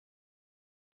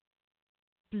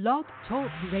Blog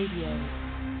Talk Radio.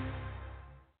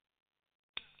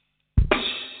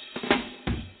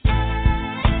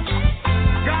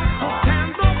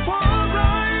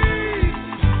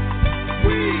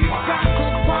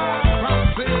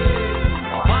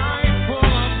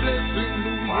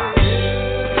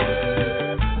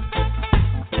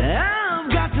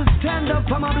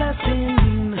 For my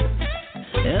blessing,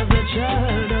 as a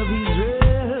child of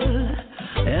Israel,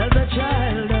 as a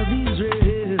child of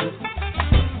Israel,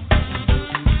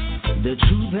 the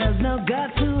truth has now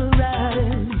got to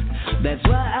arise. That's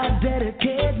why I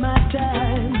dedicate my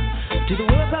time to the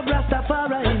work of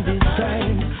Rastafari in this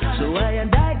time, so I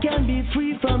and I can be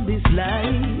free from this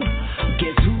lie.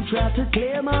 Guess who tried to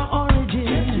claim our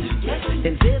origins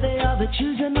and say they are the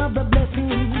children of the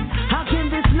blessing? How can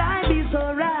this lie be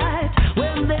so right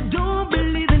when they don't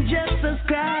believe in Jesus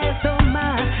Christ? Oh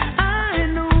my, I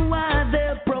know why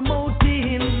they're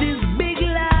promoting this big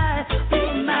lie.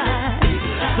 Oh my,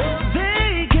 so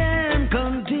they can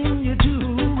continue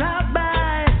to rob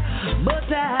by.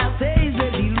 But I say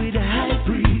they deal with the high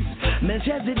priest,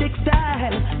 Melchizedek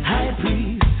style high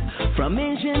priest from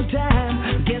ancient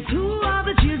time. Guess who are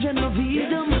the children of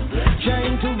Edom,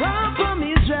 trying to rob from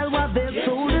Israel what they've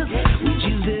sold us, which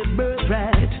is their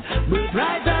birthright,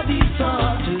 birthright of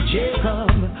Esau to Jacob.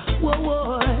 Whoa,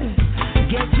 whoa.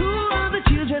 Guess who are the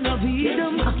children of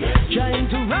Edom, trying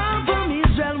to rob from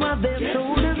Israel what they've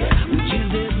sold us, which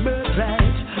is their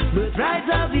birthright, birthright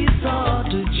of Esau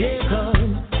to Jacob.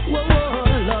 Whoa, whoa,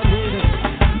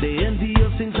 Lord, the envy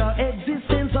of since our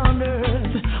existence on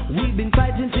earth. We've been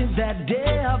fighting since that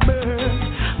day of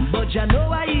birth, but you know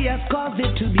why he has caused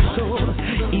it to be so.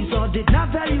 Esau did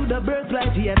not value the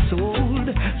birthright he had sold,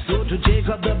 so to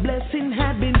Jacob the blessing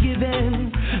had been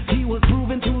given. He was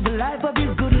proven through the life of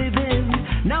his good living.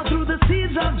 Now through the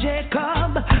seeds of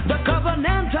Jacob, the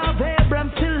covenant of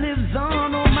Abraham still lives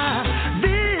on. Oh my,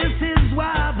 this is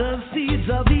why the seeds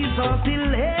of Esau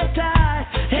still hate I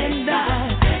and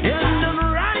I, and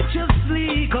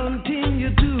unrighteously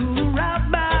continue to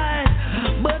rob by.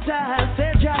 But I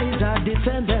said, Jah is our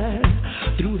defender.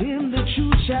 Through him the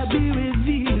truth shall be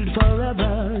revealed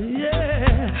forever.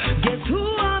 Yeah. Guess who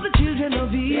are the children of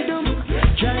Edom,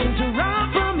 trying to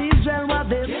rob from Israel what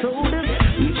they've sold us,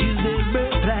 which is their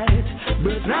birthright,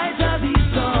 birthright of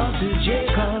Esau to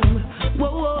Jacob. Whoa,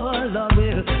 whoa, Lord,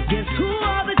 well, guess who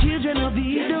are the children of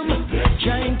Edom,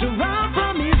 trying to rob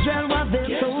from Israel what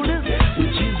they've sold us,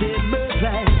 which is their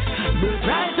birthright,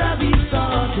 birthright of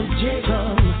Esau to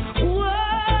Jacob.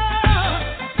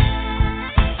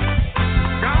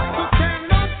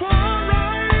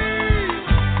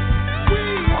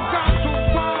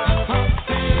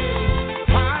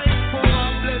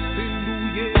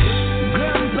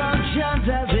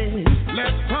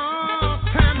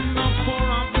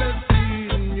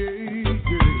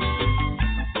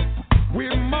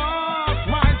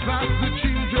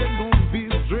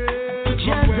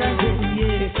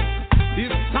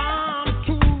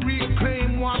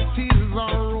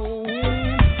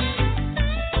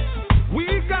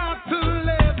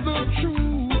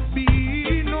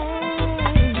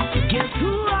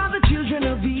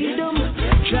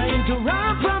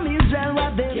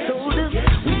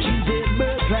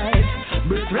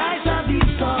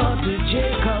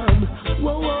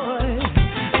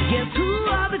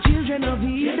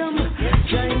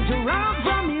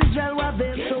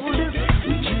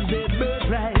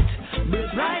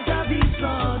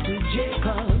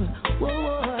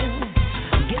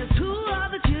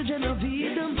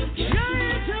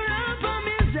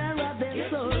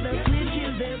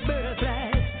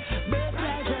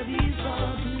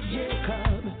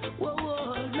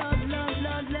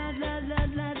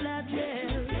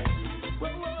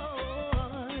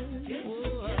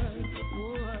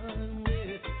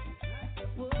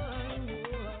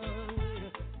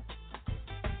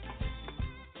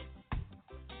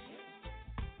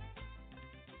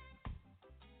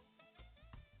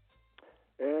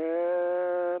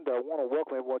 And I want to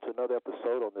welcome everyone to another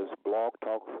episode on this Blog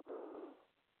Talk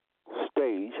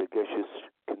stage, I guess you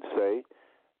can say.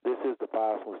 This is the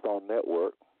Five Smooth Stone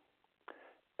Network,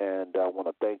 and I want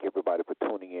to thank everybody for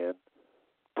tuning in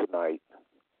tonight.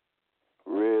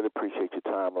 Really appreciate your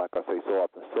time, like I say so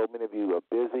often. So many of you are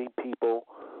busy people.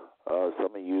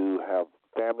 Some of you have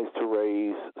families to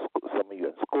raise. Some of you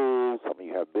in school. Some of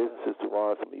you have businesses to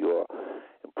run. Some of you are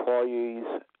employees.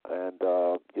 And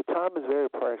your time is very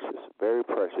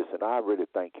precious. And I really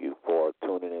thank you for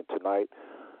tuning in tonight.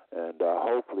 And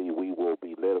hopefully we will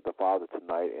be led of the Father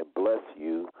tonight and bless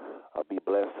you, be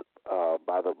blessed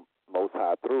by the Most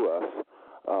High through us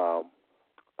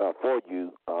for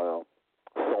you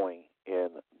sowing in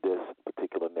this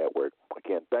particular network.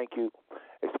 Again, thank you,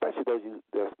 especially those of you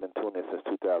that's been tuning in since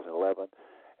 2011.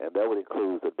 And that would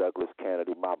include the Douglas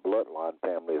Kennedy, my bloodline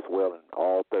family as well, in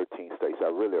all 13 states. I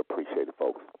really appreciate it,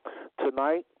 folks.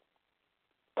 Tonight,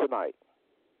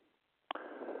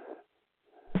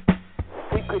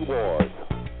 Secret Wars.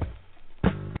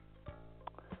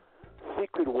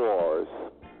 Secret Wars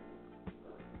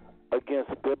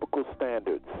against biblical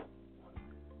standards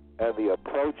and the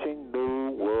approaching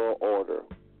New World Order.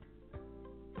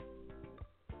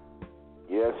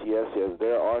 Yes,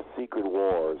 there are secret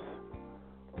wars.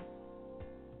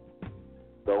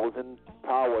 Those in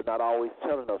power are not always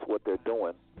telling us what they're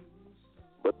doing,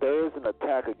 but there is an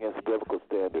attack against biblical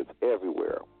standards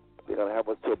everywhere. They're going to have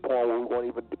us to a point where we won't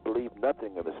even believe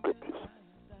nothing in the scriptures.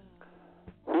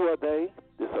 Who are they?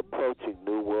 This approaching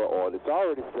New World Order. It's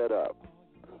already set up,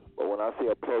 but when I say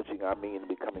approaching, I mean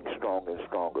becoming stronger and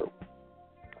stronger.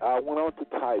 I went on to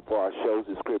type for our show's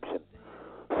description.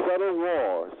 Subtle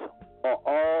wars are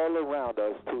all around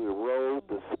us to erode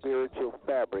the spiritual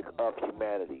fabric of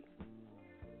humanity.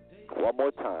 One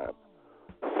more time.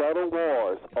 Subtle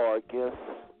wars are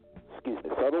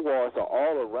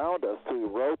all around us to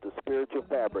erode the spiritual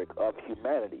fabric of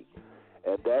humanity,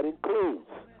 and that includes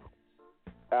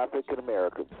African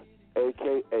Americans,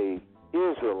 aka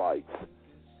Israelites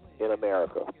in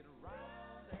America.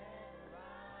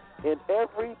 In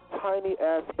every tiny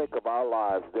aspect of our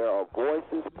lives, there are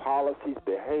voices, policies,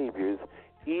 behaviors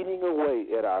eating away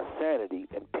at our sanity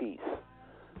and peace.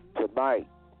 Tonight,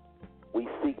 we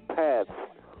seek paths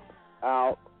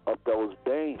out of those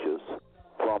dangers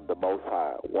from the Most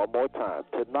High. One more time.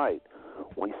 Tonight,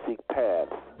 we seek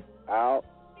paths out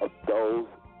of those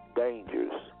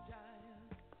dangers.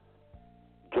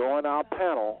 Join our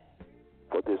panel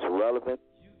for this relevant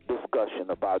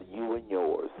discussion about you and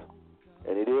yours.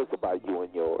 And it is about you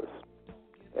and yours.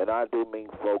 And I do mean,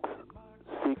 folks,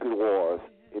 secret wars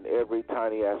in every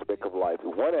tiny aspect of life.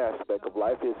 One aspect of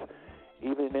life is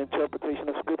even an interpretation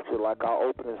of Scripture, like our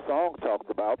opening song talked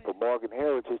about for Morgan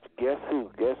Heritage. Guess who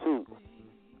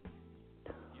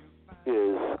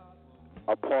is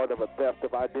a part of a theft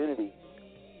of identity,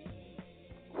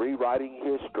 rewriting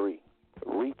history,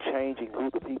 rechanging who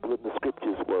the people in the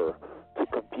Scriptures were to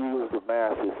confuse the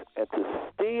masses and to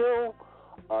steal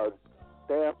a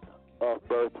theft of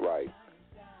birthright.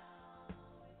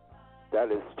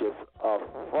 That is just a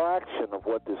fraction of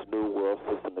what this new world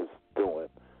system is doing.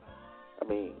 I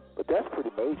mean, but that's pretty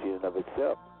major in and of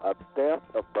itself. A theft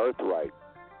of birthright.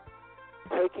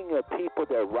 Taking a people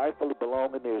that rightfully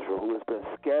belong in Israel, who has been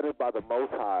scattered by the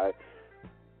Most High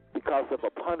because of a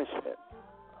punishment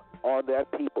on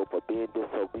that people for being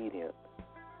disobedient,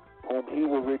 whom he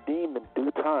will redeem in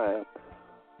due time,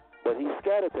 but he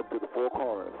scattered them to the four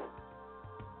corners.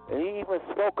 And he even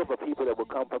spoke of a people that would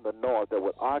come from the north that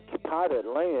would occupy that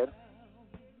land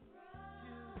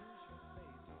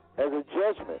as a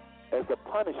judgment, as a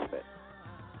punishment.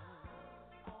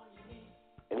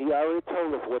 And he already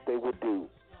told us what they would do,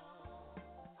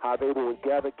 how they would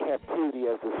gather captivity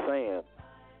as the sand.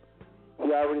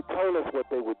 He already told us what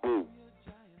they would do,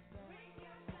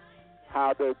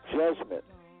 how their judgment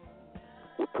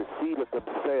would proceed of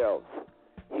themselves.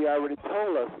 He already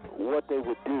told us what they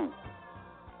would do.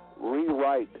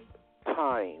 Rewrite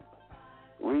time,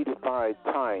 redefine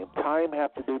time. Time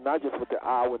have to do not just with the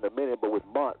hour and the minute, but with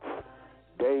months,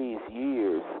 days,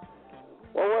 years.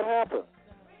 Well, what happened?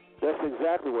 That's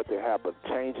exactly what happened.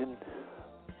 Changing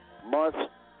months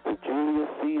to Julius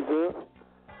Caesar,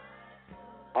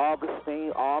 August,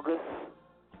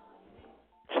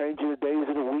 changing the days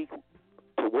of the week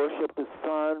to worship the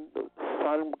sun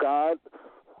god,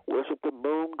 worship the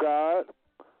moon god.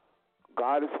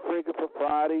 God is figure for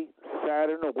Friday,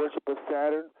 Saturn, or worship of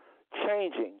Saturn.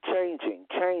 Changing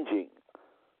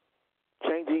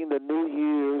the New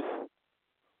Year's.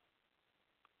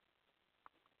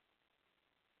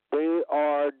 They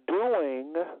are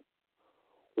doing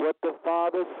what the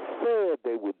Father said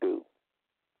they would do.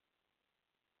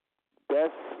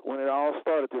 That's when it all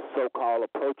started, this so-called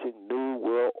approaching New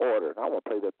World Order. And I want to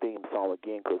play that theme song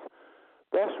again because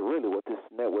that's really what this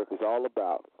network is all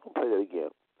about. I'll play that again.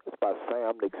 It's by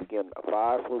Sam Nix again,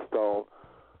 Five Smooth Stone,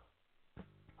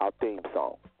 our theme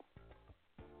song.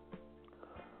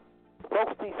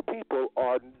 Folks, these people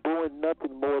are doing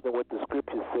nothing more than what the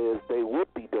Scripture says they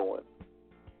would be doing.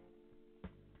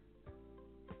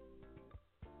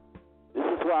 This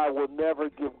is why I will never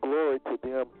give glory to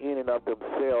them in and of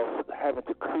themselves having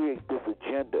to create this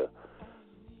agenda.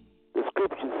 The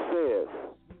Scripture says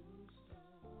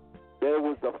there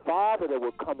was the Father that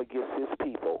would come against his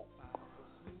people,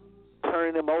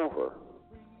 turning them over.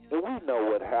 And we know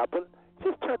what happened.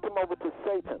 Just turned them over to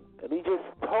Satan. And he just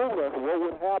told us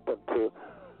what would happen to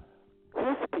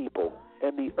his people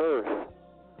and the earth.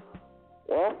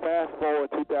 Well, fast forward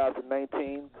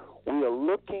 2019, we are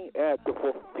looking at the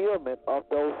fulfillment of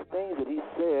those things that he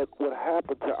said would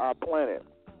happen to our planet.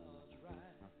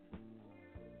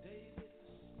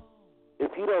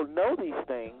 If you don't know these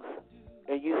things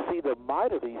and you see the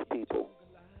might of these people,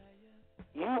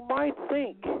 you might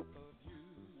think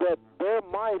that their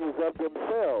might is of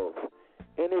themselves.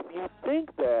 And if you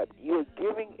think that, you're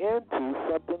giving into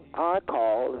something I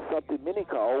call, and something many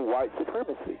call, white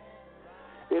supremacy.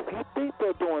 If you think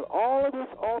they're doing all of this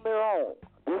on their own,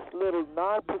 this little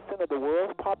 9% of the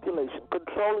world's population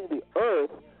controlling the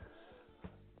earth,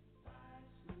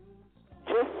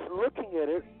 just looking at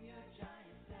it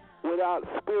without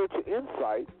spiritual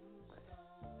insight,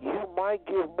 you might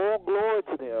give more glory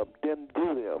to them than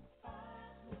do them.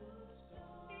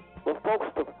 But folks,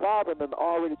 the Father has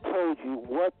already told you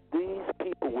what these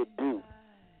people would do.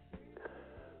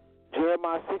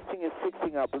 Jeremiah 16 and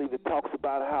 16, I believe it talks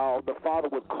about how the Father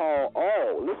would call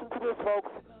all. Listen to this,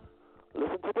 folks.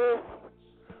 Listen to this.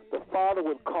 The Father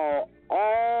would call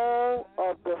all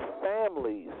of the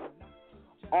families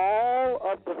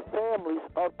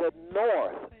of the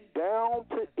north down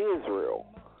to Israel.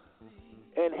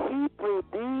 And he, through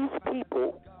these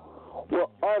people, will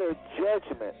utter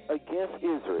judgment against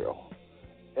Israel,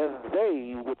 and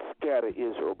they would scatter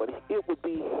Israel. But it would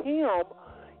be him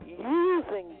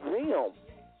using them.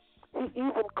 He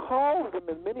even calls them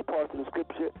in many parts of the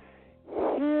scripture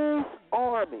his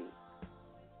army.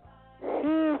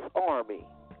 His army.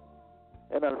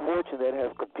 And unfortunately, that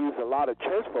has confused a lot of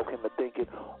church folk into thinking,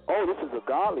 oh, this is a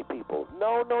godly people.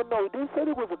 No. He didn't say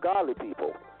it was a godly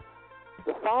people.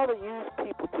 The Father used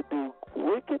people to do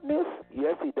wickedness.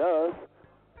 Yes, he does.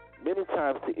 Many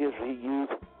times to Israel, he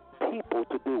used people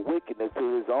to do wickedness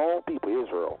to his own people,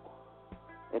 Israel.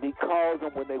 And he calls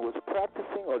them when they was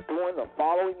practicing or doing or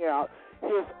following out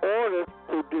his order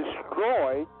to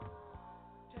destroy.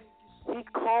 He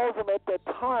calls them at that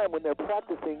time when they're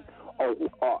practicing or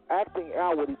acting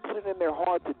out what he put it in their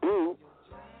heart to do.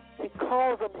 He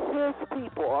calls them his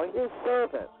people or his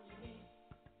servants.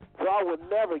 So I would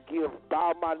never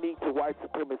bow my knee to white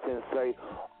supremacy and say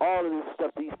all of this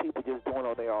stuff these people just doing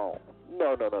on their own.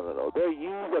 No. They're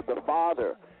used of the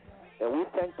Father. And we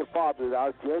thank the Father that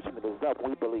our judgment is up.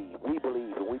 We believe,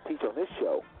 and we teach on this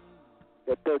show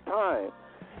that their time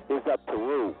is up to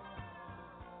rule.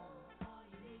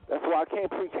 That's why I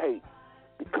can't preach hate,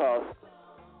 because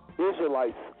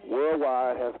Israelites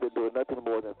worldwide has been doing nothing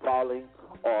more than following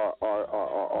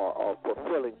or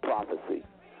fulfilling prophecy.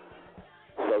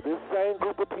 So this same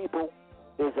group of people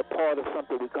is a part of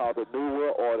something we call the New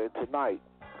World Order. Tonight,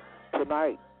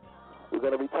 we're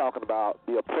going to be talking about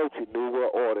the approaching New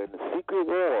World Order and the secret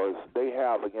wars they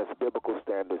have against biblical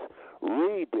standards,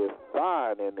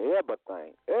 redefining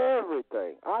everything.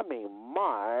 I mean,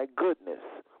 my goodness.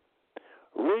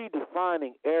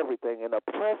 Redefining everything and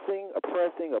oppressing.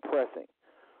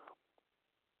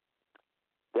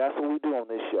 That's what we do on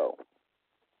this show.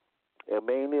 And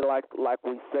mainly, like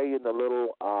we say in the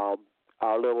little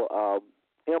our little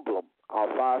emblem, our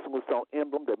Fire Smooth Stone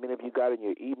emblem that many of you got in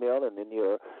your email and in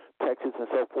your texts and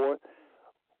so forth.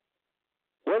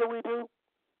 What do we do?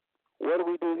 What do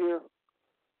we do here?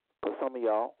 Because some of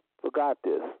y'all forgot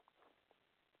this.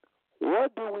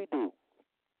 What do we do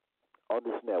on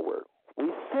this network? We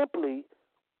simply,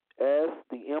 as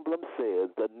the emblem says,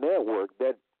 the network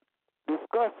that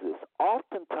discusses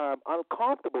oftentimes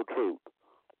uncomfortable truth.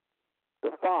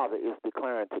 The Father is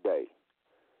declaring today.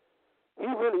 He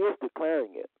really is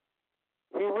declaring it.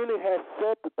 He really has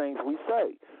said the things we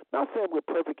say. Not saying we're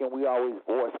perfect and we always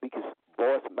voice pieces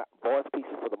for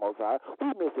the Most High. We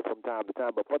miss it from time to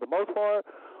time, but for the most part,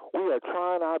 we are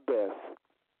trying our best,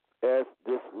 as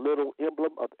this little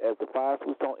emblem, as the Fire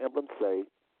Smooth Stone emblem say,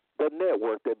 the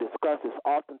network that discusses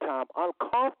oftentimes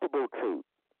uncomfortable truth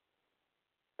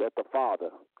that the Father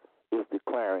is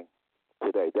declaring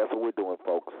today. That's what we're doing,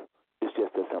 folks. It's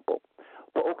just that simple.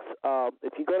 Folks,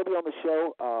 if you're going to be on the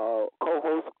show,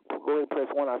 co-host, go ahead and press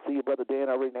 1. I see you, Brother Dan,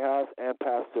 already in the house, and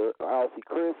Pastor R.C.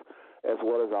 Chris, as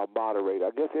well as our moderator.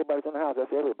 I guess everybody's in the house. That's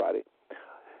everybody.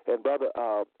 And Brother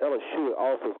Ellis Stewart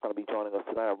also is going to be joining us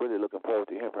tonight. I'm really looking forward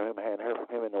to hearing from him. I hadn't heard from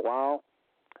him in a while.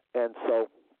 And so,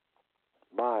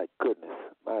 my goodness,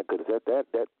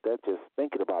 that just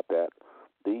thinking about that,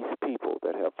 these people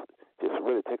that have just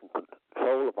really taken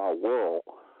control of our world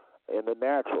in the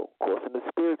natural. Of course, in the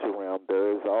spiritual realm,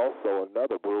 there is also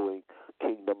another brewing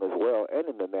kingdom as well, and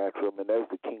in the natural, and there's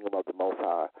the kingdom of the Most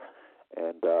High.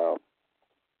 And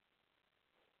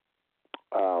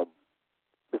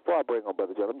before I bring on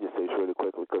Brother John, let me just say this really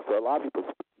quickly, because a lot of people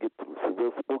get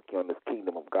real spooky on this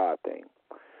kingdom of God thing.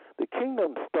 The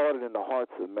kingdom started in the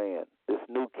hearts of man, this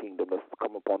new kingdom that's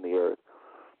come upon the earth.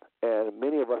 And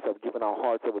many of us have given our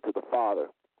hearts over to the Father.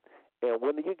 And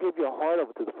when you give your heart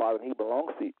over to the Father and you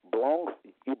belong to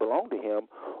Him,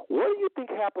 what do you think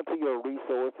happened to your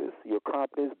resources, your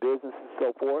companies, businesses, and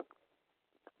so forth,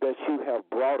 that you have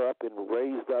brought up and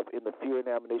raised up in the fear and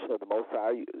admonition of the Most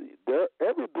High?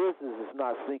 Every business is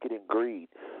not sinking in greed.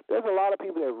 There's a lot of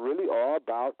people that really are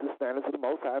about the standards of the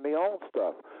Most High and they own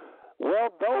stuff. Well,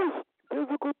 those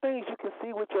physical things you can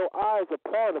see with your eyes are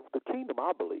part of the kingdom,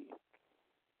 I believe.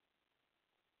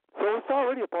 So it's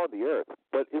already upon the earth,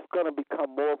 but it's going to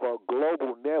become more of a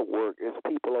global network as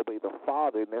people obey the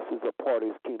Father, and this is a part of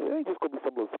His kingdom. It ain't just going to be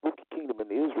some little spooky kingdom in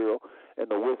Israel,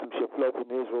 and the wisdom should flow from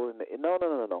Israel.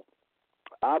 No.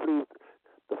 I believe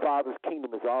the Father's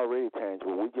kingdom is already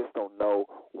tangible. We just don't know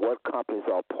what companies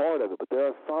are part of it, but there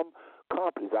are some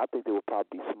companies, I think they will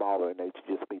probably be smaller in nature,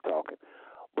 just me talking.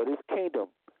 But His kingdom,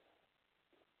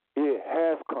 it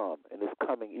has come, and it's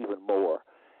coming even more,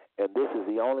 and this is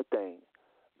the only thing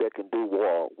that can do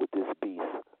war with this beast,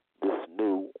 this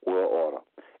new world order.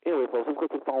 Anyway, folks, let's go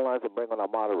to the phone lines and bring on our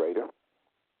moderator.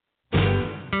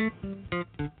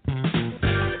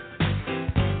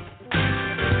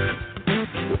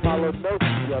 With my little notes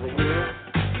together here.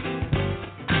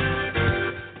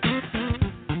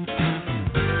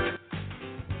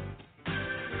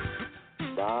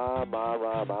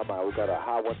 My. We got a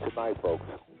high one tonight, folks.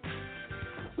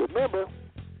 Remember, if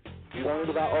you want to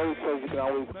know about old shows, you can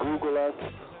always Google us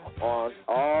on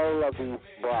all of the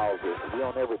browsers. We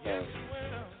own everything.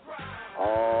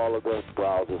 All of those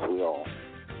browsers we own.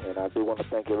 And I do want to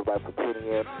thank everybody for tuning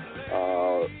in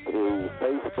through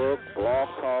Facebook, Blog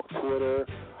Talk, Twitter,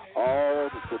 all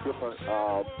the different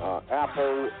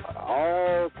Apple,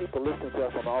 all people listening to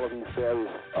us on all of these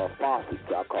various faucets,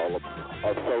 I call them,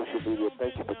 of social media.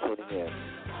 Thank you for tuning in.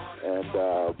 And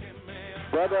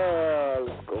brother,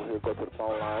 let's go to the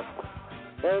phone line.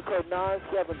 Area code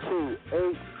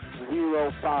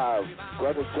 972-805.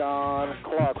 Brother John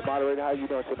Clark, moderator. How you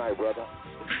doing tonight, brother?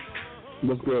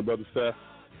 What's good, Brother Seth?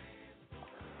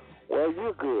 Well,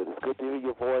 you're good. It's good to hear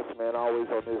your voice, man, always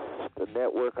on the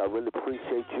network. I really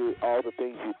appreciate you, all the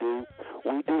things you do.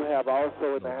 We do have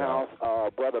also in the house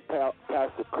Brother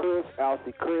Pastor Chris,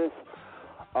 Alcy Chris,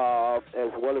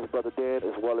 as well as Brother Dan,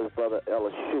 as well as Brother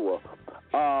Elishua.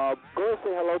 Go ahead and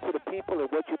say hello to the people and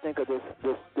what you think of this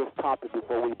topic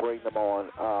before we bring them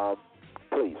on,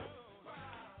 please.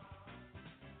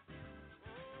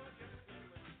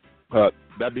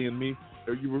 That being me,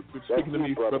 are you speaking to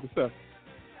me, Brother Seth?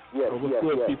 Yes, yes.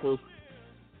 People,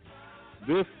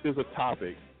 this is a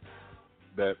topic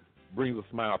that brings a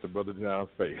smile to Brother John's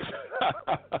face.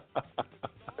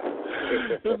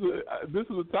 This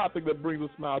is a topic that brings a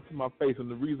smile to my face, and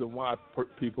the reason why,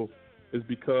 people, is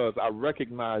because I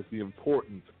recognize the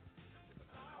importance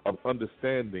of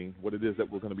understanding what it is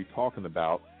that we're going to be talking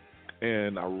about,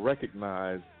 and I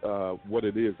recognize what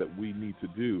it is that we need to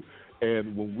do.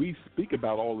 And when we speak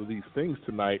about all of these things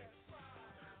tonight,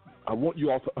 I want you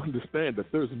all to understand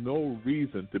that there's no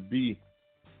reason to be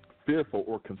fearful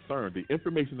or concerned. The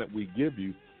information that we give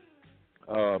you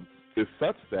is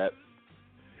such that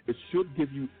it should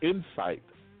give you insight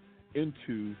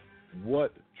into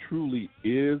what truly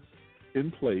is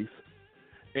in place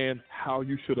and how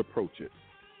you should approach it.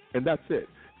 And that's it.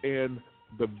 And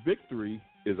the victory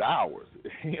is ours,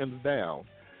 hands down.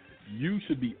 You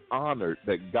should be honored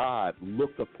that God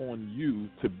looked upon you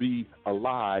to be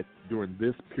alive during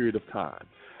this period of time.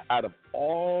 Out of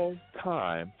all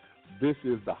time, this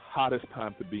is the hottest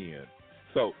time to be in.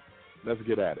 So let's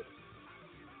get at it.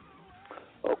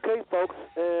 Okay, folks,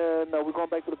 and we're going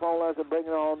back to the phone lines and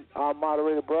bringing on our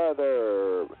moderator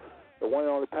brother, the one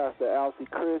and only Pastor Alcy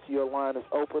Chris. Your line is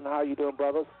open. How you doing,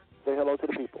 brothers? Say hello to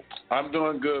the people. I'm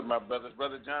doing good, my brothers.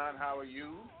 Brother John, how are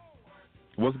you?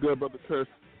 What's good, Brother Chris?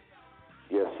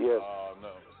 Yes. Oh,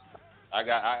 no. I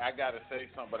got to say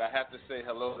something, but I have to say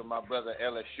hello to my brother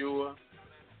Elishua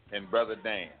and Brother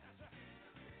Dan.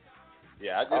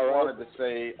 Yeah, I just wanted to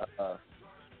say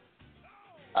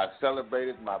I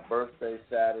celebrated my birthday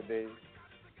Saturday.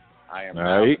 I am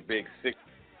now a big 6.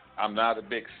 I'm now the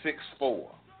big 6'4".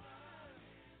 All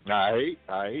right.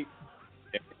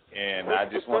 And I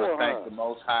just want to thank the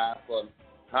Most High for,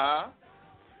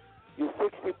 You're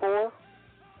 64?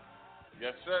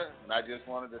 Yes, sir. And I just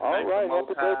wanted to thank the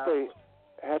Most High. Happy birthday.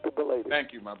 Happy belated.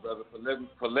 Thank you, my brother,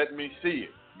 for letting me see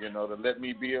it, to let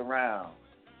me be around.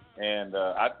 And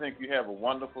I think you have a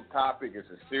wonderful topic. It's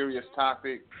a serious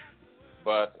topic,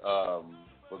 but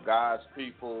for God's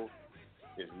people,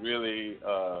 is really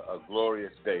a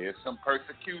glorious day. There's some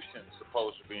persecution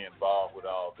supposed to be involved with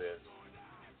all this.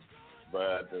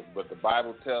 But the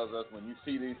Bible tells us when you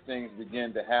see these things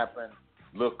begin to happen,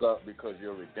 look up because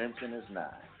your redemption is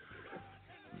nigh.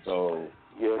 So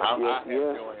I have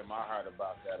joy in my heart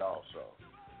about that also.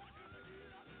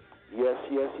 Yes.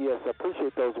 I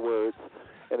appreciate those words.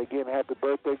 And again, happy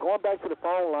birthday. Going back to the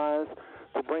phone lines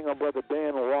to bring on Brother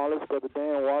Dan Wallace. Brother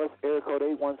Dan Wallace, area code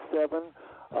 817-484.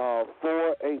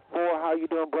 How you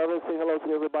doing, brother? Say hello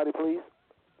to everybody, please.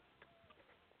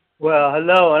 Well,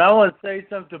 hello, and I want to say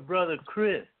something to Brother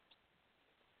Chris.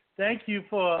 Thank you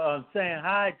for saying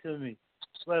hi to me.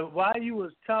 But while you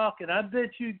was talking, I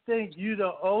bet you think you're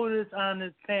the oldest on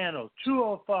this panel. True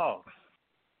or false?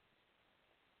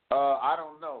 I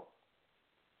don't know.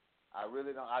 I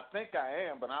really don't. I think I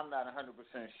am, but I'm not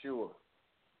 100% sure.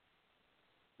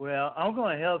 Well, I'm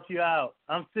going to help you out.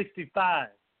 I'm 65.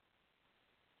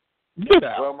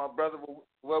 Yeah. Well, my brother,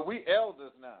 we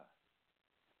elders now.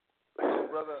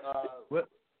 Brother,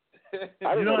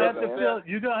 you don't have to feel.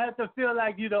 You don't have to feel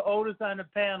like you're the oldest on the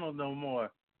panel no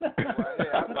more. Well, hey,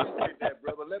 I appreciate that,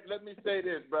 brother. Let me say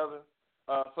this, brother.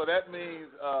 So that means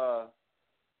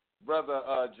Brother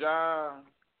John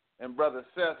and Brother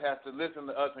Seth have to listen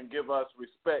to us and give us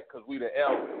respect because we the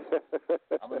elders.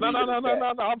 No.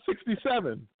 I'm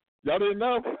 67. Y'all didn't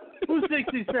know? Who's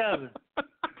 67?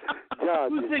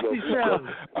 Who's 67?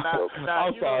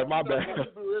 I'm sorry, my bad.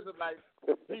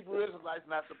 Hebrew Israelites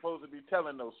not supposed to be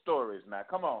telling those stories. Now,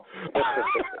 come on.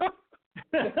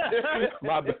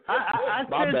 My bad. I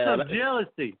sense some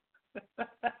jealousy.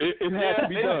 It had to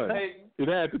be done. It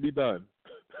had to be done.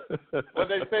 When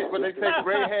they say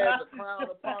gray has a crown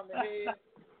upon the head,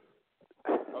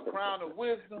 a crown of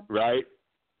wisdom. Right.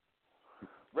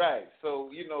 Right. So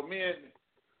me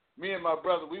and my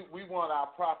brother, we want our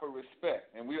proper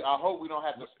respect, and I hope we don't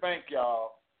have to spank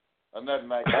y'all or nothing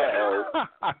like that.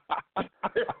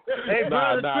 Hey,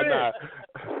 Brother Chris.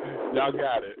 Y'all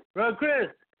got it. Brother Chris,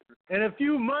 in a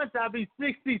few months I'll be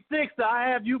 66, so I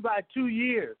have you by 2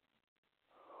 years.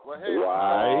 Well, hey,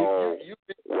 you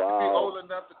be old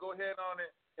enough to go ahead on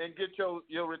it and get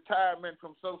your retirement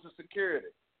from Social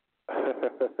Security.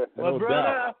 Well,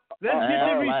 brother,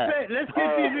 let's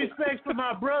get these respects for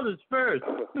my brothers first.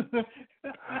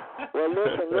 Well,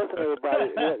 listen,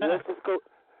 everybody. Let's just go.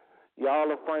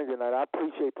 Y'all are funny tonight. I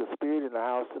appreciate the spirit in the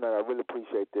house tonight. I really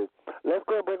appreciate this. Let's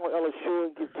go and bring on Ella Shore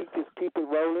and keep it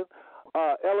rolling.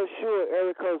 Ella Shore,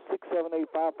 area code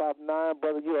 678-559.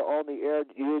 Brother, you are on the air.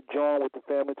 You're joined with the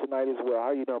family tonight as well.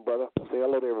 How you doing, brother? Say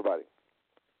hello to everybody.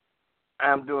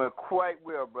 I'm doing quite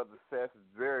well, Brother Seth.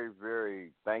 Very,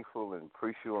 very thankful and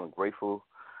appreciative and grateful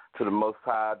to the Most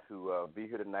High to be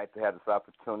here tonight to have this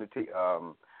opportunity.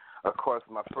 Of course,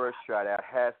 my first shout out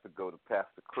has to go to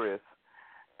Pastor Chris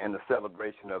and the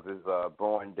celebration of his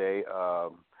born day. I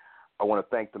want to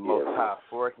thank the Most High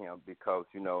for him because,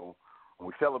 when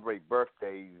we celebrate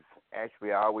birthdays,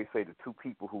 actually I always say the two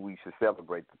people who we should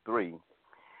celebrate, the three,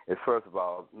 is first of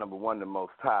all, number one, the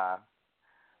Most High,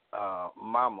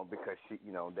 Mama, because she,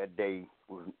 that day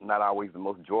was not always the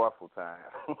most joyful time.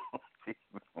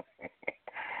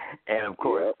 And of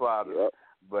course, Father.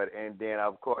 And then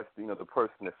of course, the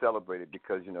person that celebrated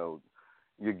because, your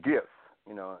gifts,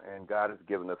 and God has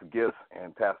given us gifts,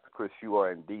 and Pastor Chris, you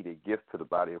are indeed a gift to the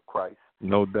body of Christ.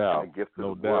 No doubt. And a gift to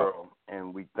the world.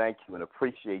 And we thank you and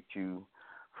appreciate you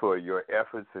for your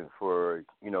efforts and for,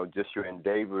 just your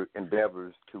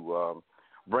endeavors to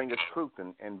bring us truth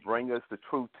and bring us the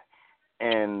truth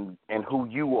and who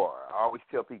you are. I always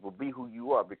tell people, be who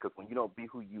you are, because when you don't be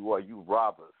who you are, you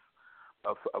rob us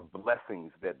of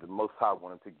blessings that the Most High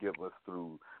wanted to give us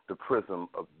through the prism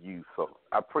of you. So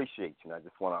I appreciate you, and I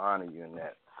just want to honor you in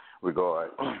that regard.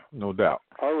 No doubt.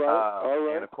 All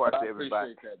right. And of course, I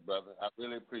everybody. appreciate that, brother. I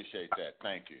really appreciate that.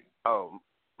 Thank you. Oh,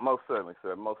 most certainly,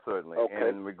 sir. Most certainly. Okay. And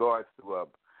in regards to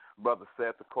Brother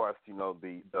Seth, of course, the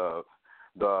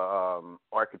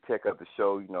architect of the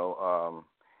show.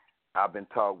 I've been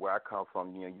taught where I come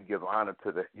from. You give honor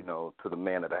to the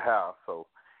man of the house. So,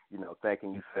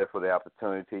 thanking you, Seth, for the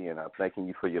opportunity, and I'm thanking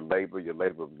you for your labor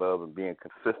of love, and being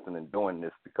consistent in doing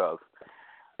this, because,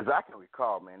 as I can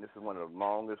recall, man, this is one of the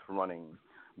longest-running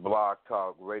Blog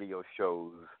Talk radio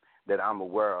shows that I'm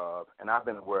aware of, and I've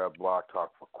been aware of Blog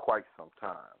Talk for quite some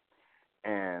time.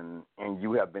 And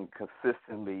you have been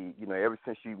consistently, ever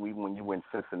since when you were in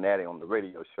Cincinnati on the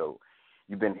radio show,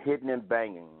 you've been hitting and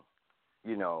banging,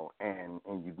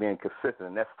 and you've been consistent,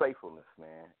 and that's faithfulness,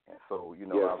 man. And so,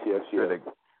 I'm sure that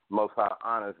Most High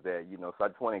honors that, so I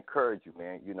just want to encourage you,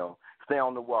 man, stay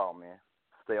on the wall, man.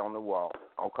 Stay on the wall.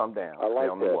 Don't come down. I like Stay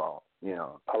on that. the wall. You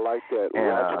know. I like that.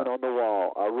 Watchman on the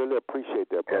wall. I really appreciate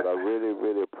that, brother. Yeah. I really,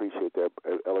 really appreciate that,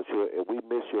 LSU. And we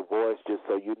miss your voice, just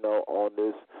so you know, on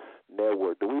this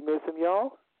network. Do we miss him,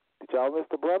 y'all? Did y'all miss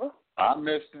the brother? I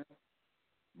missed him.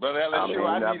 Brother LSU,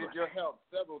 I needed never. your help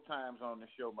several times on the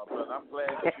show, my brother. I'm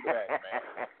glad that you're back,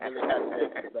 man. Really happy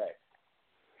that you're back.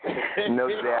 No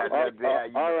doubt, no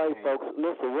doubt. All right, folks.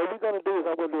 Listen, what we're going to do is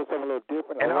I'm going to do something a little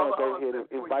different. And I want to go ahead and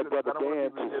invite Brother Dan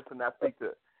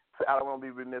I don't want to be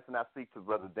remiss and I speak to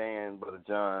Brother Dan, Brother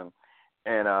John,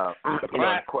 and of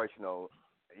course, and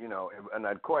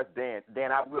of course,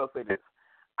 Dan, I will say this.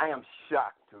 I am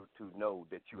shocked to know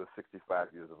that you are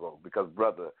 65 years old because,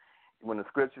 brother, when the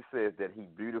scripture says that he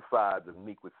beautified the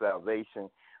meek with salvation,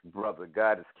 brother,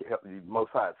 God has kept you, Most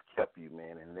High has kept you,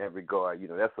 man, in that regard.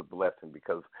 That's a blessing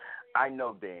because I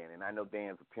know Dan, and I know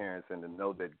Dan's appearance, and to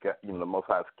know that God, the Most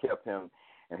High has kept him,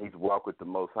 and he's walked with the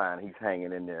Most High, and he's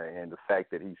hanging in there, and the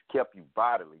fact that he's kept you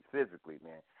bodily, physically,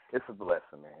 man, it's a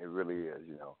blessing, man. It really is,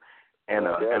 And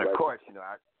of course,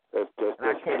 I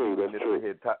can't even miss the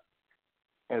head top.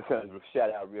 And so,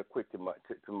 shout out real quick to my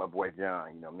boy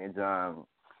John. Me and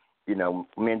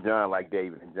John, like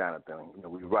David and Jonathan,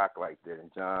 we rock like that.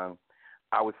 And John,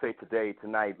 I would say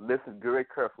tonight, listen very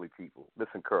carefully, people.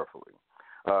 Listen carefully.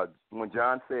 When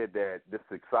John said that this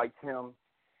excites him,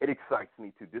 it excites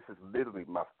me too. This is literally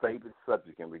my favorite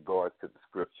subject in regards to the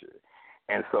scripture.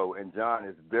 And John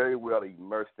is very well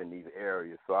immersed in these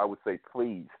areas. So I would say,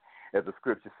 please, as the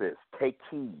scripture says, take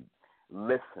heed,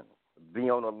 listen, be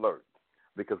on alert,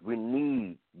 because we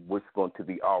need what's going to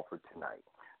be offered tonight.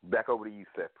 Back over to you,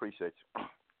 Seth. Appreciate you.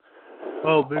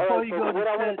 Oh, before you go to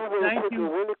Seth, thank you.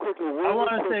 Really quickly, I want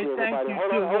to say thank you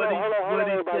to what he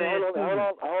said.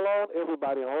 Hold on,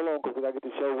 everybody. Hold on, because we got to get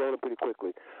the show rolling pretty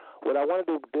quickly. What I want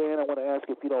to do, Dan, I want to ask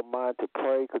you if you don't mind to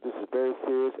pray, because this is very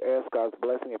serious. Ask God's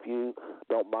blessing if you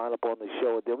don't mind up on the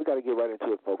show. And then we got to get right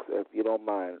into it, folks, if you don't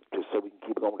mind, just so we can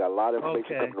keep it going. We got a lot of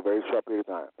information coming in a very short period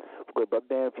of time. Good, but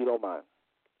Dan, if you don't mind.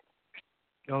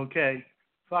 Okay.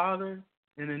 Father,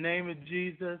 in the name of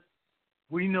Jesus,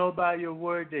 we know by your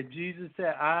word that Jesus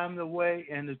said, I am the way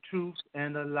and the truth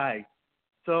and the life.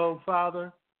 So,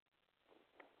 Father,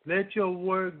 let your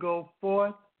word go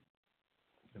forth,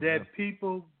 that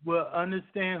people will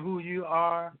understand who you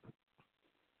are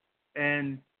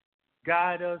and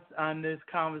guide us on this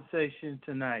conversation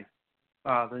tonight.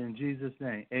 Father, in Jesus'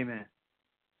 name, amen.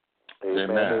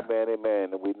 Amen.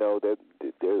 And we know that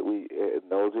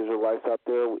those Israelites out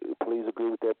there, please agree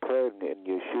with that prayer in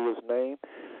Yeshua's name.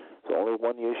 It's only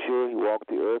one Yeshua. He walked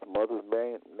the earth. Mother's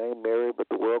name Mary, but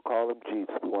the world called him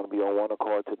Jesus. We want to be on one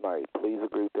accord tonight. Please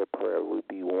agree with that prayer. We'll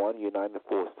be one united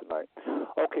force tonight.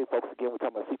 Okay, folks, again, we're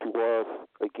talking about CP wars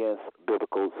against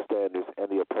biblical standards and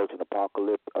the approaching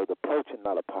apocalypse, or the approaching,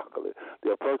 not apocalypse,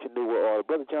 the approaching New World Order.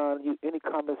 Brother John, any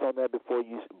comments on that before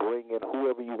you bring in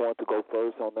whoever you want to go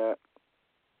first on that?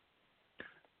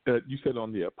 You said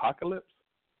on the apocalypse?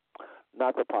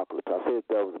 Not the apocalypse. I said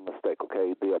that was a mistake,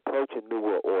 okay? The approaching New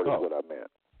World Order is what I meant.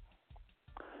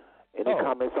 Any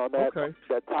comments on that? Okay.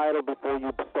 That title before you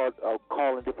start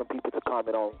calling different people to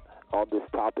comment on this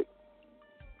topic?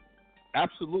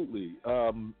 Absolutely.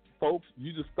 Folks,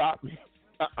 you just stopped me.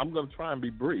 I'm going to try and be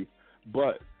brief,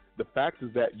 but the fact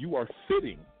is that you are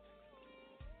sitting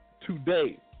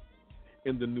today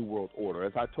in the New World Order.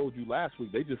 As I told you last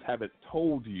week, they just haven't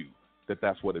told you that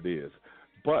that's what it is.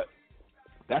 But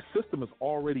that system is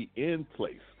already in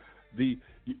place.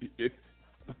 If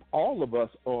all of us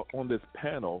on this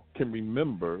panel can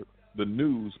remember the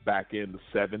news back in the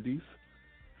 70s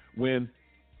when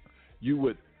you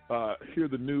would hear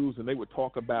the news and they would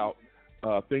talk about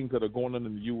things that are going on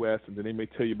in the U.S., and then they may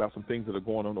tell you about some things that are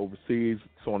going on overseas,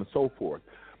 so on and so forth.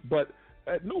 But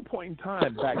at no point in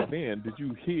time back then did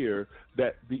you hear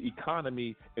that the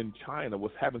economy in China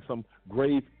was having some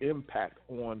grave impact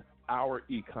on our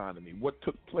economy. What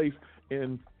took place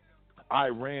in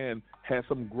Iran has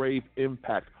some grave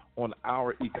impact on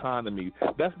our economy.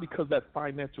 That's because that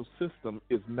financial system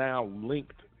is now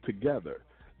linked together.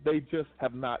 They just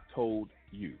have not told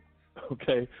you,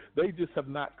 okay? They just have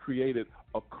not created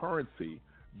a currency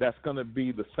that's going to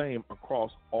be the same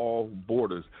across all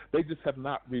borders. They just have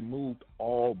not removed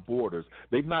all borders.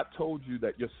 They've not told you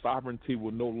that your sovereignty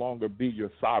will no longer be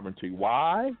your sovereignty.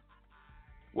 Why?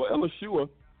 Well, Elishua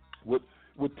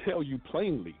would tell you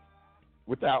plainly,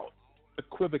 without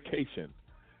equivocation,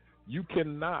 you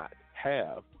cannot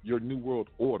have your New World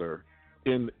Order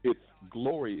in its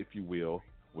glory, if you will,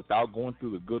 without going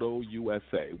through the good old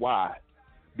USA. Why?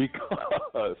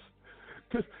 Because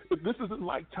this isn't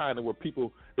like China where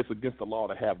it's against the law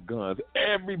to have guns.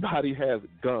 Everybody has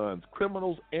guns,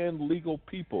 criminals and legal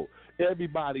people.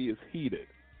 Everybody is heated.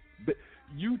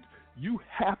 You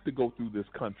have to go through this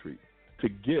country to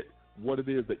get what it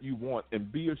is that you want,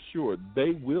 and be assured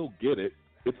they will get it.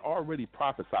 It's already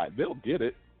prophesied. They'll get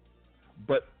it.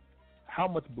 But how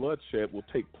much bloodshed will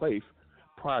take place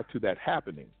prior to that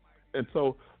happening? And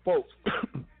so, folks,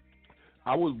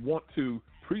 I would want to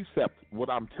precept what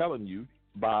I'm telling you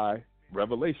by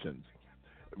Revelations.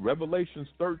 Revelations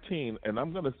 13, and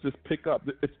I'm going to just pick up.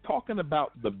 It's talking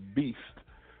about the beast.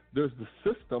 There's the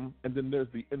system, and then there's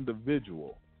the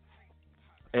individual.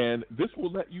 And this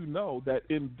will let you know that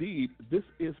indeed this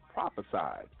is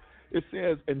prophesied. It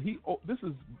says, and this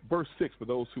is verse 6 for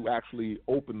those who actually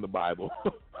open the Bible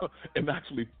and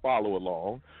actually follow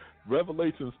along.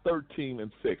 Revelations 13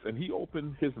 and 6, and he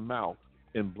opened his mouth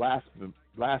in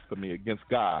blasphemy against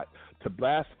God, to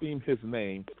blaspheme his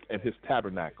name and his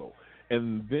tabernacle,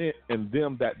 and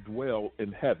them that dwell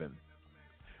in heaven.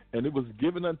 And it was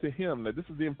given unto him, now this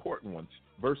is the important one,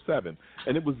 verse 7,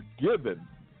 and it was given,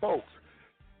 folks,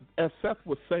 as Seth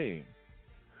was saying,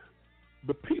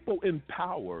 the people in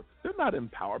power, they're not in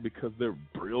power because they're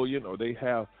brilliant or they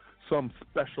have some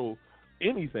special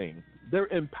anything. They're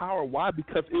in power. Why?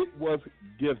 Because it was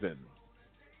given.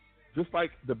 Just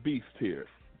like the beast here.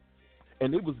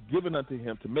 And it was given unto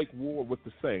him to make war with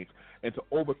the saints and to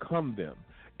overcome them.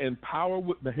 And power,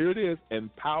 now here it is,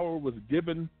 and power was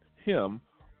given him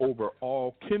over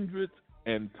all kindreds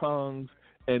and tongues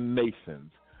and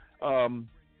nations.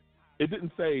 It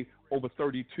didn't say over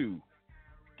 32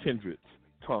 kindreds,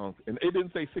 tongues, and it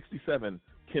didn't say 67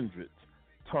 kindreds,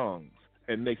 tongues,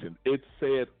 and nations. It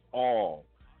said all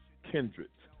kindreds,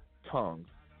 tongues,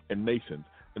 and nations.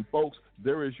 And folks,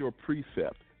 there is your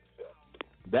precept.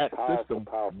 That system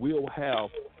will have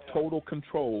total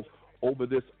control over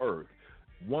this earth.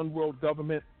 One world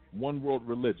government, one world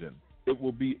religion. It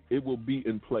will be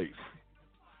in place.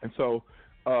 And so,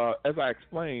 as I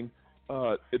explained,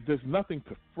 there's nothing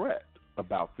to fret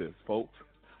about this, folks.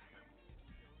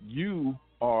 We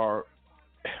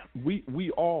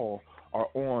all are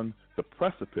on the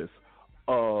precipice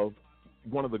of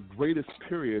one of the greatest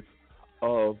periods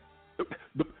of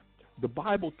the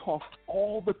Bible talks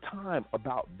all the time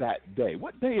about that day.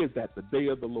 What day is that? The day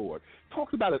of the Lord.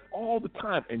 Talks about it all the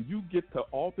time, and you get to,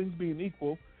 all things being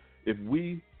equal, if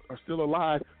we are still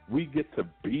alive, we get to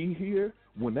be here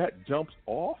when that jumps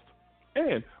off.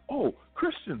 And,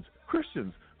 Christians,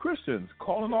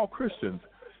 calling all Christians,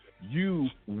 you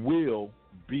will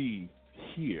be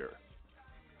here.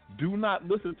 Do not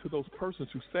listen to those persons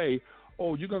who say,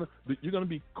 you're gonna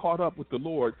be caught up with the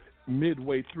Lord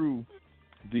midway through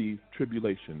the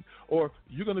tribulation, or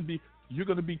you're gonna be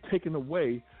taken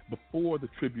away before the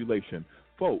tribulation.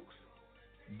 Folks,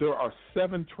 there are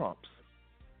 7 trumps.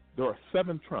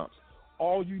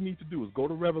 All you need to do is go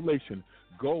to Revelation,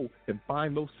 go and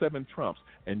find those 7 trumps,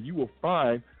 and you will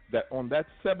find that on that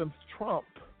seventh trump,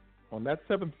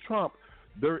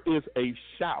 there is a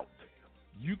shout.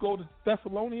 You go to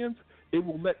Thessalonians, it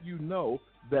will let you know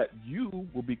that you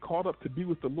will be caught up to be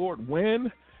with the Lord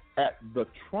when? At the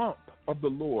trump of the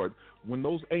Lord, when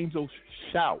those angels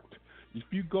shout. If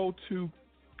you go to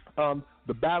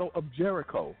the Battle of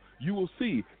Jericho, you will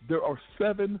see there are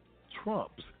 7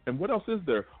 trumps. And what else is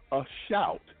there? A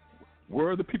shout. Where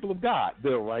are the people of God?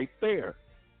 They're right there.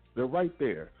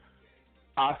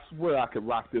 I swear I could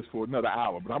rock this for another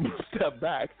hour, but I'm going to step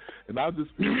back, and I'll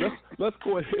just let's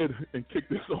go ahead and kick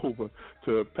this over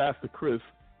to Pastor Chris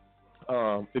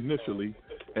initially,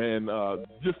 and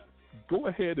just go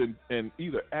ahead and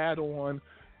either add on,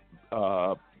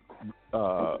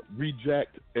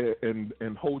 reject,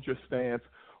 and hold your stance,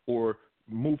 or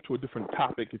move to a different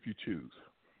topic if you choose.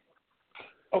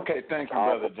 Okay, thank you,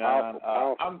 Brother John.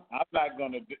 I'm not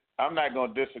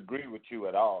going to disagree with you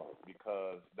at all,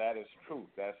 because that is truth.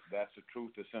 That's the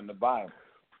truth that's in the Bible.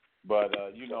 But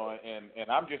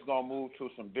and I'm just going to move to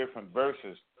some different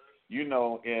verses.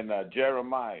 In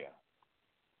Jeremiah,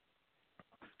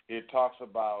 it talks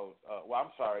about.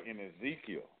 In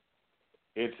Ezekiel,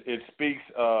 it speaks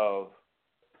of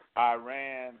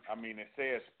Iran. It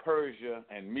says Persia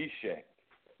and Meshach,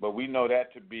 but we know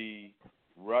that to be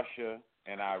Russia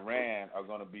and Iran are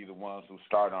going to be the ones who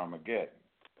start Armageddon.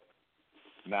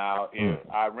 Now, if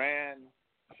Iran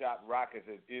shot rockets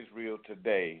at Israel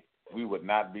today, we would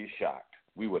not be shocked.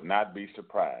 We would not be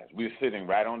surprised. We're sitting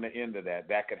right on the end of that.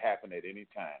 That could happen at any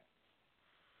time.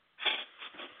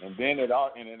 And then it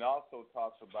also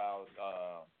talks about,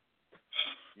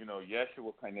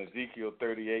 Yeshua in Ezekiel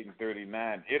 38 and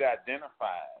 39. It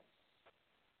identifies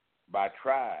by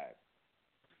tribe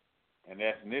and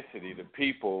ethnicity the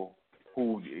people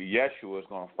who Yeshua is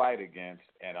going to fight against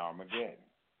at Armageddon.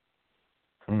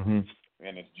 Mm-hmm.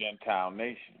 And it's Gentile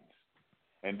nations.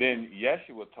 And then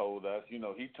Yeshua told us,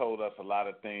 he told us a lot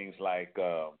of things like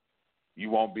you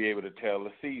won't be able to tell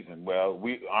the season. Well,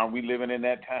 aren't we living in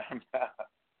that time now?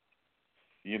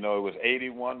 It was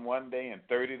 81 one day and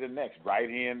 30 the next, right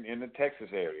here in the Texas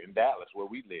area, in Dallas, where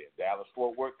we live,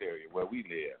 Dallas-Fort Worth area, where we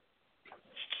live.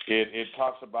 It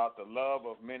talks about the love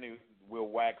of many will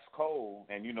wax cold,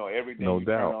 and, every day you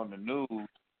turn on the news,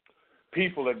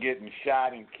 people are getting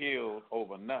shot and killed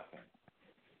over nothing.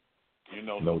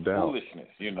 Foolishness,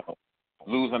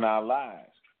 losing our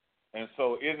lives. And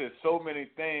so it is so many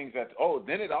things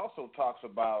then it also talks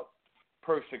about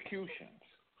persecutions.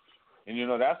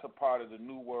 And, that's a part of the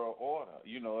New World Order.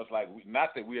 It's like,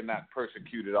 not that we are not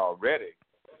persecuted already,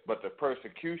 but the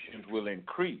persecutions will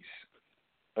increase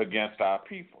against our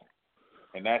people.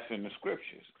 And that's in the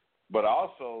scriptures. But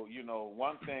also,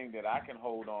 one thing that I can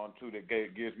hold on to that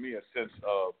gives me a sense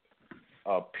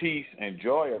of peace and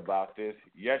joy about this,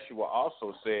 Yeshua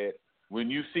also said, when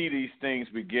you see these things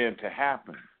begin to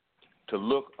happen, to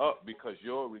look up because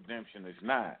your redemption is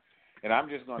nigh. And I'm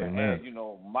just going to add,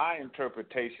 my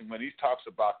interpretation when he talks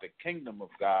about the kingdom of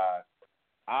God,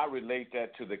 I relate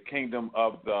that to the kingdom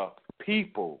of the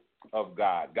people of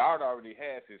God. God already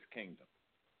has his kingdom.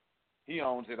 He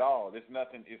owns it all. There's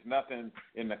nothing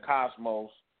in the cosmos,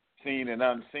 seen and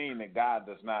unseen, that God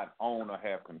does not own or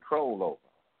have control over.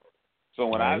 So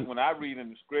when I read in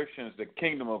the scriptures the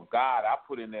kingdom of God, I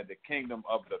put in there the kingdom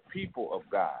of the people of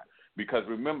God. Because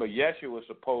remember, Yeshua was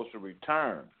supposed to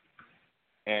return.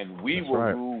 And we will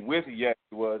rule with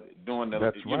Yeshua during the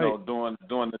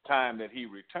during the time that he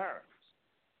returns.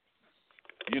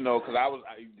 Because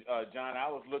John, I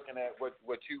was looking at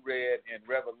what you read in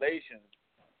Revelation,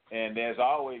 and there's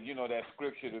always that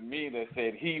scripture to me that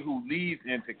said, "He who leads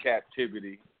into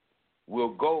captivity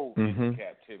will go into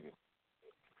captivity."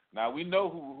 Now we know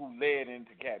who led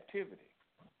into captivity.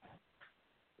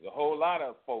 A whole lot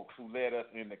of folks who led us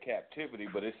into captivity,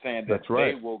 but it's saying that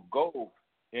they will go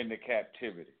into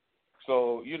captivity.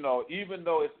 So, even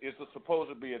though it's supposed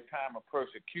to be a time of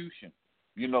persecution,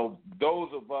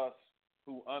 those of us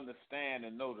who understand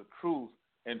and know the truth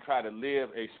and try to live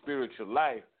a spiritual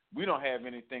life, we don't have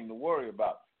anything to worry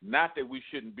about. Not that we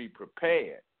shouldn't be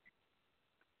prepared,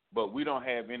 but we don't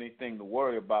have anything to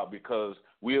worry about because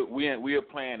we are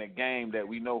playing a game that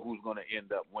we know who's going to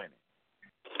end up winning.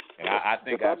 And I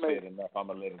think I've said enough. I'm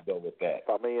going to let it go with that. If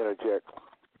I may interject.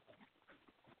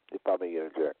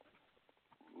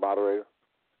 Moderator?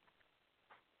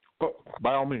 Oh,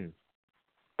 by all means.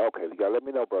 Okay, you got to let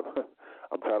me know, brother.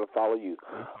 I'm trying to follow you.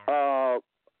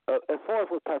 As far as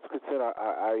what Pastor Chris said,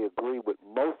 I agree with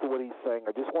most of what he's saying.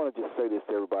 I just want to say this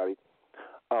to everybody.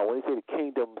 When he said the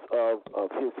kingdoms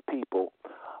of his people,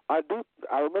 I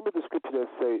remember the scripture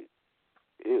that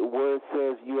where it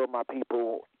says, "You are my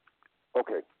people."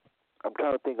 Okay, I'm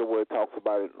trying to think of where it talks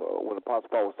about it when Apostle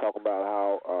Paul was talking about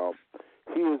how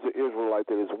he is an Israelite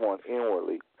that is one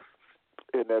inwardly.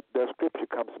 And that scripture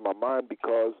comes to my mind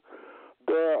because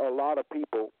there are a lot of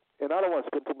people, and I don't want to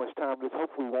spend too much time on this.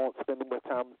 Hopefully we won't spend too much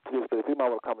time on this, but if anybody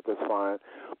want to comment, that's fine.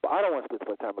 But I don't want to spend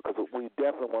too much time because we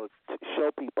definitely want to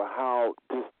show people how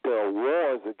there are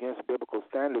wars against biblical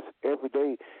standards every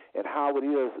day and how it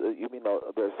is,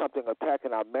 there's something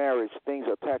attacking our marriage, things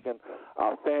are attacking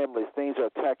our families, things are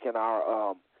attacking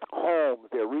our homes.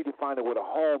 They're redefining what a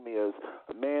home is,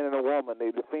 a man and a woman.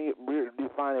 They're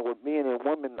redefining what men and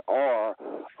women are,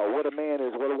 what a man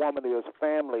is, what a woman is,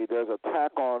 family. There's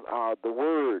attack on the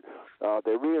word.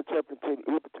 They're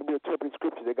reinterpreting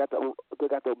scripture. They got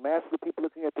the mass of the people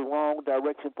looking at the wrong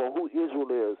direction for who Israel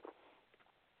is.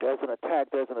 There's an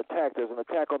attack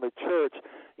on the church.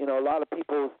 A lot of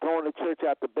people is throwing the church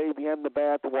out the baby and the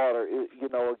bathwater.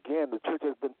 Again, the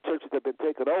churches have been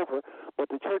taken over, but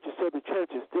the church is still the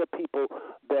church. It's still people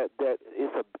that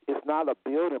it's not a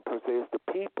building per se, it's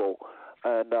the people.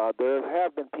 And there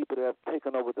have been people that have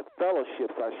taken over the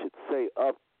fellowships, I should say,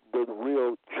 of the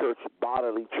real church,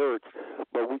 bodily church,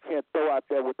 but we can't throw out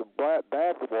there with the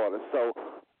bathwater. So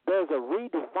there's a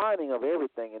redefining of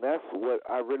everything, and that's what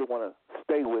I really want to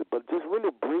stay with. But just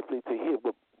really briefly to hit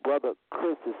what Brother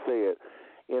Chris has said,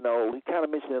 he kind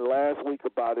of mentioned it last week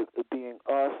about it being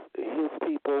us, his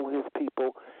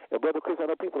people. And Brother Chris, I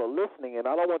know people are listening, and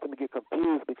I don't want them to get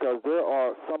confused because there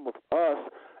are some of us,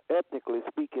 ethnically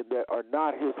speaking, that are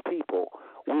not his people.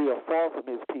 We are far from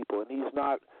his people, and he's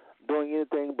not doing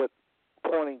anything but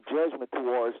pointing judgment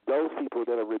towards those people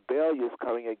that are rebellious,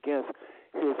 coming against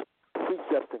his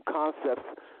precepts and concepts.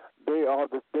 We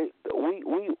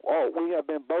have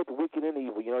been both wicked and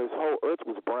evil. This whole earth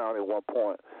was brown at one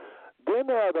point. Then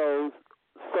there are those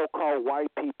so-called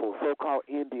white people, so-called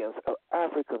Indians,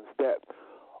 Africans that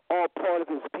are part of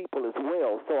his people as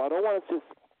well. So I don't want to just,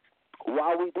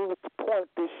 while we do point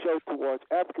this show towards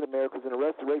African Americans and the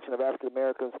restoration of African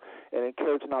Americans and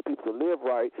encouraging our people to live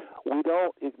right, we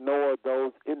don't ignore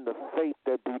those in the faith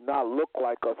that do not look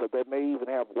like us or that may even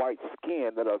have white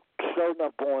skin, that are sure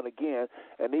enough born again,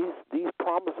 and these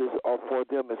promises are for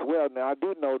them as well. Now, I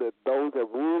do know that those that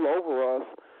rule over us,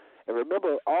 and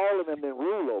remember, all of them didn't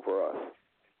rule over us.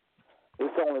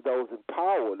 It's only those in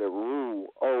power that rule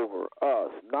over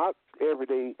us, not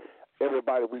everybody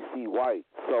we see white.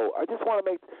 So I just want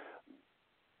to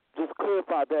just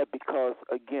clarify that, because,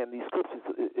 again, these scriptures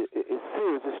is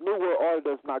serious. This New World Order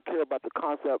does not care about the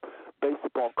concept based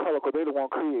upon color, because they're the one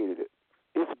created it.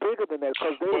 It's bigger than that,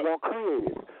 because they're the one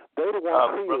created it. They're the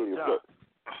one created it.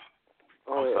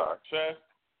 I'm sorry. Chef,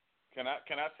 can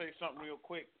I say something real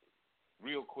quick?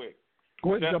 Real quick.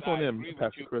 Go ahead and Chef, jump on in,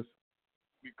 Pastor you, Chris.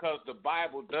 Because the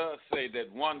Bible does say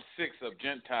that 1/6 of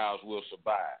Gentiles will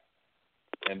survive.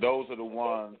 And those are the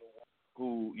ones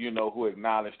who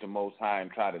acknowledge the Most High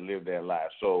and try to live their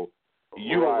lives. So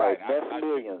you're right. That's I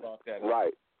millions. about that.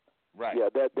 Right. Right. Yeah,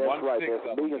 that's 1/6 right. There's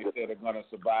of them millions. they said are going to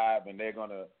survive, and they're going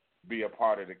to be a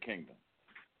part of the kingdom.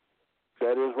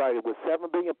 That is right. With 7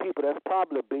 billion people, that's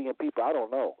probably 1 billion people. I don't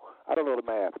know. I don't know the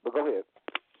math, but go ahead.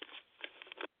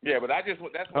 Yeah, but that's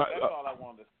all I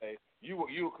wanted to say. You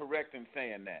were correct in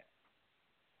saying that.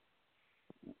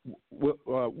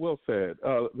 Well said.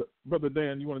 Brother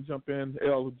Dan, you want to jump in?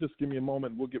 El, just give me a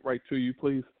moment. We'll get right to you,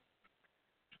 please.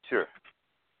 Sure.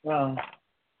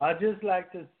 I'd just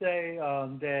like to say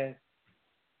that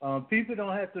people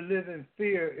don't have to live in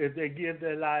fear if they give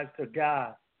their lives to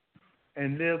God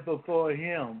and live before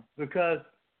Him, because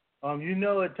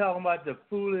it's talking about the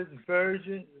foolish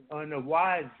version and the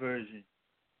wise version.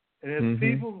 And if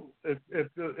people,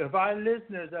 if our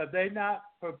listeners, if they not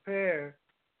prepared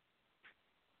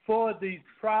for these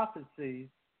prophecies,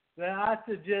 then I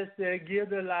suggest they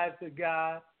give their life to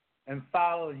God and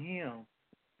follow Him.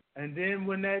 And then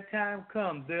when that time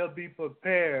comes, they'll be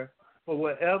prepared for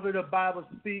whatever the Bible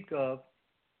speaks of.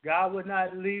 God will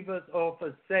not leave us or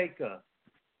forsake us.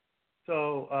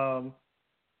 So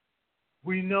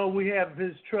we know we have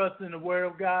His trust in the Word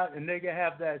of God, and they can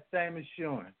have that same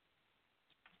assurance.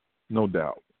 No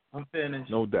doubt. I'm finished.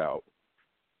 No doubt.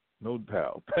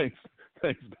 Thanks,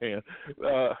 Dan.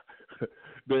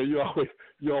 Dan,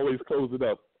 you always close it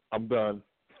up. I'm done.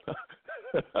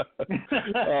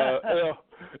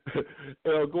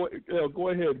 El, go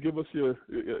ahead. Give us your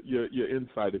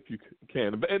insight if you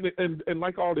can. And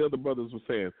like all the other brothers were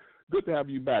saying, good to have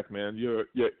you back, man. Your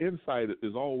insight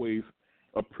is always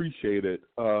appreciated.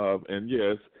 And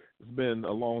yes, it's been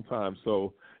a long time.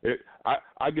 So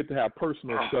I get to have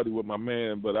personal study with my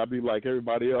man, but I be like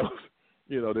everybody else.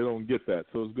 They don't get that.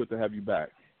 So it's good to have you back.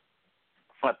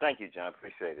 Well, thank you, John.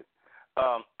 Appreciate it.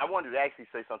 I wanted to actually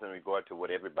say something in regard to what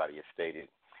everybody has stated.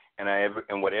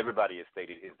 And what everybody has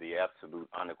stated is the absolute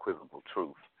unequivocal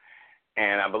truth.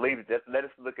 And I believe that let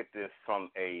us look at this from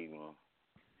a,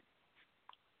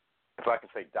 if I can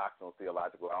say doctrinal,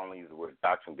 theological, I only use the word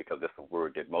doctrine because that's a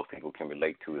word that most people can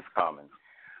relate to, is common.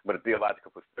 But a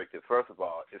theological perspective, first of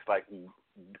all, it's like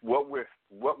what we're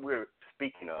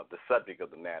speaking of, the subject of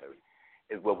the matter,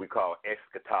 is what we call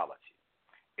eschatology.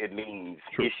 It means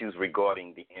issues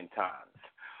regarding the end times.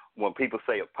 When people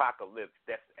say apocalypse,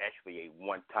 that's actually a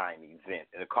one-time event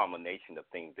and a culmination of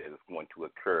things that is going to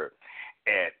occur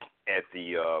at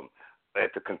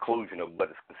the conclusion of what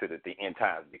is considered the end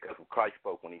times. Because when Christ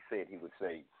spoke, when he would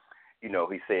say, he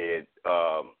said,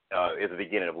 it's the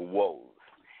beginning of woes.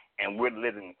 And we're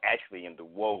living actually in the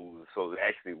woes, so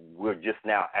actually we're just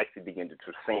now actually beginning to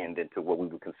transcend into what we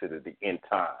would consider the end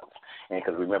times. And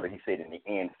because remember, he said in the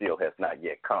end still has not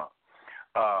yet come.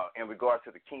 In regards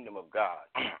to the kingdom of God,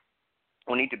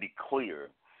 we need to be clear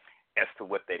as to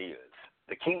what that is.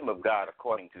 The kingdom of God,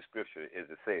 according to Scripture, as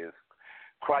it says,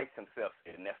 Christ himself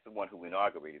said, and that's the one who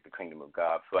inaugurated the kingdom of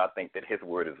God, so I think that his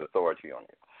word is authority on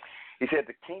it. He said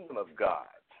the kingdom of God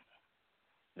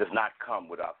does not come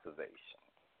with observation.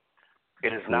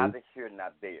 It is neither here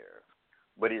nor there,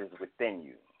 but it is within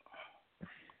you.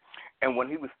 And when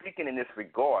he was speaking in this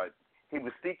regard, he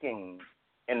was speaking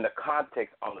in the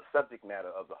context on the subject matter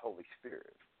of the Holy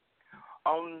Spirit.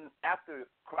 After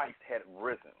Christ had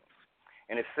risen,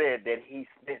 and it said that he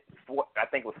spent, I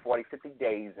think it was 40, 50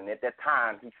 days, and at that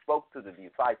time he spoke to the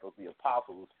disciples, the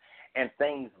apostles, and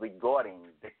things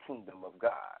regarding the kingdom of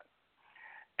God.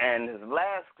 And his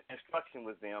last instruction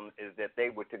with them is that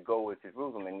they were to go to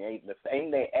Jerusalem. And the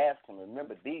thing they asked him,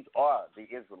 remember, these are the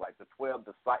Israelites, the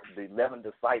 11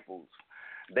 disciples.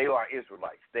 They are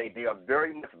Israelites. They are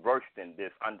very much versed in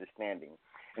this understanding.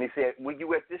 And he said, will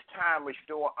you at this time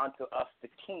restore unto us the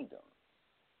kingdom?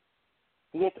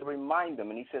 He had to remind them,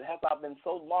 and he said, have I been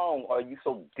so long, or are you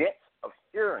so dense of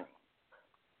hearing?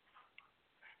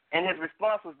 And his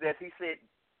response was this. He said,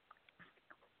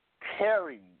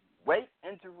 tarry, wait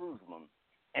in Jerusalem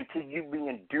until you be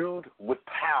endued with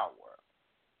power.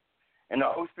 And the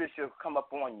Holy Spirit shall come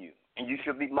upon you, and you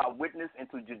shall be my witness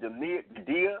into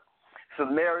Judea,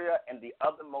 Samaria, and the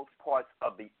othermost parts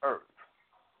of the earth.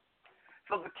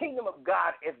 So the kingdom of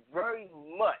God is very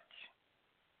much,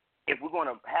 if we're going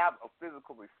to have a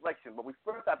physical reflection, but we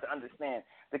first have to understand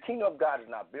the kingdom of God is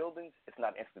not buildings, it's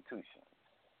not institutions.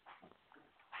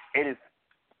 It is,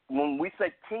 when we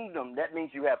say kingdom, that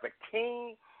means you have a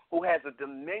king who has a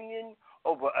dominion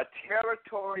over a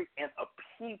territory and a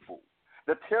people.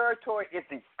 The territory is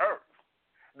the earth.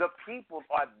 The people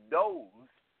are those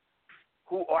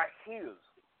who are his,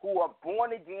 who are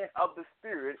born again of the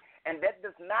Spirit, and that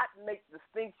does not make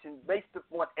distinction based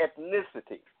upon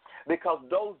ethnicity, because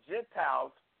those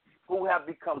Gentiles who have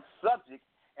become subject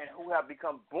and who have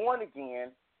become born again,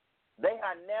 they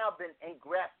have now been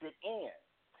engrafted in.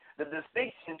 The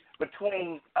distinction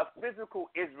between a physical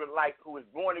Israelite who is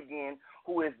born again,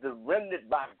 who is the remnant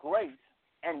by grace,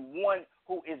 and one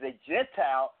who is a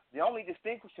Gentile, the only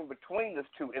distinction between those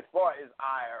two as far as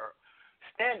our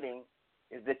standing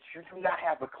is that you do not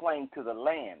have a claim to the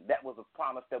land. That was a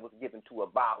promise that was given to a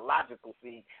biological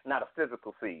seed, not a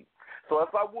physical seed. So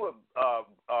if I would,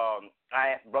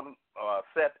 I ask Brother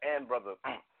Seth and Brother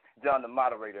John, the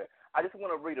moderator, I just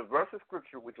want to read a verse of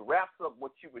scripture which wraps up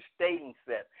what you were stating,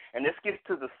 Seth, and this gets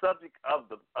to the subject of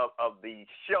the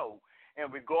show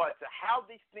in regard to how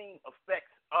these things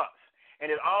affects us. And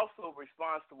it also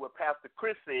responds to what Pastor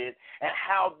Chris said and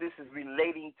how this is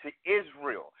relating to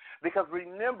Israel. Because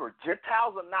remember,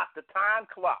 Gentiles are not the time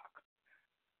clock.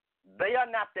 They are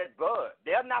not that bud.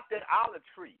 They are not that olive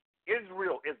tree.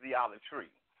 Israel is the olive tree.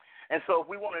 And so if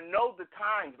we want to know the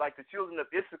times, like the children of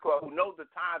Issachar who know the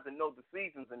times and know the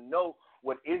seasons and know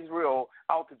what Israel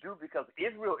ought to do, because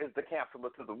Israel is the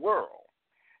counselor to the world,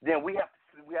 then we have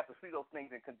to see those things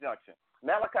in conjunction.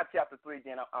 Malachi chapter 3,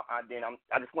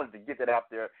 I just wanted to get that out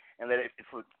there and let it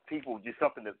for people just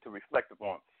something to reflect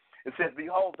upon. It says,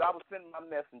 behold, I will send my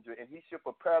messenger, and he shall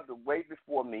prepare the way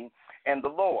before me, and the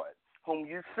Lord, whom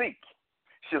you seek,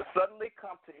 shall suddenly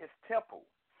come to his temple,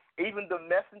 even the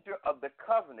messenger of the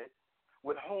covenant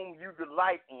with whom you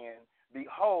delight in.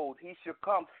 Behold, he shall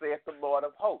come, saith the Lord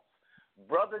of hosts.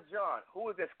 Brother John,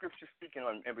 who is that scripture speaking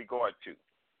in regard to?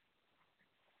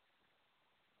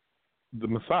 The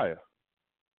Messiah.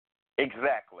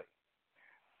 Exactly.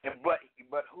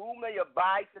 But who may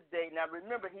abide today? Now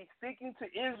remember, he's speaking to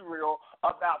Israel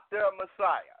about their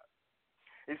Messiah.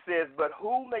 It says, but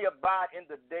who may abide in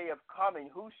the day of coming?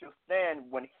 Who shall stand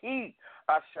when he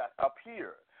shall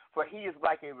appear? For he is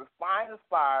like a refiner's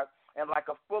fire and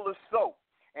like a fuller's soap.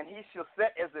 And he shall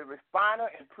set as a refiner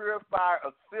and purifier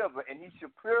of silver, and he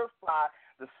shall purify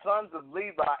the sons of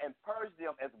Levi and purge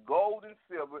them as gold and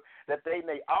silver, that they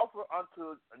may offer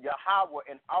unto Yahweh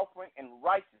an offering in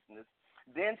righteousness.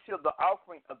 Then shall the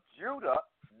offering of Judah,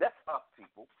 that's us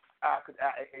people,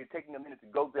 it's taking a minute to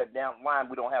go there down the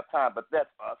line, we don't have time, but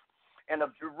that's us, and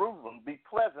of Jerusalem be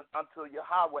pleasant unto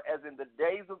Yahweh as in the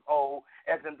days of old,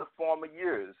 as in the former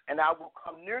years. And I will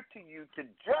come near to you to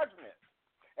judgment,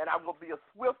 and I will be a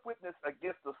swift witness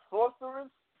against the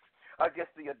sorcerers,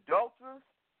 against the adulterers,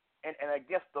 and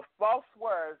against the false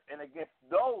swearers, and against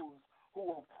those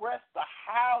who oppress the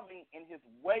hireling in his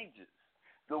wages,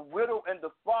 the widow and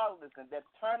the fatherless, and that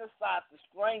turn aside the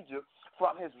stranger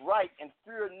from his right, and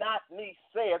fear not me,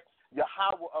 saith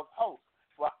Yahweh of hosts.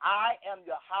 For I am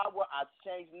Yahweh, I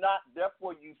change not.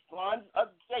 Therefore, you sons of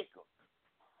Jacob,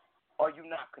 are you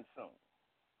not consumed?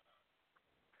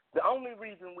 The only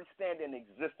reason we stand in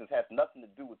existence has nothing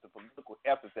to do with the political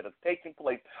efforts that have taken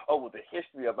place over the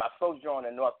history of our sojourn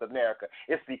in North America.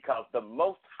 It's because the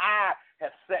Most High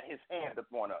has set his hand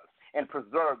upon us and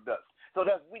preserved us, so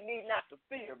that we need not to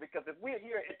fear, because if we're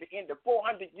here at the end of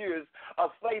 400 years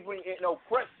of slavery and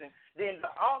oppression, then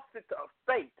the opposite of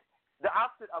faith, the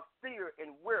opposite of fear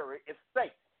and worry is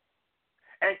faith.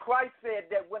 And Christ said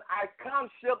that when I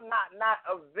come, shall not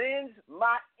avenge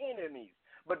my enemies.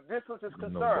 But this was his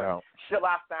concern. Shall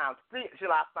I find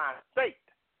faith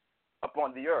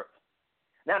upon the earth?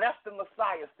 Now that's the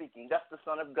Messiah speaking. That's the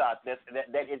Son of God. That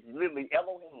is literally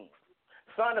Elohim,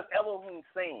 Son of Elohim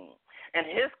saying. And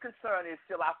his concern is,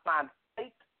 shall I find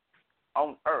faith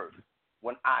on earth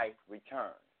when I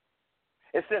return?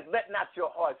 It says, let not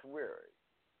your hearts weary,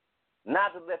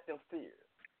 neither let them fear.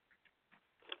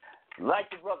 Like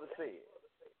the brother said,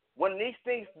 when these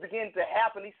things begin to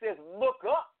happen, he says, look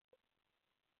up.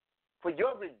 For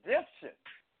your redemption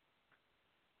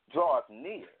draws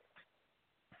near.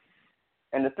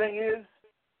 And the thing is,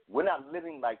 we're not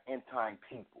living like end-time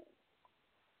people.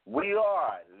 We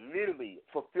are literally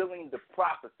fulfilling the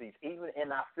prophecies even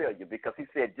in our failure, because he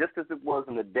said, just as it was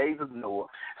in the days of Noah,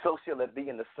 so shall it be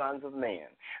in the sons of man.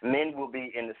 Men will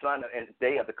be in the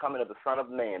day of the coming of the Son of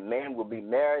Man. Man will be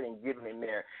married and given in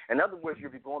marriage. In other words,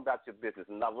 you'll be going about your business.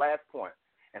 And my last point,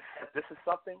 and this is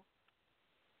something,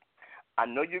 I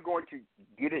know you're going to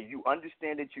get it. You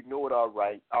understand it. You know it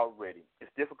already.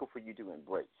 It's difficult for you to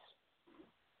embrace.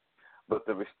 But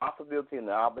the responsibility and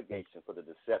the obligation for the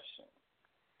deception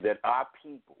that our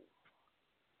people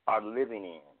are living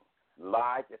in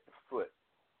lies at the foot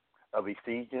of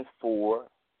Ephesians 4,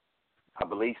 I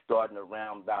believe starting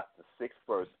around about the 6th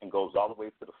verse and goes all the way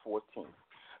to the 14th.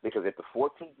 Because at the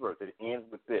 14th verse, it ends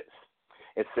with this.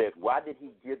 It says, why did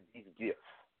he give these gifts?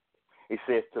 It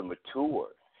says to mature,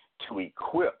 to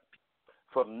equip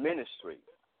for ministry,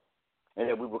 and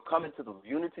that we will come into the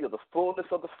unity of the fullness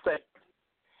of the faith.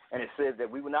 And it says that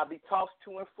we will not be tossed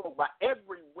to and fro by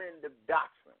every wind of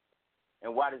doctrine.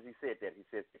 And why does he say that? He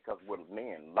says because when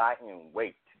men lie in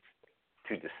wait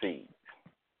to deceive.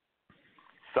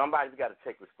 Somebody's got to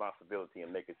take responsibility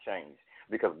and make a change,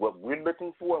 because what we're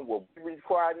looking for and what we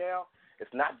require now is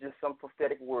not just some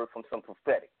prophetic word from some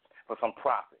prophetic, from some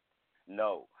prophet.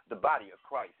 No, the body of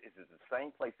Christ is in the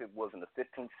same place it was in the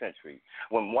 15th century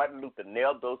when Martin Luther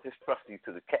nailed those his trustees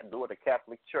to the door of the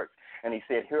Catholic Church. And he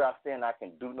said, here I stand, I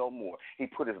can do no more. He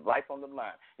put his life on the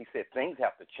line. He said, things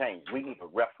have to change. We need a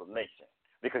reformation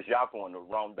because y'all going the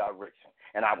wrong direction.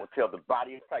 And I will tell the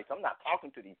body of Christ, I'm not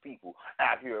talking to these people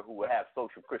out here who have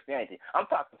social Christianity. I'm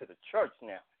talking to the church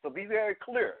now. So be very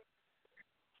clear.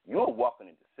 You're walking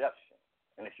in deception.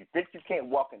 And if you think you can't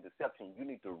walk in deception, you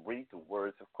need to read the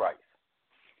words of Christ.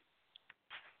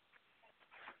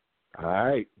 All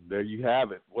right, there you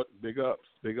have it. What big ups,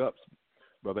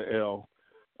 Brother L.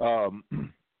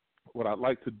 What I'd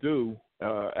like to do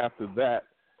after that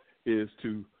is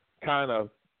to kind of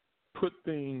put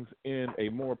things in a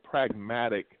more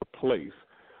pragmatic place.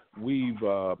 We've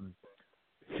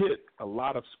hit a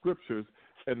lot of scriptures,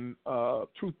 and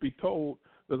truth be told,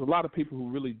 there's a lot of people who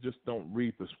really just don't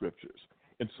read the scriptures.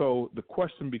 And so the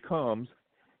question becomes,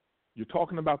 you're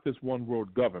talking about this one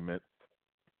world government.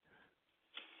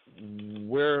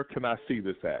 Where can I see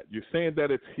this at? You're saying that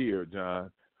it's here,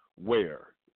 John. Where?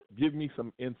 Give me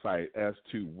some insight as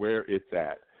to where it's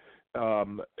at.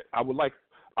 I'm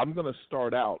going to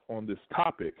start out on this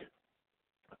topic,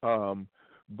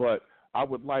 but I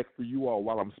would like for you all,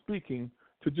 while I'm speaking,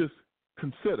 to just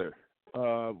consider,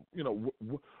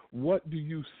 what do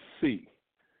you see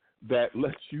that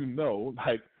lets you know,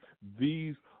 like,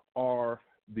 these are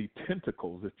the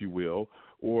tentacles, if you will,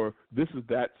 or this is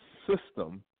that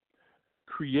system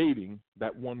creating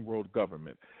that one world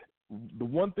government. The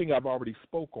one thing I've already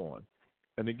spoke on,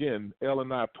 and again, Elle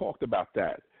and I have talked about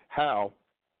that, how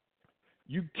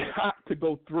you got to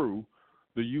go through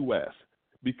the U.S.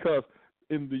 because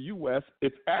in the U.S.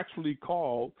 it's actually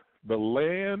called the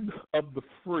land of the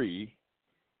free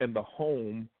and the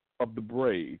home of the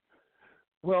brave.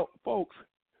 Well, folks,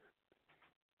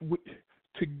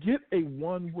 to get a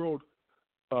one world,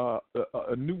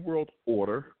 a new world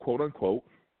order, quote unquote,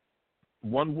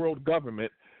 one world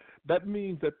government, that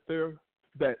means that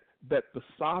that the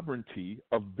sovereignty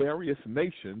of various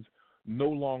nations no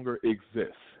longer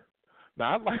exists.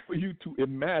 Now, I'd like for you to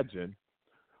imagine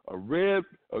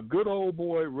a good old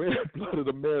boy, red-blooded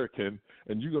American,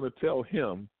 and you're going to tell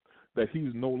him that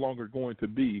he's no longer going to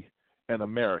be an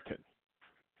American.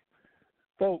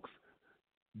 Folks,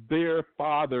 their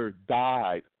father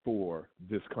died for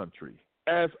this country,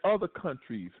 as other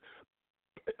countries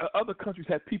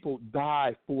had people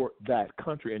die for that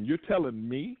country. And you're telling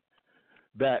me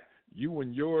that you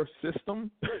and your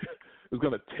system is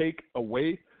going to take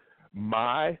away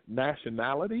my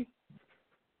nationality?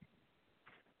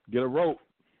 Get a rope.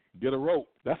 Get a rope.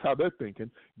 That's how they're thinking.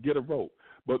 Get a rope.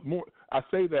 But more, I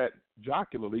say that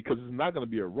jocularly because it's not going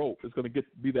to be a rope. It's going to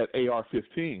be that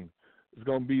AR-15. It's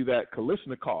going to be that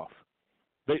Kalashnikov.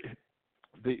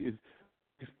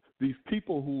 These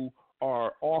people who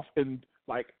are off in,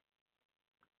 like,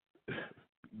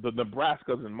 the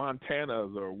Nebraskas and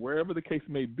Montanas or wherever the case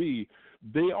may be,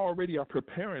 they already are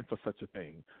preparing for such a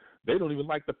thing. They don't even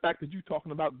like the fact that you're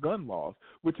talking about gun laws,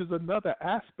 which is another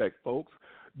aspect, folks.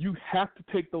 You have to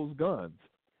take those guns.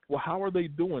 Well, how are they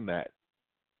doing that?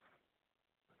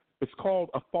 It's called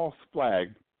a false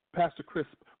flag. Pastor Chris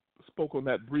spoke on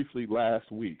that briefly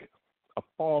last week. A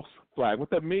false flag. What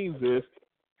that means is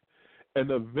an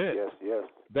event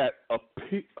that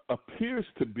appears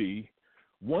to be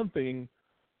one thing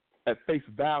at face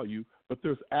value, but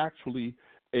there's actually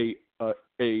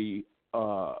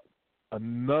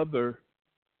another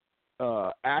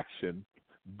action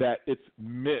that it's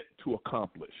meant to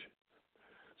accomplish.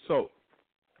 So,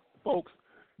 folks,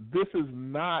 this is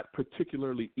not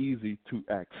particularly easy to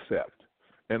accept,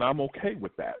 and I'm okay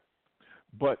with that.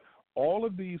 But all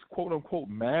of these quote-unquote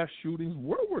mass shootings,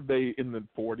 where were they in the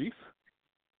 40s?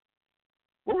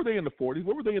 Where were they in the 40s?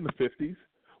 Where were they in the 50s?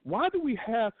 Why do we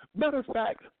have, matter of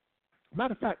fact,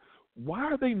 why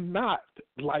are they not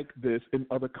like this in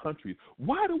other countries?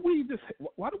 Why do we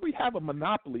have a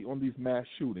monopoly on these mass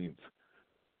shootings?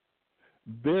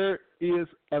 There is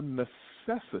a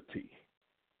necessity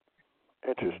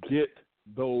to get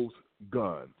those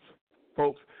guns.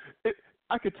 Folks,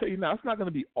 I could tell you now, it's not going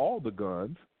to be all the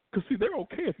guns, because, see, they're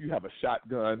okay if you have a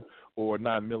shotgun or a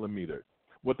 9mm.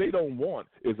 What they don't want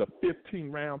is a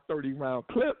 15-round, 30-round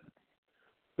clip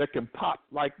that can pop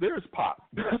like theirs pop.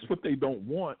 That's what they don't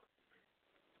want.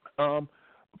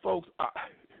 Folks,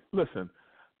 listen,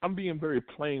 I'm being very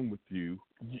plain with you.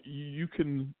 You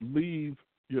can leave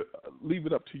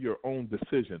it up to your own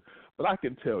decision. But I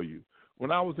can tell you, when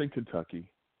I was in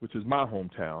Kentucky, which is my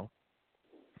hometown,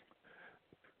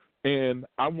 and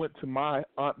I went to my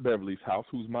Aunt Beverly's house,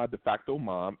 who's my de facto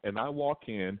mom, and I walk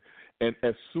in, and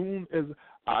as soon as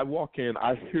I walk in,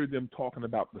 I hear them talking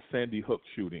about the Sandy Hook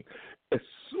shooting. As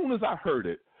soon as I heard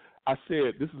it, I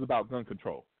said, this is about gun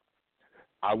control.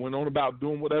 I went on about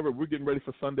doing whatever. We're getting ready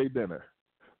for Sunday dinner.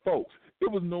 Folks,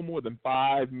 it was no more than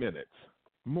 5 minutes,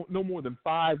 when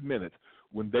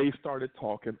they started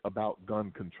talking about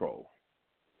gun control.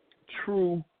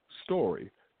 True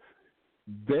story.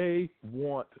 They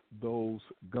want those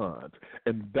guns.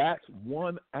 And that's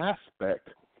one aspect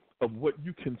of what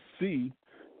you can see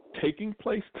taking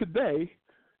place today.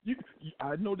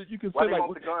 I know that you can Why say, they like,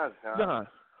 want the guns, John? John,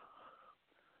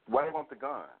 why they want the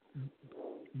guns?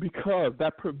 Because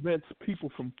that prevents people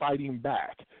from fighting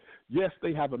back. Yes,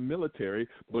 they have a military,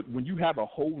 but when you have a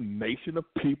whole nation of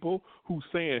people who's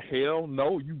saying, hell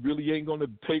no, you really ain't going to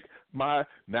take my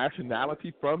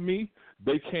nationality from me,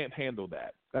 they can't handle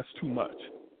that. That's too much.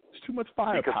 It's too much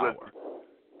firepower.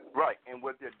 Right, and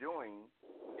what they're doing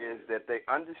is that they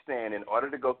understand in order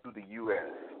to go through the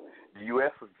U.S., the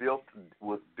U.S.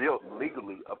 was built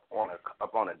legally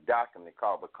upon a document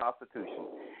called the Constitution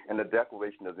and the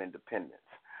Declaration of Independence.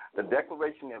 The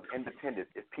Declaration of Independence,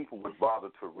 if people would bother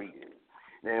to read it,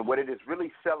 and what it is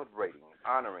really celebrating,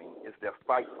 honoring, is their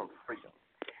fight from freedom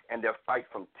and their fight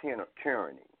from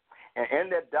tyranny. And in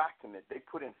that document, they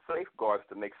put in safeguards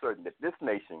to make certain that this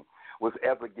nation was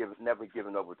never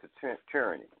given over to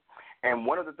tyranny. And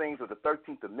one of the things of the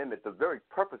 13th Amendment, the very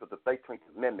purpose of the 13th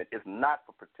Amendment is not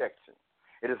for protection.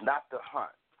 It is not to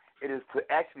hunt. It is to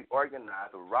actually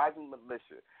organize a rising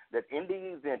militia that in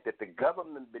the event that the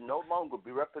government no longer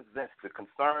represents the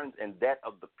concerns and that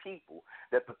of the people,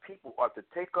 that the people are to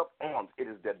take up arms. It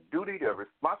is their duty, their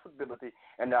responsibility,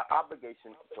 and their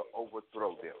obligation to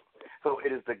overthrow them. So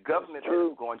it is the government that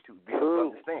is going to be able to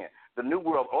understand. The New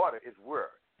World Order is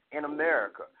where? In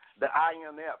America. The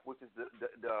IMF, which is the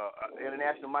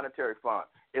International Monetary Fund,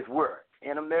 is where?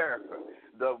 In America.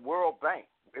 The World Bank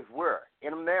is where?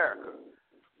 In America.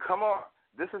 Come on.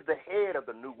 This is the head of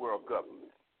the New World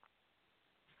government.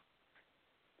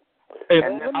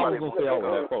 And I was going to say all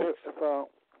that, folks.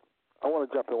 I want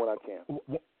to jump in when I can.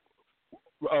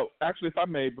 Oh, actually, if I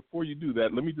may, before you do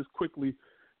that, let me just quickly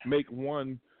make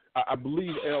one. I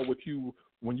believe, Al, with you,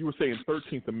 when you were saying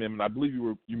 13th Amendment, I believe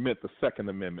you meant the Second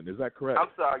Amendment. Is that correct?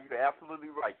 I'm sorry. You're absolutely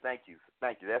right. Thank you.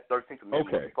 That 13th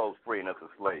Amendment was opposed freeing us as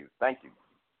slaves. Thank you.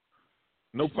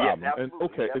 No problem. Yes,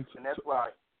 absolutely. And that's why,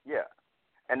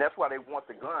 and that's why they want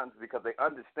the guns, because they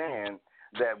understand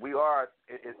that we are,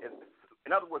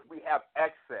 in other words, we have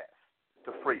access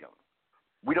to freedom.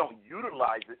 We don't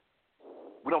utilize it.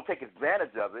 We don't take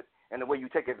advantage of it, and the way you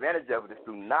take advantage of it is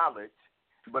through knowledge.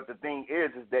 But the thing is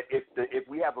that if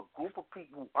we have a group of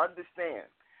people who understand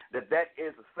that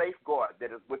is a safeguard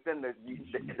that is within the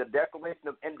Declaration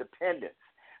of Independence,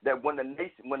 that when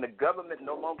the government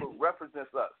no longer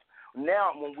represents us,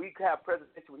 now when we have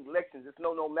presidential elections, it's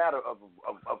no matter of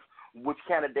which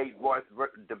candidate was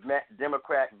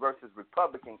Democrat versus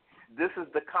Republican. This is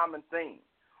the common thing.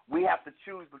 We have to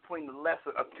choose between the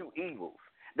lesser of two evils.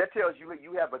 That tells you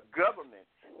have a government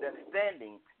that's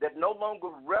standing that no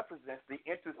longer represents the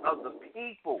interests of the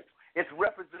people. It's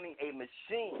representing a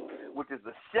machine, which is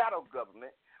the shadow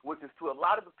government, which is to a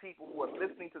lot of the people who are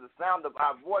listening to the sound of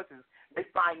our voices, they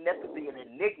find that to be an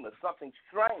enigma, something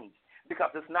strange,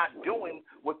 because it's not doing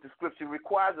what the scripture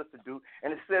requires us to do,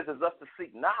 and it says it's us to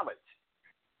seek knowledge.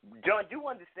 John,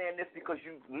 you understand this because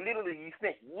you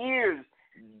spent years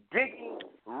digging,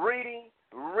 reading,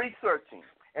 researching.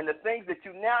 And the things that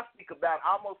you now speak about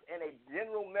almost in a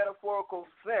general metaphorical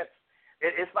sense,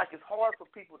 it's like it's hard for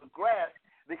people to grasp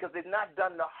because they've not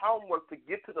done the homework to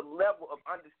get to the level of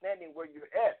understanding where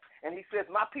you're at. And he says,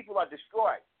 my people are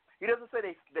destroyed. He doesn't say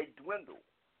they dwindle.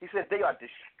 He says they are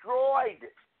destroyed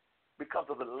because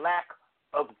of the lack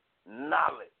of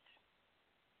knowledge.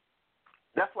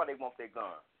 That's why they want their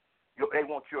gun. They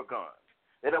want your gun.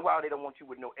 That's why they don't want you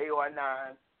with no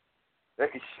AR-9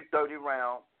 that can shoot 30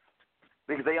 rounds,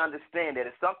 because they understand that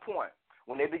at some point,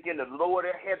 when they begin to lower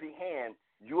their heavy hand,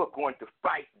 you are going to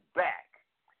fight back,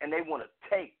 and they want to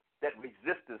take that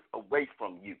resistance away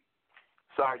from you.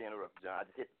 Sorry to interrupt, John. I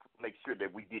just had to make sure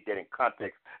that we did that in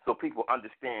context so people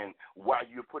understand why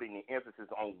you're putting the emphasis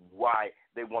on why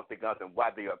they want the guns and why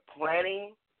they are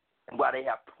planning and why they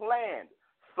have planned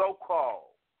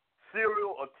so-called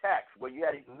serial attacks where you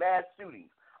had these mass shootings.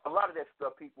 A lot of that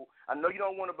stuff, people, I know you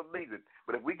don't want to believe it,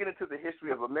 but if we get into the history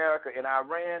of America and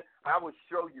Iran, I will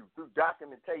show you through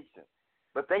documentation.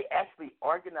 But they actually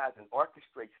organize and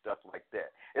orchestrate stuff like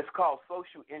that. It's called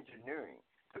social engineering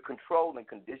to control and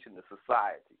condition the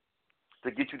society,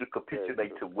 to get you to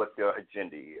capitulate to what their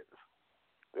agenda is.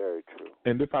 Very true.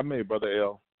 And if I may, Brother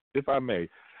L, if I may,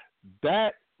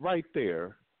 that right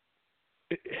there,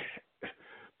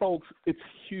 folks, it's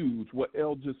huge what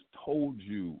L just told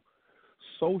you.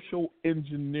 Social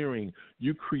engineering.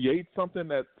 You create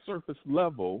something at surface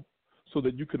level so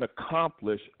that you can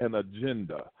accomplish an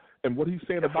agenda. And what he's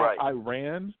saying That's about right.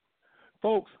 Iran,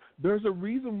 folks, there's a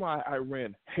reason why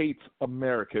Iran hates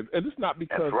Americans. And it's not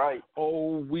because, That's right.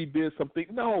 we did something.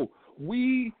 No,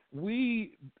 we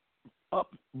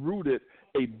uprooted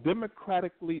a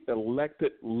democratically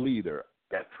elected leader.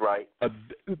 That's right.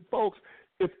 Folks,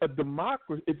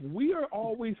 if we are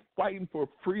always fighting for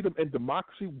freedom and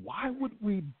democracy, why would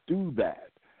we do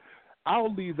that?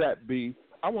 I'll leave that be.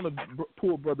 I want to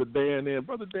pull Brother Dan in.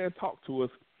 Brother Dan, talk to us.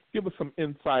 Give us some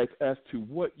insights as to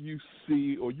what you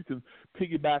see, or you can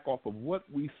piggyback off of what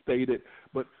we stated.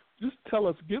 But just tell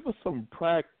us, give us some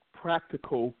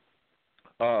practical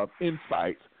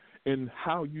insights in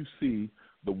how you see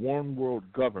the one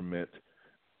world government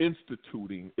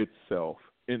instituting itself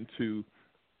into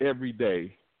every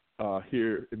day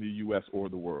here in the U.S. or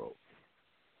the world.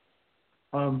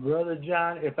 Brother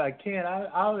John, if I can,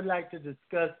 I would like to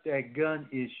discuss that gun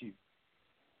issue.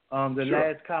 The Sure.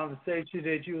 last conversation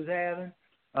that you was having.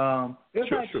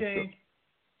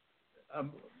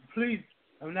 Please,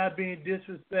 I'm not being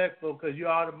disrespectful because you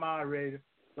are the moderator,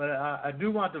 but I do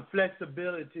want the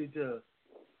flexibility to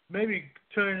maybe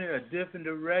turn in a different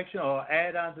direction or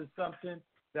add on to something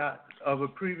of a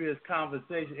previous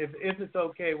conversation, if it's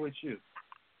okay with you.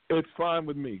 It's fine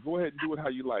with me. Go ahead and do it how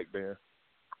you like, Dan.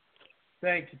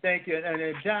 Thank you. And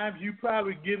at times you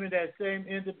probably give me that same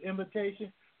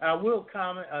invitation. I will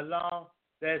comment along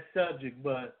that subject,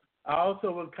 but I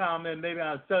also will comment maybe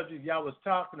on a subject y'all was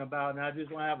talking about, and I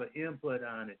just want to have an input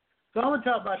on it. So I'm going to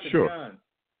talk about the Sure. guns.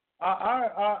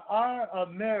 Our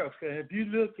America, if you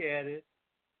look at it,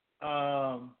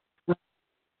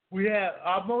 we have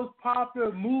our most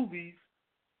popular movies.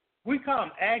 We call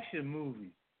them action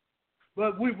movies,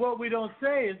 but what we don't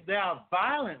say is they are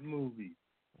violent movies.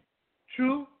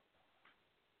 True?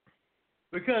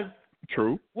 Because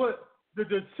True. what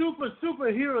the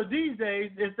superhero these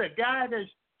days is the guy that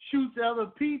shoots other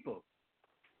people.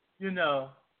 You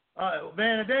know,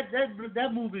 man,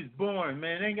 that movie's boring,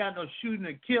 man. It ain't got no shooting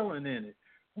and killing in it.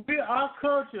 Our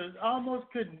culture is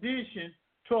almost conditioned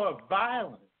toward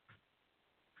violence.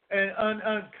 And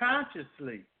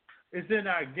unconsciously, it's in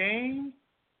our games,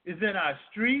 it's in our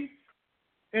streets,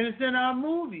 and it's in our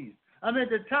movies. I mean,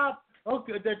 the top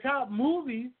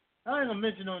movies, I ain't gonna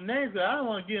mention no names, but I don't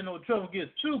want to get in no trouble and get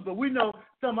sued, but we know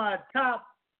some of our top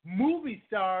movie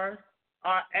stars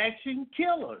are action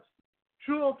killers.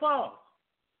 True or false?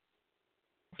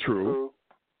 True.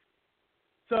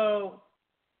 So,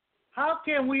 how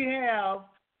can we have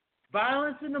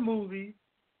violence in the movies,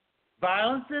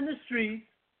 violence in the streets,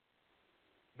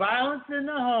 violence in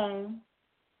the home,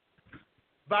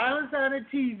 violence on the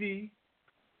TV,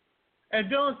 and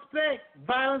don't expect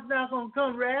violence not going to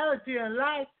come reality in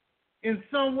life? In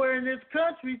somewhere in this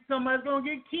country, somebody's going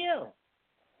to get killed.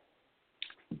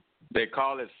 They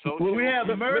call it social. We have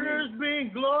murders being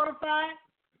glorified,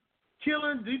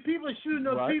 killing these people, shooting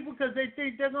up Right. people because they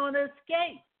think they're going to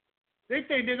escape. They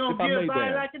think they're going If to I get may, by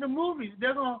Dan. like in the movies.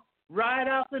 They're going to ride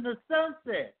off in the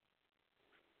sunset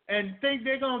and think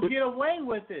they're going to get away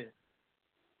with it.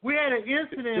 We had an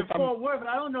incident in Fort Worth.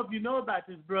 I don't know if you know about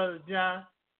this, Brother John.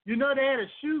 You know they had a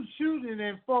shooting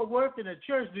in Fort Worth in a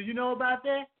church. Do you know about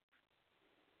that?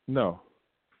 No.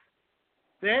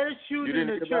 They had a shooting in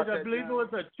the hear church. about I that, believe John? it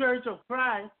was a Church of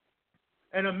Christ,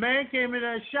 and a man came in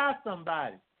there and shot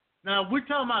somebody. Now, we're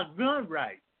talking about gun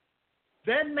rights.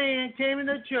 That man came in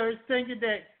the church thinking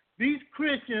that these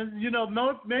Christians,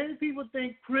 many people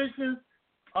think Christians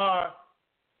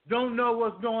don't know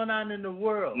what's going on in the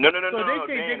world. No, So they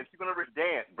think Dan, if you're going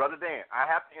to Brother Dan, I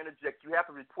have to interject. You have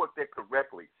to report that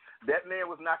correctly. That man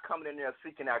was not coming in there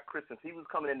seeking out Christians. He was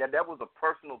coming in there. That was a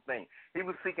personal thing. He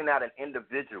was seeking out an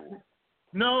individual.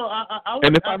 No, I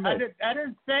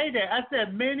didn't say that. I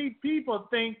said many people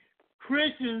think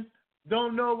Christians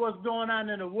don't know what's going on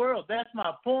in the world. That's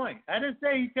my point. I didn't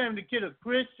say he came to kill a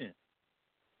Christian.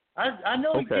 I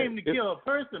know he came to kill a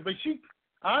person, but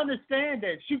I understand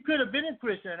that. She could have been a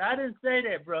Christian. I didn't say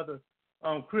that, brother,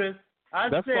 Chris. I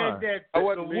said fine. that the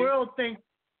world thinks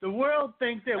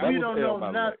that we don't know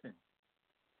nothing.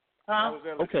 Huh?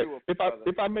 Okay,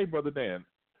 if I may, Brother Dan,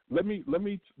 let me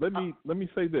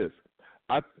say this.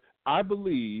 I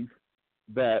believe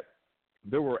that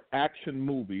there were action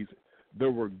movies,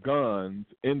 there were guns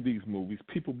in these movies,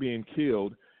 people being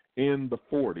killed in the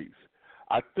 40s.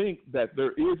 I think that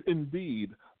there is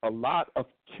indeed a lot of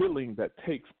killing that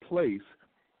takes place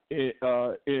in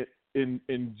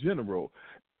general.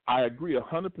 I agree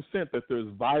 100% that there's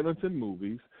violence in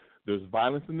movies, there's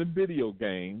violence in the video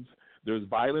games, there's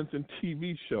violence in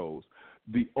TV shows.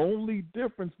 The only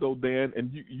difference, though, Dan,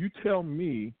 and you tell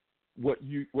me what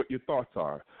your thoughts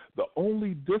are. The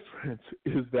only difference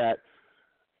is that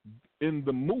in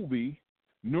the movie,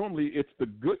 normally it's the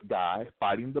good guy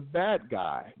fighting the bad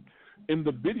guy. In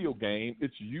the video game,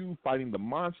 it's you fighting the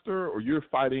monster, or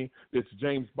it's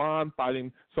James Bond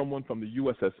fighting someone from the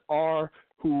USSR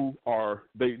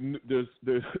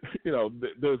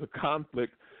there's a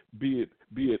conflict, be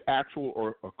it actual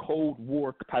or a Cold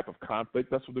War type of conflict.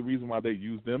 That's the reason why they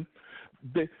use them.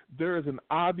 There is an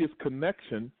obvious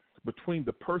connection between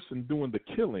the person doing the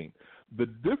killing. The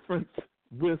difference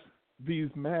with these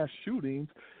mass shootings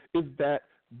is that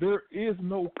there is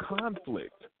no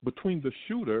conflict between the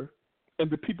shooter and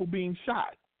the people being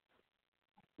shot.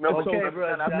 Brother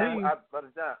John, I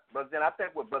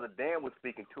think what Brother Dan was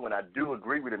speaking to, and I do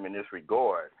agree with him in this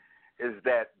regard, is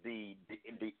that the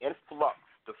influx,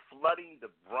 the flooding the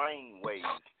brain waves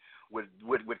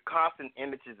with constant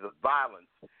images of violence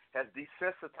has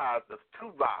desensitized us to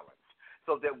violence.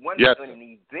 So that when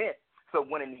an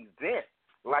event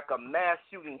like a mass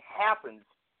shooting happens,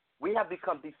 we have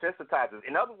become desensitized.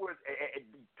 In other words,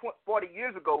 40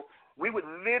 years ago, we would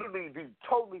literally be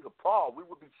totally appalled. We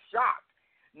would be shocked.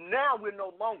 Now we're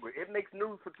no longer. It makes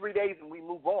news for 3 days and we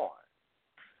move on.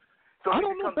 So I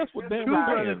don't know if that's what Dan was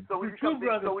saying. So we become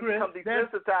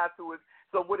desensitized to it.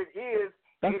 So what it is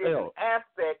an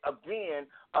aspect, again,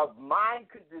 of mind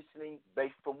conditioning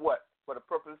based for what? For the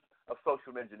purpose of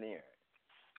social engineering.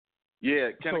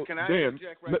 Yeah, can I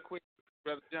interject right quick,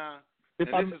 Brother John? If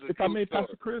I may,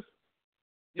 Pastor Chris?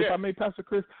 Yeah. If I may, Pastor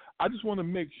Chris, I just want to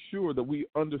make sure that we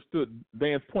understood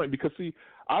Dan's point, because, see,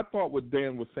 I thought what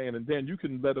Dan was saying, and Dan, you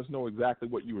can let us know exactly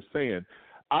what you were saying.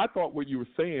 I thought what you were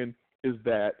saying is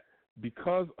that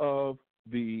because of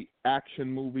the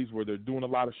action movies where they're doing a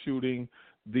lot of shooting,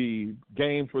 the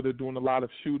games where they're doing a lot of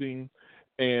shooting,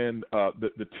 and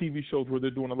the TV shows where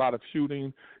they're doing a lot of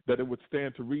shooting, that it would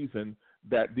stand to reason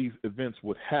that these events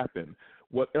would happen.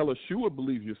 What Elishua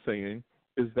believes you're saying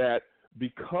is that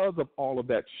because of all of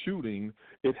that shooting,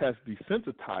 it has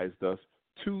desensitized us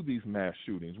to these mass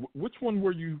shootings. Which one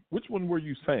were you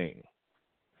saying?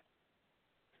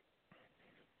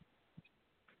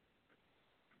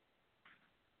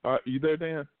 You there,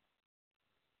 Dan?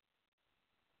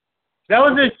 That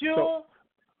was Yeshua?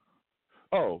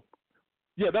 Oh,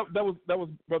 yeah, that was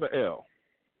Brother L.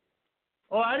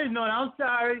 Oh, I didn't know that. I'm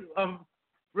sorry,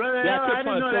 Brother Yeah, L. I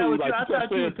didn't know that was you. I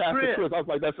thought you was Pastor Chris. I was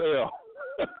like, that's L.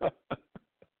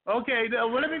 Okay,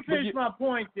 well, let me finish my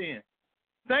point then.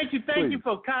 Thank you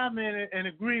for commenting and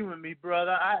agreeing with me,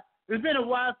 brother. It's been a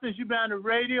while since you've been on the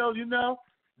radio. You know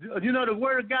the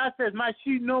Word of God says, "My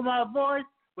sheep know my voice,"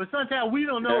 but sometimes we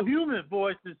don't know human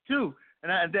voices too.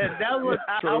 And I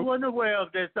wasn't aware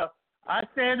of that stuff. I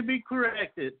stand to be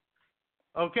corrected.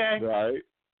 Okay. Right.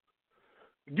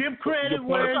 Give credit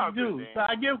where it's due. So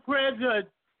I give credit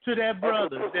to that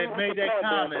brother that made that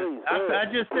comment. I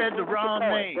just said the wrong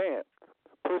name. Dan,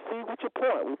 proceed with your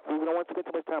point. We don't want to spend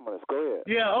too much time on this. Go ahead.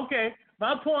 Yeah, okay.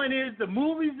 My point is the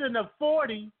movies in the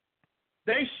 40s,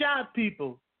 they shot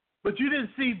people, but you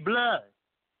didn't see blood.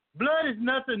 Blood is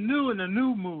nothing new in the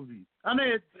new movies. I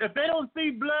mean, if they don't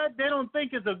see blood, they don't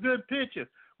think it's a good picture.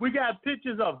 We got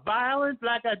pictures of violence,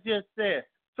 like I just said.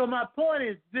 So my point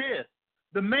is this.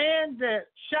 The man that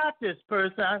shot this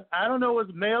person, I don't know if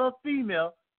it was male or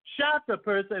female, shot the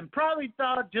person and probably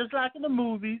thought, just like in the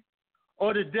movies,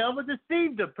 or the devil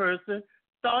deceived the person,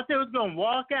 thought they was going to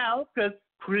walk out because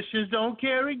Christians don't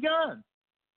carry guns.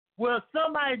 Well,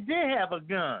 somebody did have a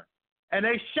gun, and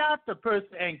they shot the person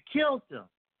and killed him.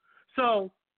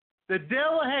 So the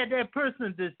devil had that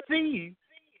person deceived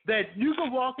that you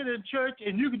can walk into the church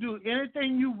and you can do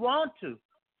anything you want to.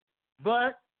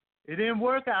 But it didn't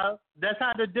work out. That's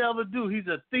how the devil do. He's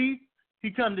a thief.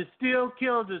 He come to steal,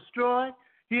 kill, destroy.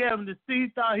 He had him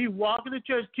deceived, thought he'd walk in the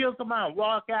church, kill somebody, and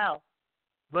walk out.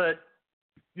 But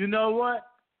you know what?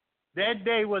 That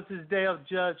day was his day of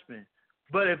judgment.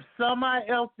 But if somebody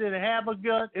else didn't have a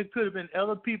gun, it could have been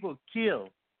other people killed.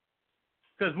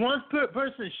 Because once a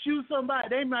person shoots somebody,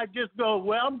 they might just go,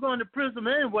 well, I'm going to prison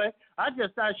anyway. I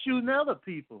just start shooting other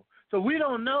people. So we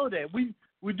don't know that. We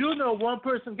do know one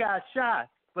person got shot.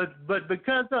 But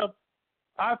because of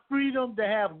our freedom to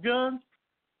have guns,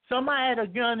 somebody had a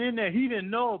gun in there he didn't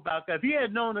know about. If he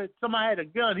had known that somebody had a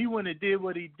gun, he wouldn't have did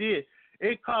what he did.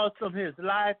 It cost him his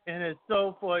life and his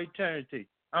soul for eternity.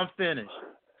 I'm finished.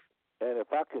 And if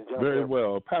I can jump Very in,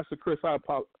 well. Pastor Chris, I'm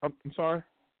sorry?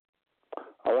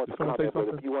 I want Did to someone comment, say but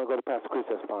something? if you want to go to Pastor Chris,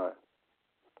 that's fine.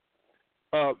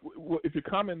 If you're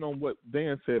commenting on what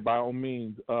Dan said, by all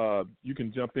means, you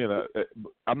can jump in.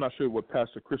 I'm not sure what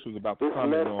Pastor Chris was about to It's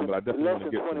comment on, but I definitely less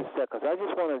want to than get 20 to it. seconds. I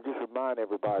just want to remind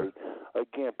everybody,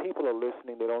 again, people are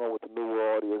listening. They don't know what the New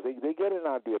World is. They get an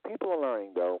idea. People are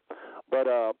learning, though. But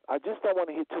I just don't want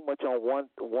to hit too much on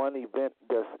one event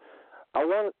that's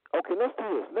okay, let's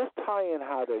do this. Let's tie in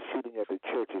how they're shooting at the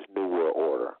church's New World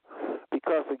Order.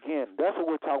 Because, again, that's what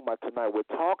we're talking about tonight. We're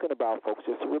talking about, folks,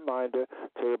 just a reminder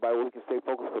to everybody where we can stay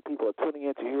focused for people who are tuning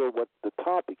in to hear what the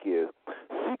topic is.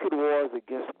 Secret wars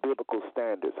against biblical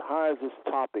standards. How is this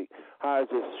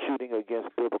shooting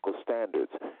against biblical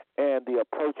standards? And the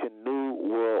approaching New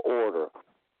World Order.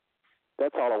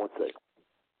 That's all I want to say.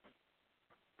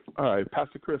 All right,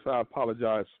 Pastor Chris, I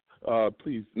apologize.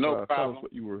 Please tell us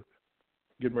what you were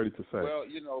getting ready to say. Well,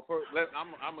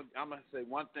 I'm gonna say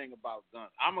one thing about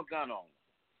guns. I'm a gun owner,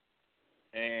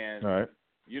 and all right.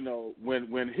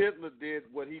 When Hitler did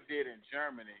what he did in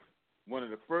Germany, one of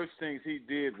the first things he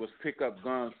did was pick up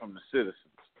guns from the citizens.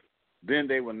 Then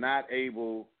they were not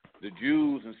able, the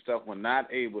Jews and stuff were not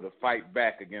able to fight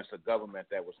back against a government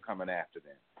that was coming after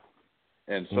them.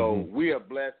 And so we are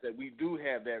blessed that we do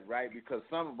have that right, because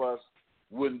some of us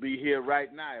wouldn't be here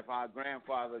right now if our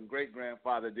grandfather and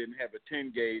great-grandfather didn't have a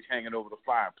 10-gauge hanging over the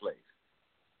fireplace.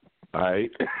 All right.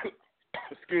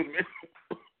 Excuse me.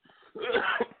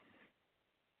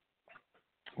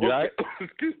 You all right?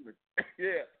 Excuse me.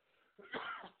 Yeah.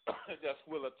 Just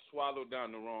swallowed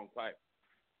down the wrong pipe.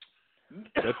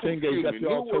 That 10-gauge got you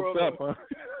all choked up, huh?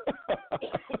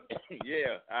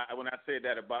 Yeah. When I said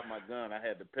that about my gun, I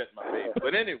had to pet my baby.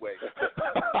 But anyway.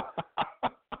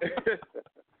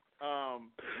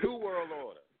 New World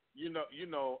Order.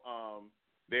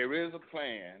 There is a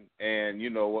plan, and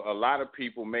a lot of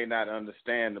people may not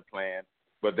understand the plan,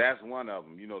 but that's one of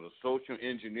them. The social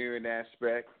engineering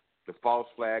aspect, the false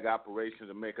flag operations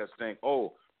to make us think,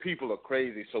 oh, people are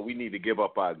crazy, so we need to give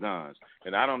up our guns.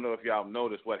 And I don't know if y'all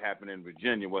noticed what happened in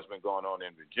Virginia, what's been going on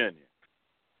in Virginia.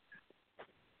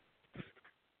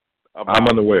 I'm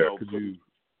unaware. Could you?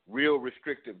 Real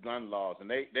restrictive gun laws, and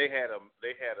they had a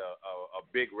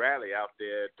big rally out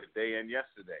there today and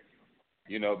yesterday,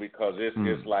 because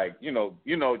it's like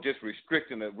just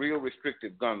restricting the real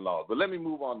restrictive gun laws. But let me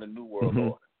move on to New World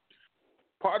Order.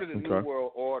 Part of the New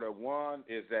World Order, one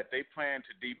is that they plan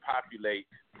to depopulate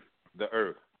the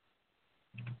earth.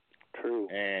 True.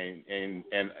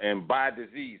 And by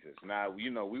diseases. Now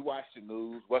we watch the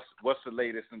news. What's the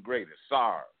latest and greatest?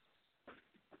 SARS.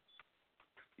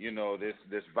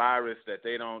 This virus that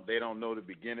they don't know the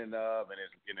beginning of, and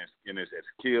it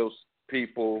kills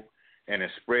people, and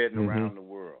it's spreading around the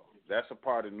world. That's a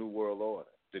part of New World Order,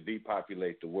 to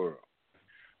depopulate the world.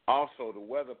 Also, the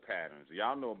weather patterns.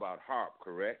 Y'all know about HAARP,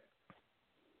 correct?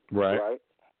 Right.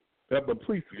 Yeah, but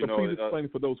please explain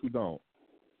it for those who don't.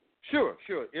 Sure.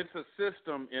 It's a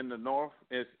system in the north.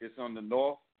 It's on the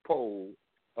North Pole,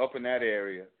 up in that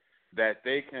area, that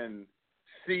they can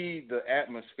see the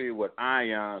atmosphere with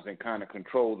ions and kind of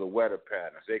control the weather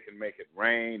patterns. They can make it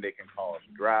rain. They can cause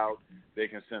drought. They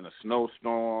can send a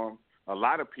snowstorm. A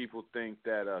lot of people think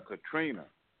that Katrina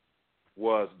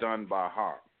was done by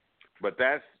HAARP. But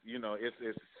that's,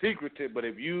 it's secretive. But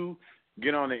if you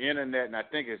get on the internet, and I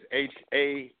think it's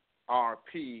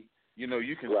HAARP,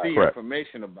 you can see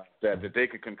information about that they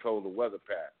can control the weather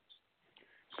patterns.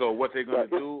 So what they're going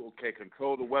to do,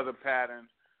 control the weather patterns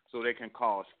so they can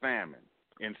cause famine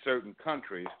in certain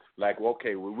countries. Like,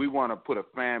 we want to put a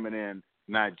famine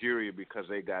Nigeria because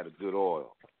they got a good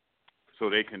oil. So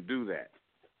they can do that.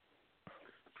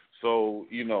 So,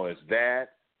 it's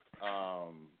that,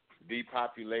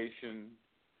 depopulation,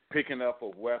 picking up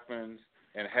of weapons,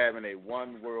 and having a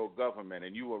one-world government.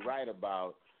 And you were right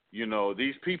about,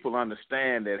 these people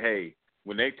understand that, hey,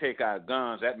 when they take our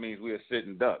guns, that means we are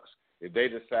sitting ducks. If they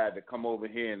decide to come over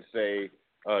here and say,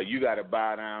 you got to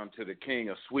bow down to the king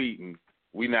of Sweden,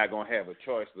 we're not going to have a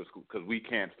choice because we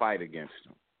can't fight against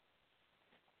them.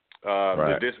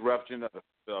 Right. The disruption of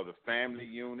the family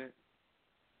unit.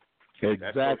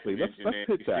 Exactly. Let's hit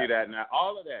that. See that now.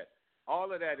 All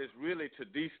of that is really to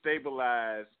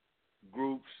destabilize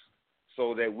groups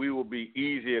so that we will be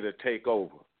easier to take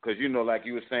over. Because like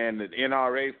you were saying, the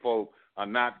NRA folk are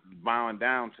not bowing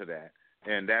down to that,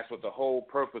 and that's what the whole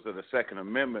purpose of the Second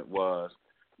Amendment was.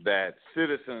 That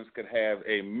citizens could have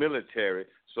a military,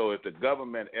 so if the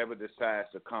government ever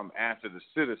decides to come after the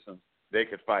citizens, they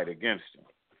could fight against them.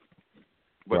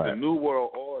 But right. The New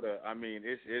World Order, I mean,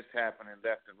 it's happening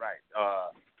left and right.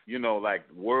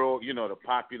 The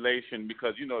population,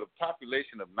 because, the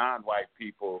population of non-white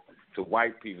people to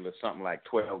white people is something like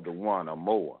 12-1 or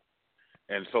more.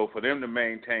 And so for them to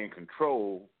maintain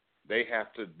control, they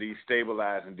have to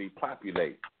destabilize and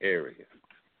depopulate areas.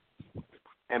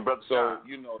 And Brother John,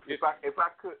 if I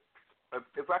could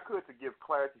to give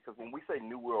clarity, because when we say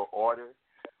New World Order,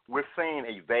 we're saying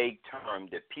a vague term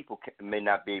that people may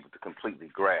not be able to completely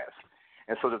grasp.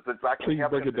 And so if I can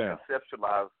help them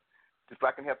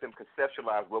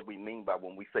conceptualize what we mean by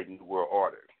when we say New World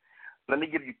Order. Let me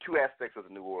give you two aspects of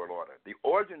the New World Order. The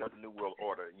origin of the New World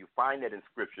Order, you find that in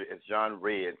Scripture, as John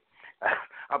read,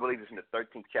 I believe it's in the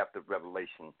 13th chapter of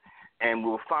Revelation, and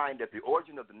we'll find that the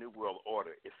origin of the New World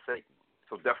Order is Satan.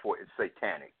 So therefore, it's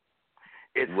satanic.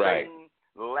 It's right.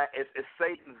 It's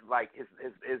Satan's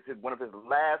is one of his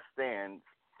last stands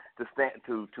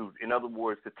to in other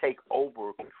words, to take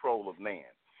over control of man,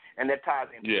 and that ties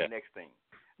into the next thing.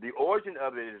 The origin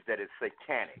of it is that it's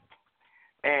satanic,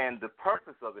 and the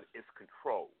purpose of it is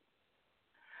control.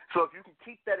 So if you can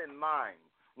keep that in mind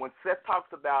when Seth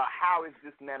talks about how is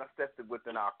this manifested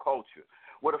within our culture,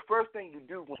 well, the first thing you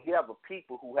do when you have a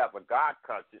people who have a God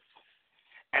conscious.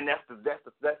 And that's the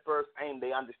first aim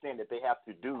they understand that they have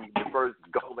to do. The first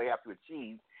goal they have to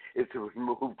achieve is to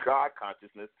remove God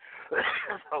consciousness.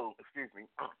 So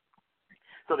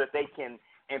that they can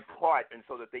impart and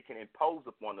so that they can impose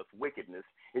upon us wickedness.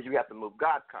 Is you have to remove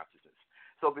God consciousness.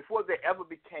 So before there ever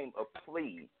became a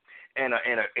plea and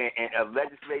a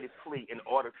legislative plea in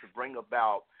order to bring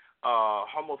about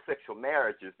homosexual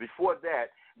marriages, before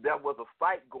that there was a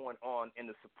fight going on in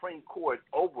the Supreme Court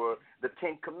over the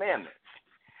Ten Commandments.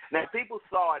 Now, people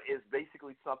saw it as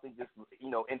basically something just,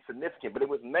 insignificant, but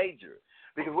it was major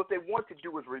because what they want to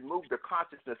do is remove the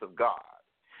consciousness of God.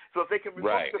 So if they can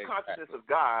remove the consciousness of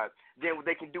God, then what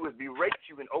they can do is berate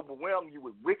you and overwhelm you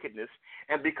with wickedness.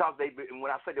 And because and when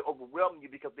I say they overwhelm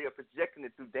you, because they are projecting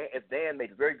it through, as Dan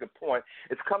made a very good point,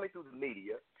 it's coming through the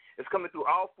media, it's coming through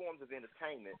all forms of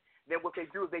entertainment. Then what they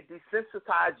do is they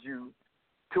desensitize you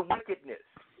to wickedness.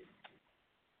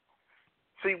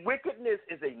 See, wickedness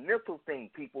is a mental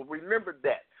thing, people. Remember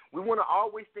that. We want to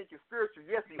always think it's spiritual.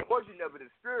 Yes, the origin of it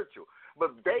is spiritual.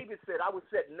 But David said, I would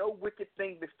set no wicked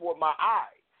thing before my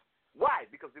eyes. Why?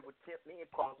 Because it would tempt me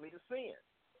and cause me to sin.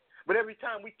 But every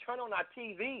time we turn on our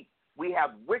TV, we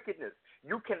have wickedness.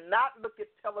 You cannot look at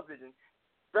television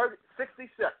 60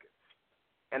 seconds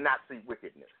and not see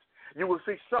wickedness. You will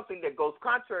see something that goes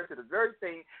contrary to the very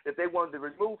thing that they wanted to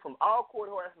remove from all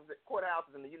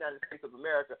courthouses in the United States of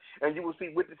America, and you will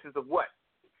see witnesses of what?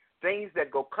 Things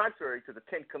that go contrary to the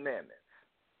Ten Commandments.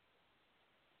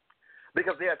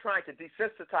 Because they are trying to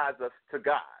desensitize us to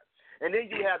God. And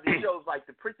then you have these shows like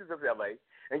The Preachers of L.A.,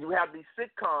 and you have these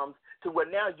sitcoms to where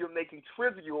now you're making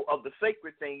trivial of the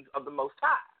sacred things of the Most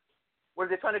High. What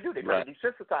are they trying to do? They're trying to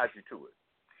desensitize you to it.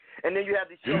 And then you have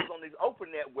these shows on this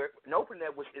open network,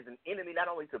 which is an enemy not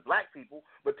only to black people,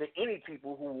 but to any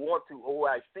people who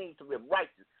are esteemed to live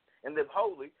righteous and live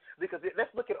holy. Because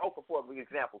let's look at Oprah for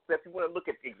example. So if you want to look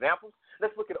at examples,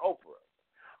 let's look at Oprah.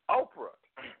 Oprah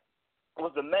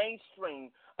was the mainstream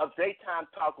of daytime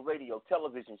talk radio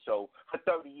television show for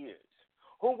 30 years.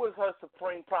 Who was her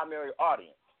supreme primary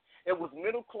audience? It was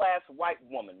middle-class white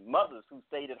women, mothers who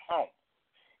stayed at home.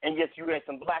 And yes, you had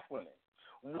some black women.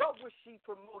 What was she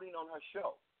promoting on her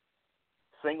show?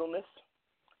 Singleness,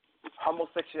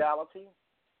 homosexuality,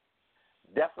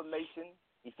 defamation,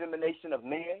 effemination of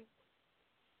men.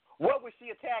 What was she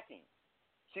attacking?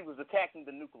 She was attacking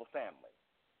the nuclear family.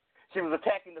 She was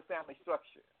attacking the family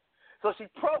structure. So she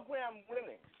programmed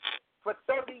women for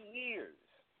 30 years.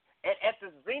 And at the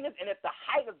zenith and at the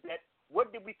height of that,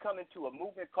 what did we come into? A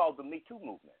movement called the Me Too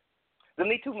movement. The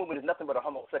Me Too movement is nothing but a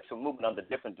homosexual movement under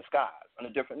different disguise,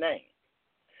 under different names.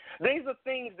 These are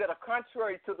things that are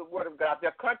contrary to the Word of God.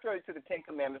 They're contrary to the Ten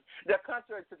Commandments. They're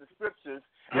contrary to the Scriptures.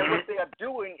 And what they are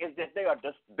doing is that they're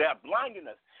blinding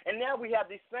us. And now we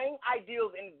have these same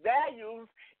ideals and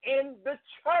values in the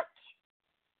church.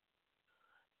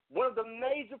 One of the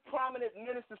major prominent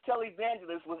ministers,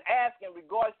 televangelists, was asked in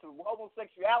regards to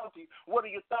homosexuality, what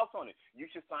are your thoughts on it? You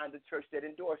should find a church that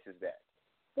endorses that.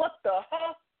 What the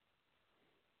heck?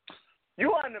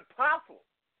 You are an apostle.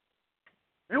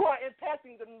 You are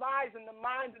impacting the lives and the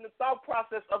minds and the thought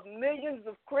process of millions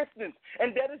of Christians.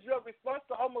 And that is your response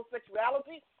to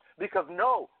homosexuality? Because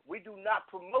no, we do not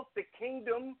promote the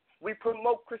kingdom. We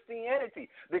promote Christianity.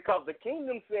 Because the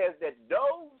kingdom says that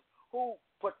those who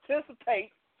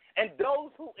participate and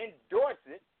those who endorse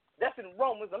it, that's in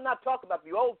Romans. I'm not talking about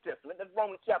the Old Testament. That's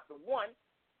Romans chapter 1.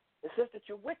 It says that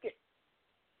you're wicked.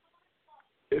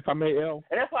 If I may, El,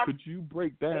 could you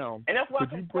break down? And that's why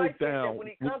could you break down? When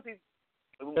he comes,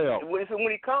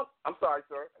 when he comes, I'm sorry,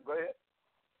 sir. Go ahead.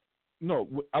 No,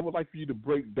 I would like for you to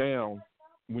break down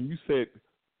when you said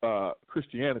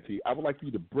Christianity. I would like for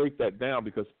you to break that down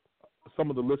because some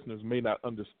of the listeners may not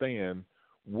understand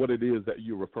what it is that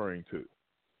you're referring to.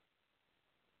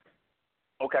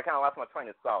 Okay, I kind of lost my train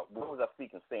of thought. What was I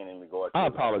saying in regards to? I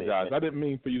apologize. I didn't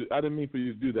mean for you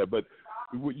to do that. But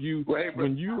when you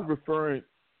were referring,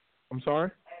 I'm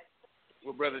sorry.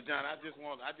 Well, Brother John, I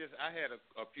had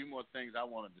a few more things I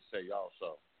wanted to say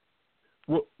also.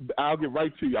 Well, I'll get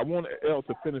right to you. I want El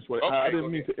to finish what I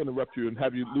didn't mean to interrupt you and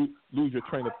have you lose your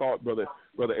train of thought, brother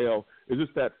El. It's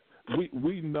just that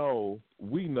we know,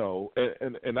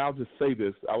 and I'll just say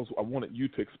this. I wanted you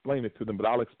to explain it to them, but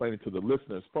I'll explain it to the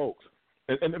listeners, folks.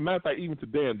 And matter of fact, even to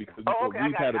Dan, because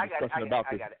we've had a discussion about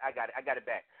this. I got it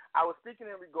back. I was speaking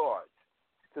in regards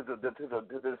to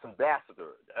this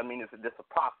ambassador. I mean, this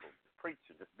apostle, this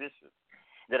preacher, this bishop.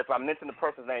 That if I mentioned the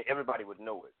person's name, everybody would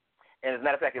know it. And as a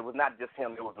matter of fact, it was not just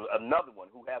him. It was another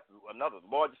one who has another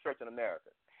largest church in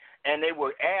America. And they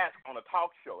were asked on a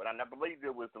talk show, and I believe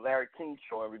it was the Larry King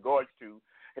show in regards to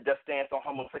their stance on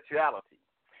homosexuality.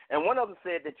 And one of them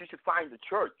said that you should find a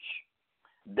church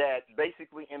that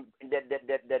basically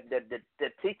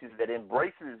that teaches, that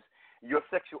embraces your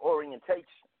sexual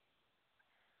orientation.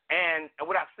 And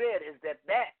what I said is that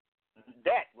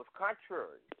was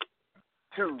contrary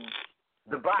to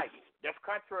the Bible. That's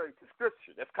contrary to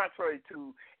Scripture. That's contrary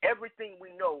to everything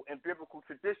we know in biblical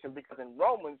tradition, because in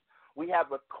Romans we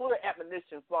have a clear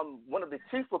admonition from one of the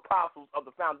chief apostles of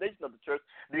the foundation of the church,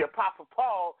 the Apostle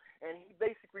Paul, and he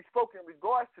basically spoke in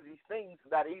regards to these things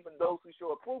about even those who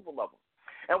show approval of them.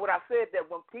 And what I said, that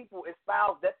when people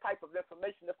espouse that type of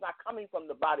information, that's not coming from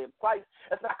the body of Christ.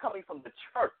 That's not coming from the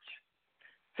church.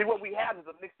 See, what we have is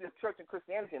a mixture of church and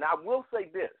Christianity. And I will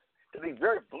say this, to be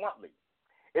very bluntly,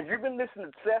 if you've been listening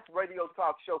to Seth's radio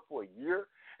talk show for a year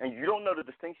and you don't know the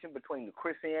distinction between the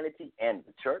Christianity and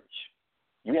the church,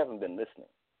 you haven't been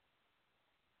listening.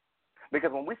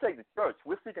 Because when we say the church,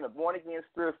 we're speaking of born-again,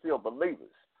 spirit-filled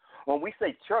believers. When we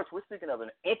say church, we're speaking of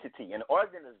an entity, an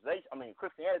organization. I mean,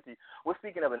 Christianity, we're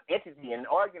speaking of an entity, an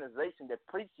organization that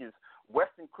preaches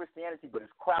Western Christianity but is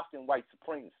crouched in white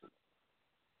supremacy.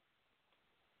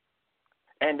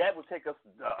 And that will take us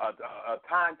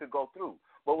time to go through.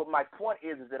 But what my point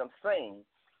is that I'm saying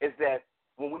is that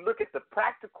when we look at the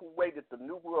practical way that the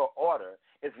New World Order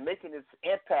is making its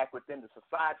impact within the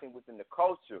society and within the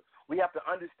culture, we have to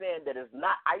understand that it's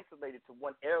not isolated to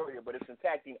one area, but it's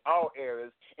impacting all areas,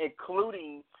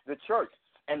 including the church.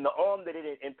 And the arm that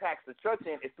it impacts the church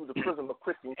in is through the prism of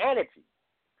Christianity.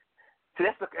 So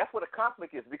that's what a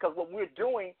conflict is, because what we're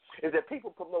doing is that people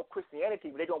promote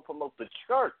Christianity, but they don't promote the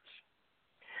church.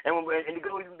 And to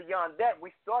go even beyond that, we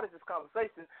started this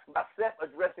conversation by Seth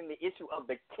addressing the issue of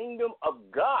the kingdom of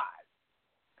God.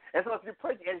 And so if you're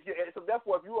preaching, so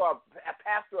therefore if you are a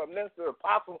pastor, a minister,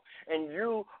 apostle, and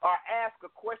you are asked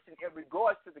a question in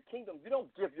regards to the kingdom, you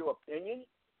don't give your opinion.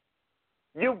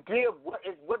 You give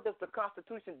what does the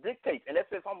Constitution dictate, and that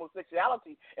says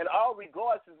homosexuality in all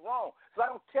regards is wrong. So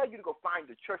I don't tell you to go find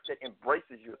a church that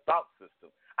embraces your thought system.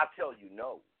 I tell you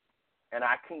no. In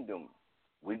our kingdom,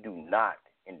 we do not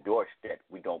endorse that.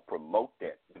 We don't promote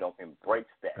that. We don't embrace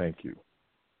that. Thank you.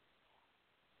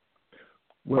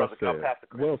 Well said.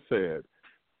 Well said.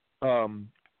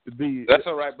 That's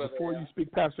all right, brother. Before you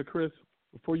speak, Pastor Chris,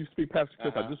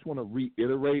 I just want to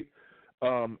reiterate,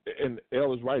 and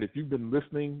El is right. If you've been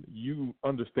listening, you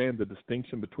understand the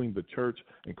distinction between the church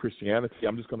and Christianity.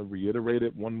 I'm just going to reiterate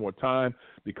it one more time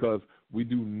because we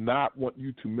do not want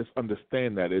you to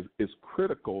misunderstand that. It's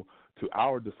critical to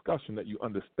our discussion that you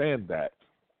understand that.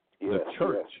 Yes, the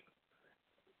church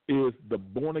is the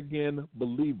born-again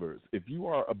believers. If you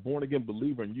are a born-again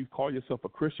believer and you call yourself a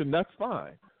Christian, that's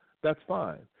fine. That's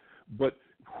fine. But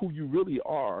who you really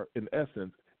are, in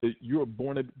essence, is you're a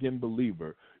born-again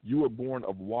believer. You are born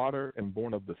of water and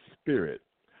born of the Spirit.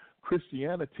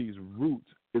 Christianity's root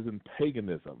is in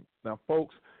paganism. Now,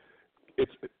 folks,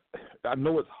 I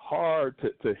know it's hard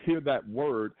to hear that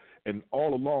word, and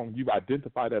all along you've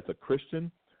identified as a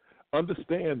Christian.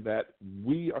 Understand that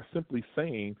we are simply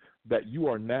saying that you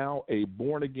are now a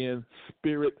born-again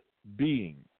spirit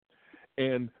being.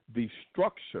 And the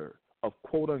structure of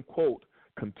quote-unquote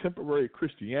contemporary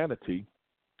Christianity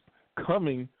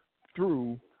coming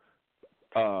through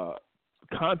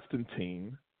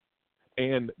Constantine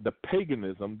and the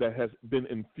paganism that has been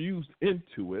infused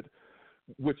into it,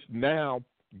 which now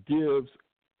gives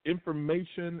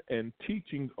information and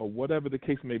teachings or whatever the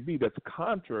case may be that's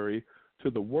contrary to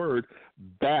the word,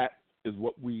 that is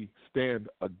what we stand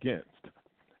against.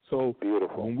 So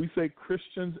Beautiful. When we say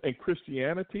Christians and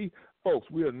Christianity, folks,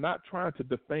 we are not trying to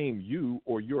defame you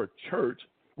or your church.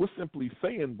 We're simply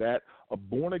saying that a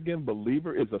born-again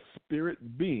believer is a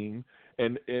spirit being,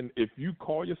 and if you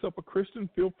call yourself a Christian,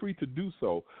 feel free to do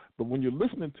so. But when you're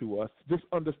listening to us, just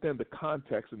understand the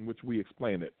context in which we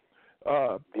explain it.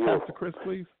 Pastor Chris,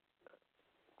 please.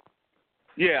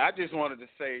 Yeah, I just wanted to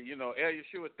say, El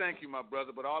Yeshua, thank you, my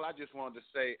brother, but all I just wanted to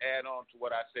say, add on to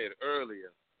what I said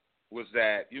earlier, was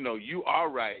that, you are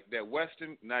right, that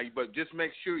Western, but just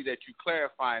make sure that you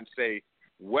clarify and say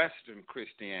Western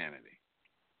Christianity.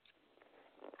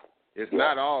 It's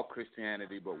not all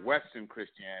Christianity, but Western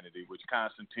Christianity, which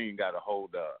Constantine got a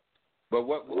hold of. But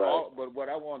what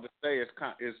I wanted to say is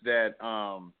that,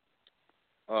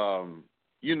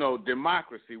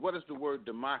 democracy. What does the word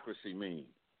democracy mean?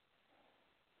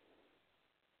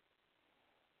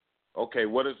 Okay,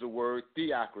 what does the word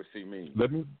theocracy mean?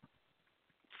 Let me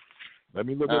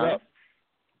look it up.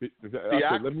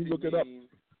 Let me look it up.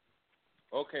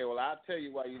 Okay, well, I'll tell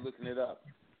you why you're looking it up.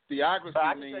 Theocracy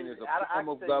means a form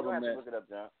of government. Look it up,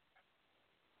 John.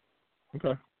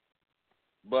 Okay.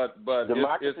 But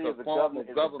democracy it's a form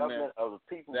of government of the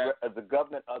people, the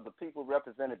government of the people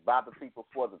represented by the people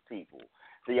for the people.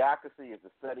 Theocracy is the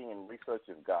study and research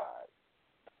of God.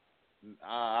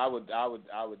 I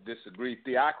would disagree.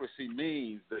 Theocracy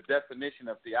means, the definition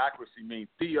of theocracy means,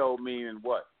 theo meaning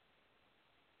what?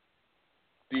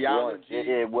 Theology.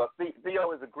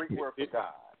 Theo is a Greek word for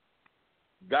God.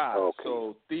 God. Okay.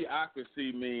 So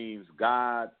theocracy means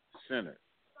God-centered.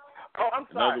 Oh, I'm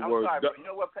sorry. In other words, You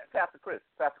know what, Pastor Chris,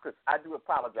 I do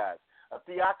apologize. A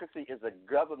theocracy is a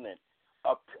government,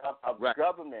 a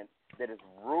government that is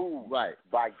ruled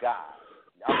by God.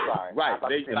 I'm sorry. Right.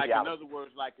 In other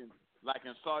words, like in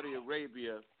Saudi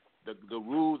Arabia, the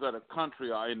rules of the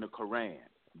country are in the Quran.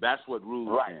 That's what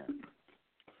rules them.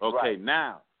 Okay. Right.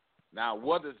 Now,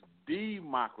 what does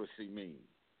democracy mean?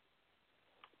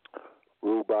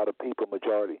 Ruled by the people,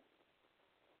 majority.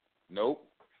 Nope.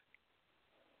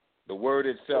 The word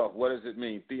itself, what does it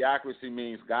mean? Theocracy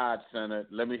means God-centered.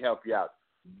 Let me help you out.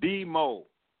 Democracy.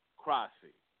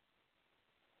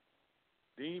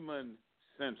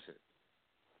 Demon-centered.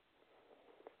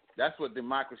 That's what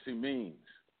democracy means.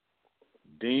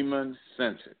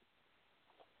 Demon-centered.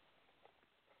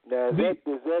 Now, is that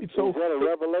a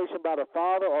revelation by the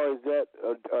Father, or is that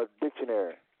a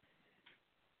dictionary?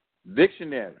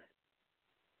 Dictionary.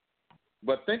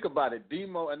 But think about it.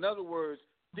 In other words,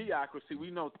 theocracy,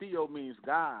 we know theo means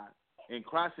God, and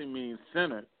Christ means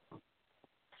centered.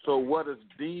 So what does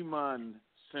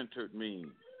demon-centered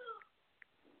mean?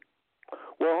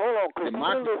 Well, hold on, because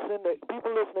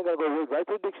people listening are going to go right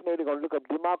to the dictionary, they're going to look up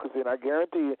democracy, and I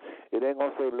guarantee you it ain't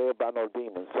going to say led by no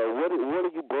demons. So what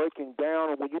are you breaking down?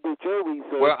 And when you did your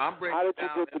research, well, I'm breaking how did down.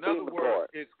 you get the demon part?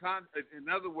 In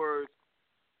other words,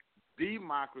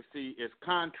 democracy is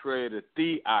contrary to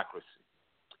theocracy,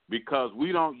 because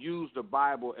we don't use the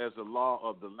Bible as a law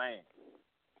of the land.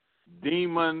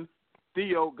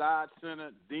 Theo,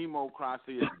 God-centered,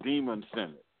 democracy is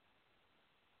demon-centered.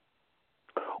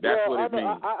 That's what it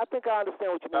means. I think I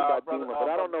understand what you mean by demon, but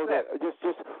I don't know that.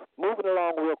 Just moving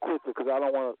along real quickly, because I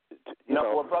don't want to. He's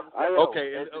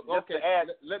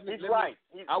right.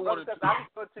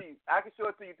 I can show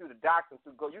it to you through the doctrine.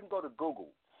 You can go to Google.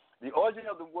 The origin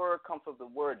of the word comes from the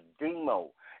word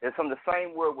demo. It's from the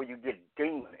same word where you get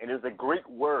demon. It is a Greek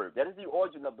word. That is the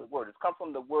origin of the word. It comes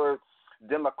from the word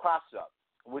demokratia,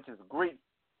 which is Greek.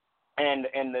 And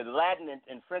the Latin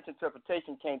and French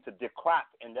interpretation came to décrotte,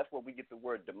 and that's where we get the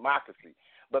word democracy.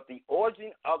 But the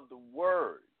origin of the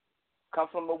word comes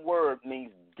from a word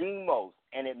means demos,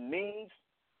 and it means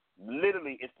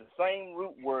literally it's the same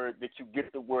root word that you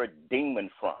get the word demon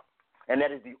from. And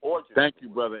that is the origin. Thank you,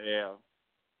 Brother L.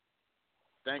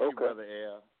 Thank you, Okay. Brother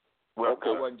L. Well,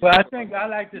 Well, I think I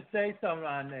like to say something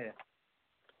on there.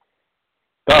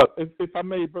 If I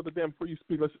may, Brother Dan, before you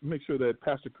speak, let's make sure that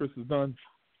Pastor Chris is done.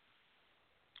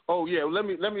 Oh yeah, let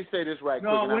me say this right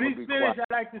quick. No, and when I'm he's gonna be finished,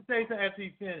 quiet. I like to say something after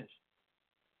he's finished.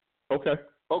 Okay.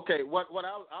 Okay, what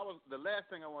I was the last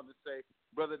thing I wanted to say,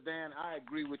 Brother Dan, I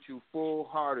agree with you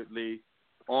full-heartedly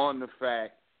on the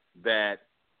fact that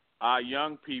our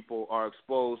young people are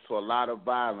exposed to a lot of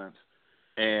violence,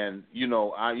 and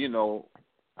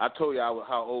I told you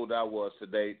how old I was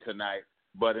tonight.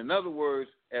 But in other words,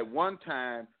 at one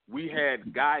time we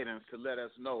had guidance to let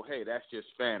us know, hey, that's just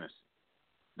fantasy.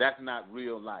 That's not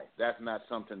real life. That's not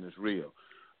something that's real.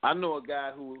 I know a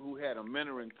guy who had a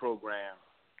mentoring program,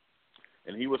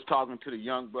 and he was talking to the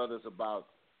young brothers about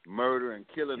murder and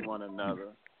killing one another,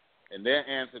 and their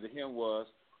answer to him was,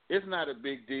 it's not a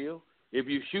big deal. If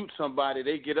you shoot somebody,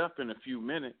 they get up in a few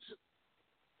minutes,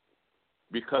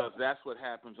 because that's what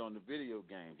happens on the video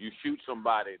games. You shoot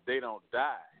somebody, they don't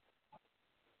die.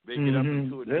 They get up in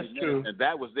 2 or 3 minutes, true. and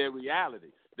that was their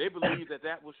reality. They believed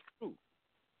that was true.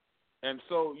 And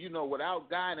so, without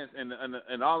guidance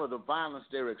and all of the violence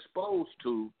they're exposed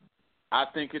to, I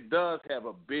think it does have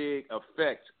a big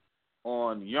effect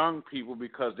on young people,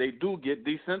 because they do get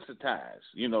desensitized.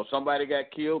 Somebody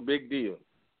got killed, big deal.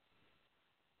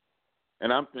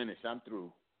 And I'm finished. I'm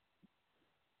through.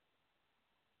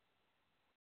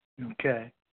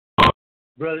 Okay.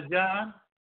 Brother John?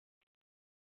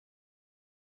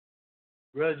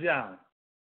 Brother John?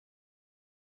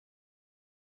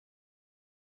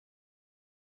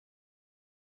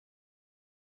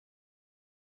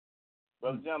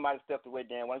 Brother John might have stepped away,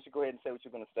 Dan. Why don't you go ahead and say what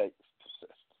you're going to say?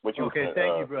 Okay,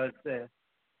 thank you, Brother Seth.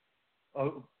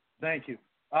 Oh, thank you.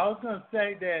 I was going to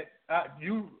say that I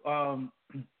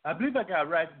believe I got it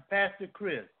right, Pastor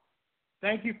Chris.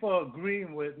 Thank you for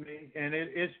agreeing with me, and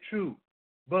it's true.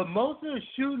 But most of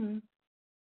the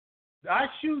our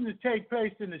shootings take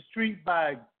place in the street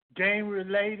by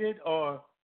gang-related or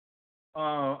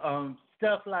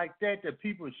stuff like that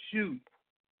people shoot.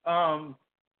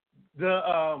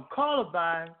 The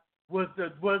Columbine was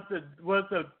the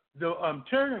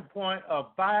turning point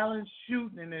of violent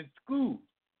shooting in schools.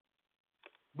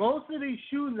 Most of these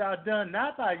shootings are done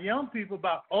not by young people,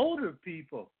 but older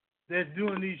people that's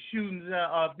doing these shootings,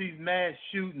 these mass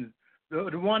shootings.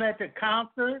 The one at the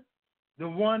concert, the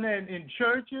one in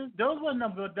churches, those weren't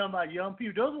done by young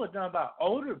people. Those were done by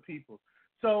older people.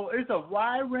 So it's a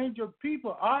wide range of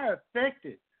people are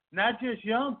affected, not just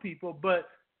young people, but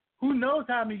who knows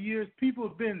how many years people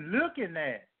have been looking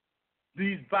at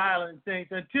these violent things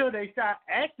until they start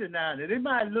acting on it. They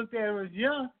might have looked at it as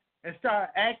young and start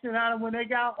acting on it when they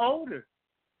got older,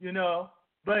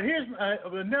 But here's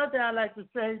another thing I'd like to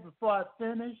say before I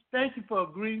finish. Thank you for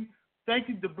agreeing. Thank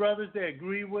you to the brothers that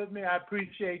agree with me. I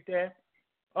appreciate that.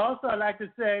 Also, I'd like to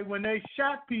say when they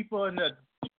shot people in the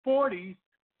 40s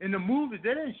in the movies,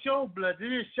 they didn't show blood. They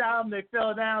just shot them. They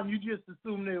fell down. You just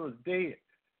assumed they was dead.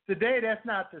 Today, that's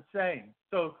not the same.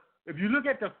 So if you look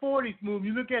at the 40s movie,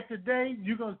 you look at today,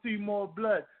 you're going to see more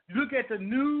blood. You look at the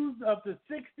news of the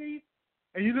 60s,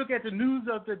 and you look at the news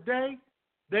of today,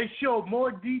 they show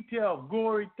more detailed,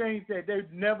 gory things that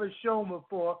they've never shown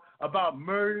before about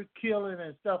murder, killing,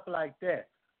 and stuff like that.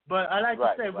 But I'd like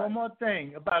to say one more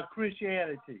thing about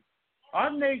Christianity. Our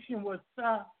nation was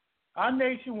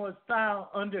found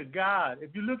under God.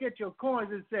 If you look at your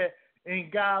coins, it said, "In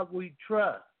God we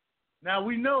trust." Now,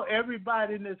 we know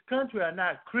everybody in this country are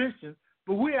not Christians,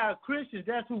 but we are Christians.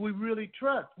 That's who we really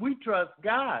trust. We trust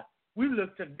God. We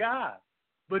look to God.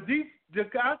 But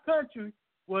our country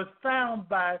was found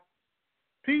by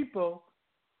people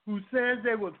who says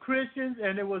they were Christians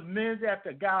and it was men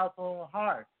after God's own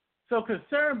heart. So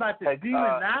concerned about the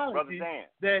demonology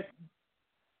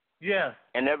yes.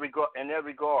 In that regard,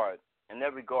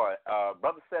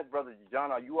 Brother Seth, Brother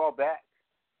John, are you all back?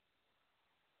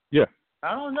 Yeah.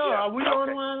 I don't know. Are we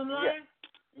on one line?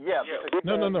 Yeah.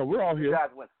 No. We're all here. You guys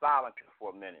went silent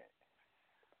for a minute.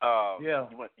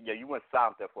 You went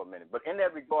silent there for a minute. But in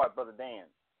that regard, Brother Dan,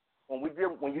 when we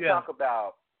talk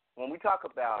about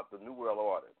the New World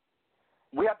Order,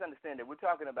 we have to understand that we're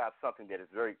talking about something that is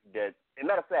as a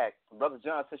matter of fact, Brother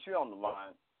John, since you're on the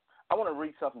line, I want to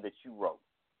read something that you wrote.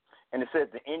 And it says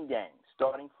the end game,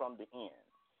 starting from the end.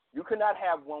 You cannot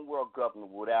have one world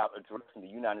government without addressing the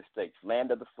United States,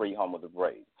 land of the free, home of the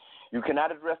brave. You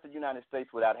cannot address the United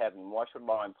States without having martial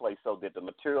law in place so that the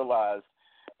materialized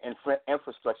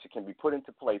infrastructure can be put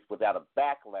into place without a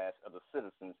backlash of the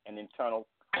citizens and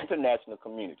international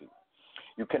community.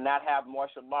 You cannot have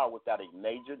martial law without a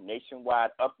major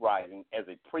nationwide uprising as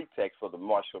a pretext for the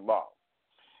martial law.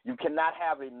 You cannot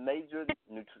have a major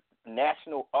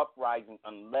national uprising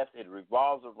unless it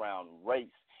revolves around race,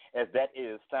 as that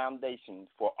is foundation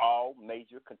for all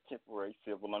major contemporary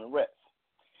civil unrest.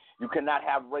 You cannot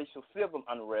have racial civil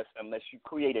unrest unless you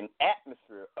create an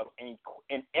atmosphere of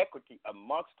inequity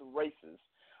amongst the races.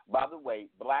 By the way,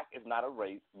 black is not a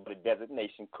race, but a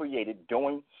designation created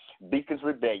during Beacon's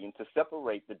Rebellion to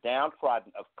separate the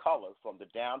downtrodden of color from the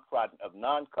downtrodden of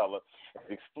non-color, as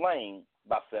explained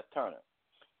by Seth Turner.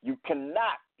 You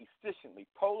cannot efficiently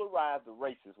polarize the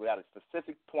races without a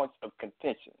specific points of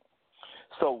contention.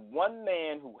 So one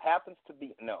man who happens to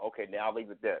be – now I'll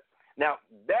leave it there. Now,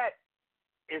 that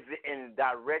is in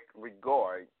direct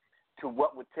regard to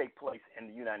what would take place in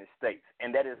the United States,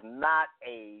 and that is not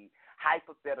a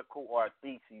hypothetical or a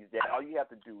thesis that all you have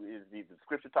to do is the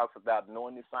scripture talks about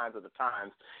knowing the signs of the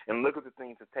times and look at the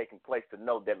things that are taking place to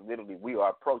know that literally we are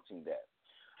approaching that.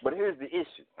 But here's the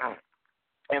issue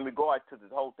in regard to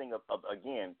this whole thing of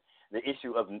again, the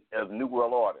issue of New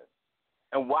World Order.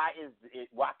 And why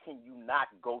can you not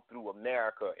go through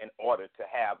America in order to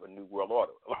have a New World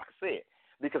Order? Like I said,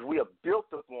 because we are built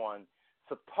upon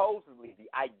supposedly the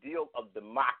ideal of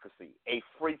democracy, a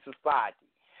free society.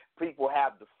 People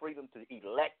have the freedom to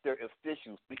elect their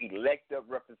officials, to elect their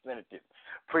representatives.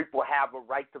 People have a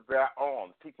right to bear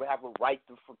arms. People have a right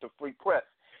to free press.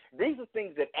 These are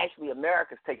things that actually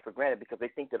Americans take for granted because they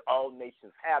think that all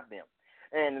nations have them.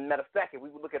 And as a matter of fact, if we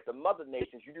would look at the mother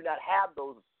nations, you do not have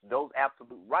those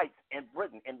absolute rights in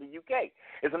Britain and the UK.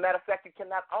 As a matter of fact, you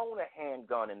cannot own a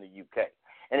handgun in the UK.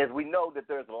 And as we know that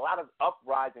there's a lot of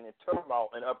uprising and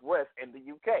turmoil and unrest in the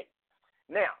UK.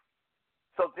 Now,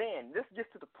 so then this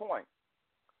gets to the point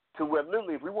to where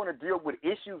literally if we want to deal with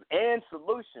issues and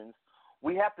solutions,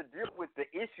 we have to deal with the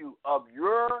issue of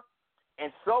your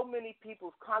and so many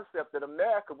people's concept that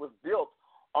America was built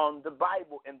on the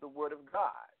Bible and the Word of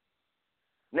God.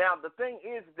 Now, the thing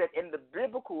is that in the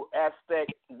biblical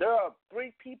aspect, there are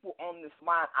three people on this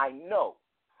line I know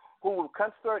who will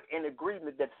concert in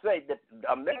agreement that say that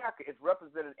America is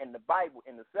represented in the Bible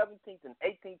in the 17th and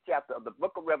 18th chapter of the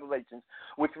book of Revelations,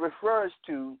 which refers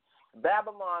to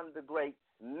Babylon the Great,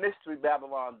 Mystery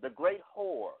Babylon, the great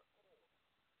whore,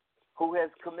 who has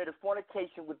committed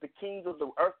fornication with the kings of the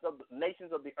earth, of the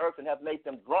nations of the earth, and have made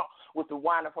them drunk with the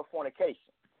wine of her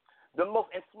fornication. The most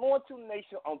influential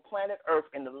nation on planet Earth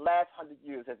in the last 100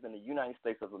 years has been the United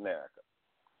States of America.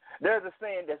 There's a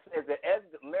saying that says that as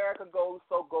America goes,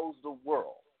 so goes the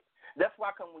world. That's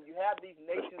why when you have these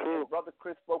nations that Brother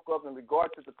Chris spoke of in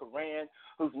regard to the Quran,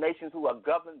 whose nations who are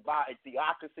governed by a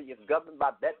theocracy, is governed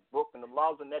by that book and the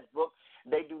laws in that book,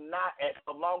 they do not, at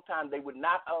a long time, they would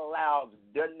not allow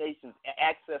their nations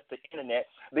access to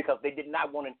internet because they did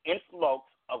not want an influx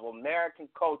of American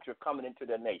culture coming into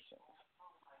their nations.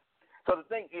 So the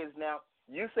thing is now,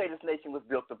 you say this nation was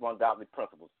built upon godly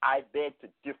principles. I beg to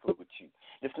differ with you.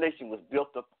 This nation was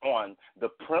built upon the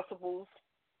principles,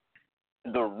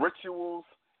 the rituals,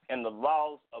 and the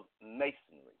laws of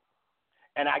masonry.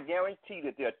 And I guarantee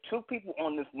that there are two people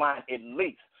on this line at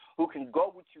least who can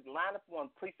go with you line upon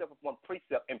precept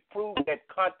and prove that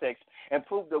context and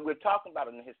prove that we're talking about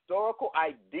an historical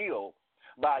ideal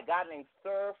by a guy named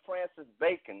Sir Francis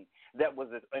Bacon that was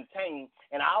attained.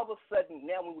 And all of a sudden,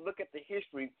 now when we look at the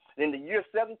history, in the year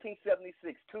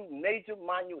 1776, two major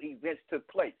monumental events took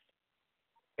place.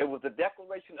 It was the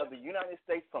declaration of the United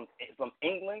States from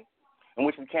England, in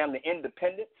which became the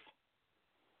independence,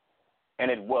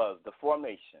 and it was the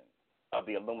formation of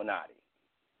the Illuminati.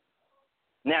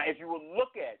 Now, if you will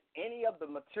look at any of the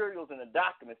materials in the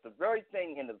documents, the very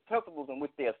thing and the principles in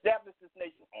which they established this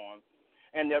nation on,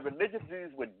 and their religious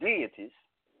views were deities,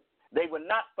 they were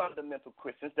not fundamental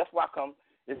Christians. That's why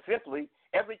it's simply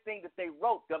everything that they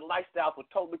wrote, their lifestyles were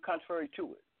totally contrary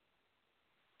to it.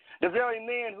 The very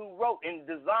man who wrote and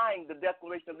designed the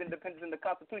Declaration of Independence and the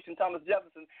Constitution, Thomas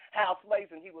Jefferson, housed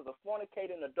slaves, and he was a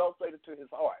fornicator and adulterator to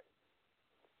his heart.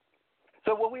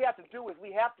 So what we have to do is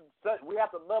we have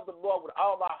to love the Lord with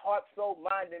all our heart, soul,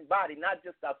 mind, and body, not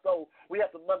just our soul. We have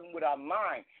to love him with our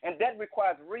mind, and that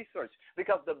requires research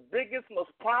because the biggest, most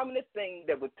prominent thing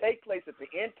that would take place at the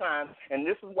end time, and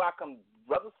this is why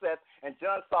Brother Seth and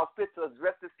John saw fit to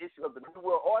address this issue of the New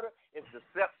World Order, is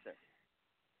deception.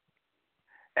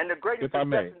 And the greatest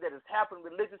deception that has happened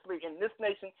religiously in this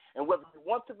nation, and whether you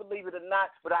want to believe it or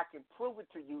not, but I can prove it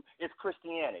to you, is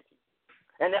Christianity.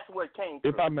 And that's where it came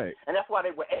from. If I may. And that's why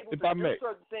they were able to do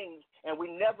certain things, and we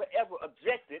never, ever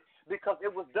objected because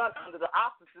it was done under the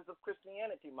auspices of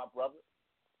Christianity, my brother.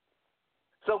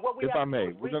 So what we have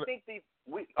to do is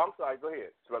I'm sorry, go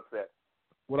ahead, Struck that.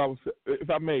 what I was, if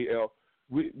I may, El,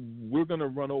 we're going to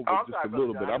run over just a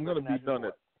little bit. I'm going to be done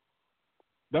at.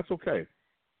 That's okay.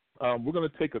 We're going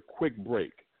to take a quick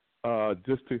break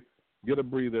just to get a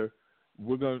breather.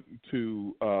 We're going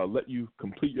to let you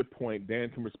complete your point. Dan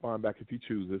can respond back if he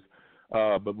chooses.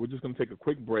 But we're just going to take a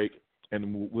quick break,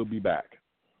 and we'll be back.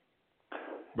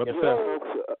 Brother Seth. Folks,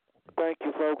 thank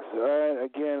you, folks.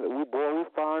 Again, we're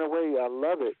firing away. I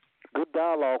love it. Good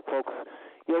dialogue, folks.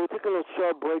 Yeah, we'll take a little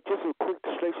short break, just a quick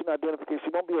station identification.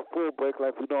 It won't be a full break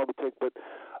like we normally take, but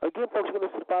again, folks, you're going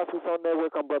to listen to Five Six on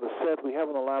Network. I'm Brother Seth. We have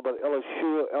on the line Brother Ellis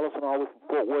Ellison, always from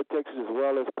Fort Worth, Texas, as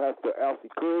well as Pastor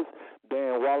Alcee Cruz,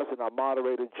 Dan Wallace, and our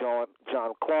moderator, John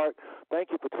Clark.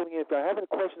 Thank you for tuning in. If you have any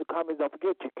questions or comments, don't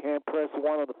forget you can press 1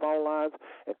 on the phone lines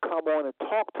and come on and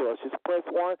talk to us. Just press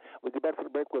 1. When we get back to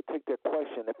the break, we'll take that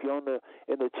question. If you're in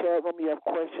the chat room, you have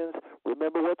questions,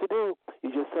 remember what to do.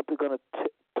 You're just simply going to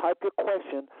type your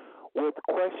question with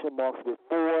question marks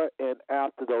before and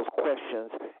after those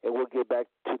questions, and we'll get back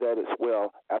to that as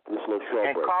well after this little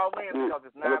short break. And call in because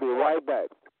it's not. We'll be right back.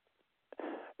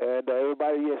 And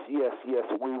everybody, yes,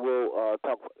 we will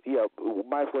talk. Yeah, we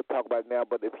might as well talk about it now.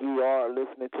 But if you are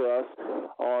listening to us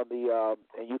on the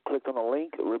and you clicked on the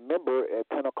link, remember at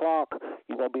 10 o'clock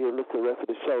you won't be able to listen to the rest of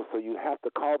the show. So you have to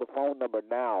call the phone number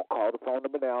now. Call the phone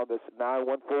number now. That's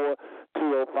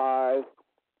 914-205-5590.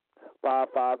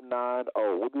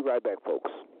 We'll be right back,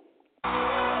 folks.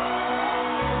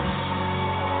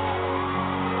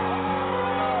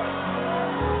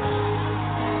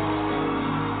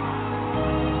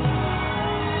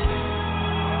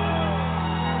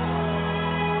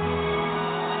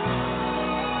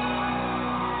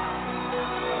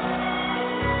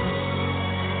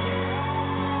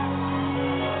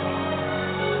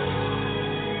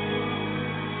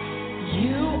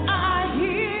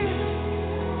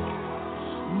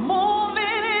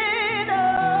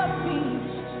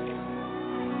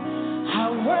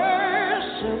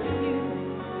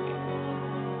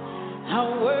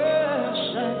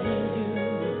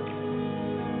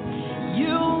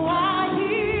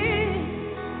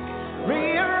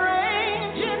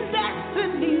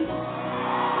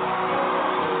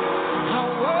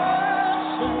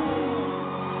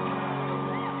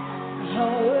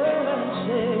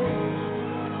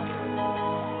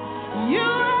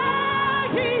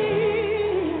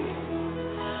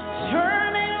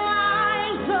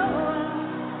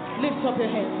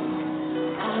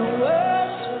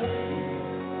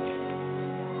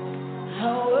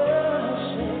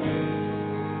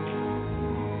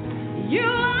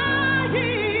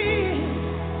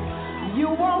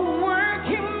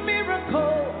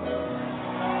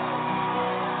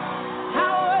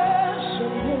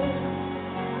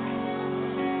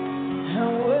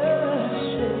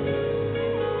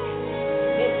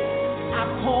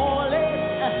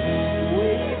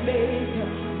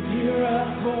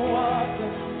 Miracle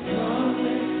worker,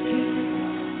 promise keeper.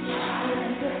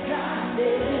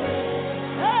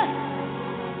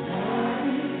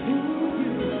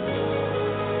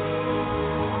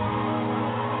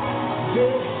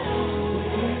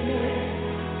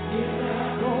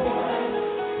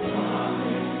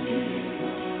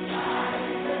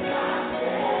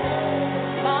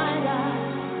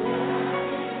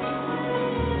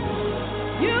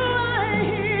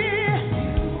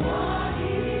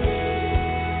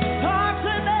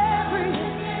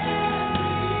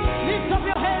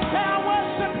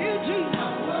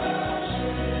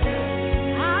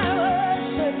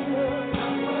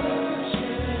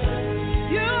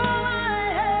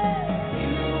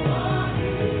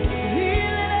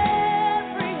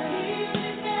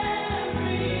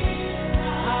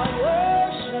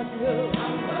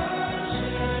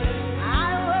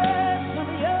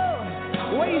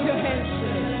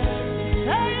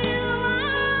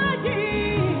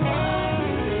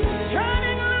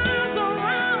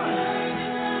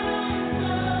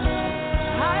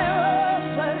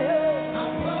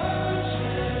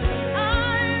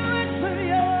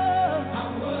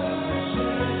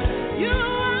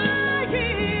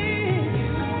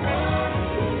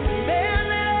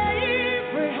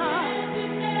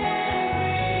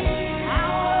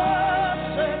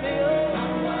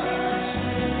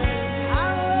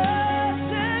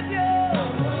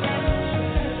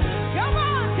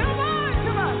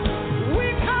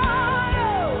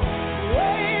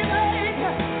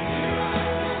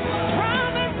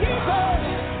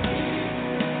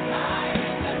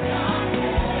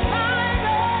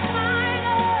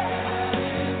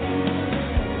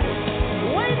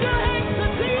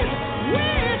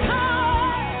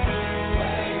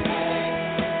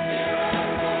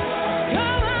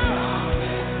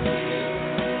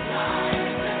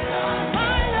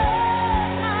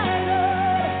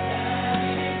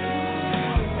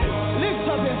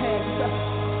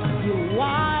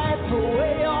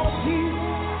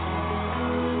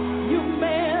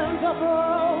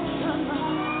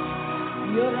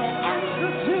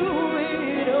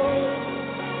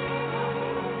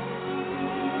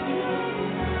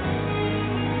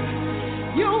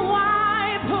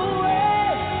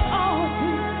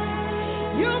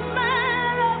 You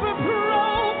made every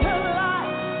broken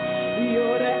life.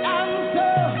 You're the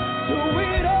answer to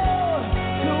it all.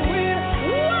 To it.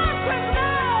 Walk with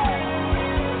me.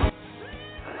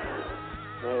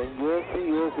 And yes, he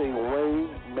is a way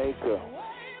maker.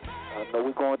 I know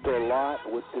we're going through a lot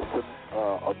with this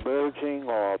emerging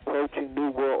or approaching New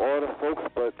World Order, folks,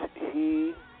 but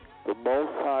he, the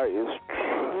Most High, is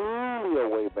truly a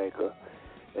way maker.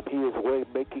 And he is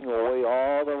making a way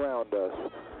all around us.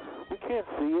 We can't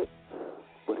see it,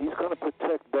 but he's going to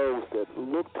protect those that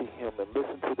look to him and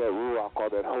listen to that Ruach or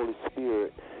that Holy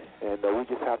Spirit. And we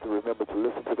just have to remember to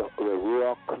listen to the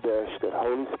Ruach Kodesh, that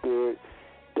Holy Spirit,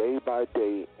 day by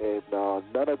day. And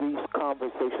none of these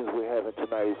conversations we're having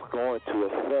tonight is going to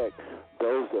affect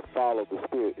those that follow the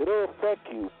Spirit. It'll affect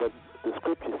you, but the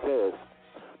Scripture says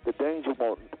the danger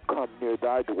won't come near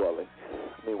thy dwelling.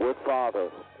 I mean, what father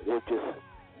would just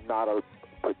not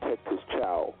protect his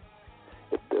child?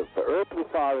 If the earthly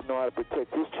father know how to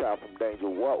protect his child from danger,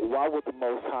 why would the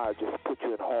Most High just put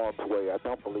you in harm's way? I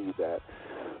don't believe that.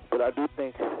 But I do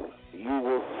think you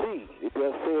will see. It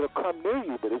does say it'll come near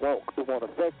you, but it won't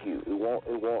affect you. It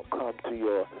won't come to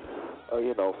your,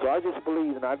 So I just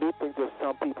believe, and I do think there's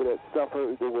some people that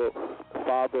suffer. They will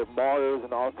father martyrs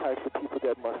and all types of people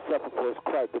that must suffer for his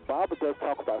Christ. The Bible does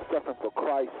talk about suffering for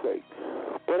Christ's sake.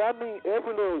 But I mean,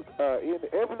 every little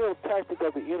tactic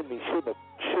of the enemy shouldn't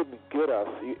get us.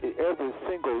 Every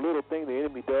single little thing the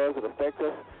enemy does that affects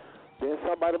us. Then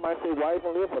somebody might say, why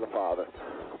even live for the Father?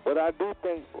 But I do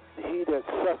think he that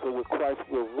suffered with Christ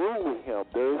will rule with him.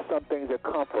 There is some things that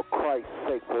come for Christ's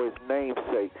sake, for his name's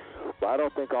sake. But I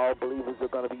don't think all believers are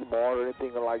going to be martyred or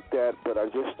anything like that. But I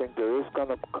just think there is going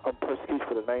to come persecution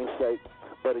for the name's sake.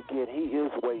 But again, he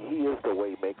is the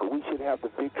way maker. We should have the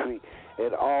victory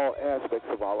in all aspects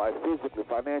of our life, physically,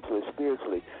 financially,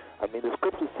 spiritually. I mean, the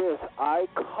Scripture says, I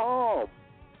come.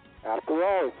 After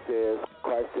all, it says,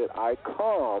 Christ said, I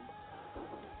come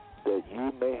that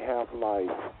you may have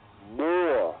life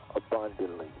more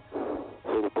abundantly.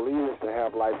 So the believers to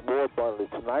have life more abundantly.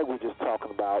 Tonight we're just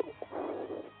talking about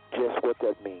just what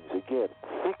that means. Again,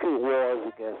 secret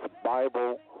wars against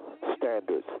Bible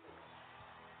standards.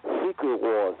 Secret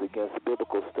wars against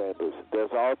biblical standards.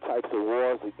 There's all types of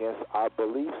wars against our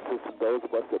belief system, those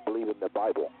of us that believe in the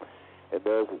Bible. And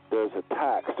there's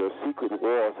attacks, there's secret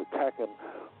wars attacking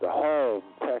the home,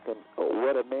 attacking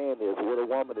what a man is, what a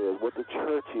woman is, what the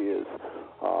church is.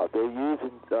 They're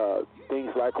using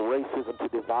things like racism to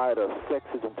divide us,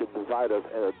 sexism to divide us,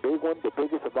 and the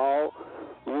biggest of all,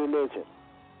 religion.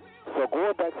 So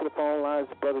going back to the phone lines,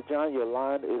 Brother John, your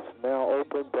line is now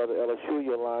open. Brother Elishu,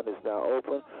 your line is now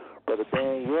open. Brother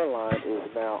Dan, your line is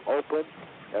now open.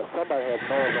 And somebody has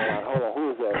noise on line. Hold on,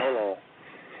 who is that? Hold on.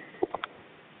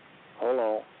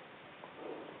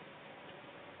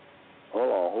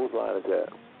 Whose line is that?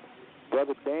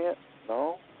 Brother Dan?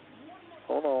 No?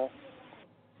 Hold on.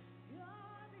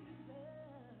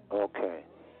 Okay.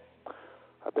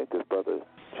 I think that's Brother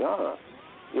John.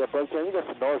 Yeah, Brother John, you got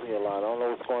some noise in your line. I don't know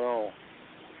what's going on.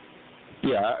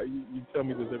 Yeah, you tell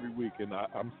me this every week, and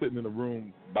I'm sitting in a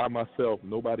room by myself,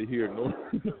 nobody here, no.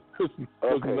 Okay.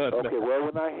 Well,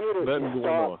 when I hear it, nothing going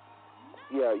on.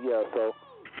 Yeah. So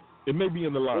it may be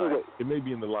in the line. Anyway, it may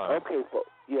be in the line. Okay.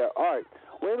 Yeah. All right.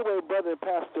 Well, anyway, Brother and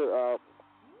Pastor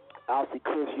Alcee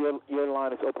Chris, your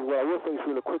line is open. Well, I will say this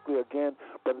really quickly again.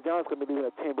 Brother John's going to be leaving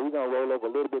at 10, but we're going to roll over a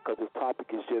little bit because this topic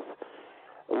is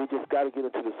we just got to get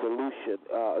into the solution.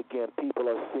 Again, people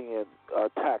are seeing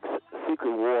attacks,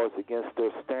 secret wars against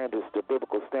their standards, their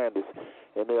biblical standards,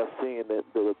 and they are seeing the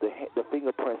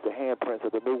fingerprints, the handprints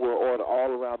of the New World Order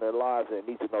all around their lives, and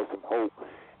they need to know some hope.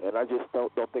 And I just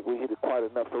don't think we hit it quite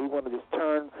enough. So we want to just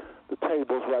turn the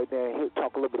tables right now and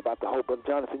talk a little bit about the hope. Brother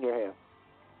John, it's in your hand.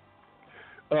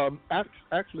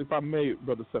 Actually, if I may,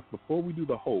 Brother Seth, before we do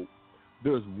the hope,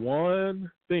 there's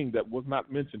one thing that was not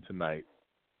mentioned tonight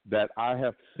that I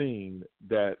have seen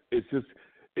that it's just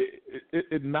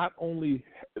it not only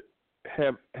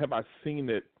have I seen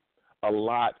it a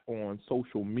lot on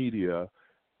social media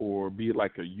or be it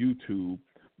like a YouTube,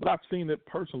 but I've seen it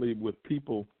personally with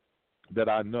people that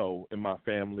I know in my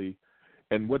family,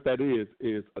 and what that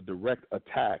is a direct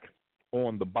attack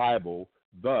on the Bible,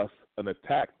 thus an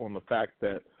attack on the fact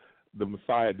that the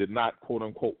Messiah did not, quote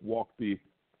unquote, walk this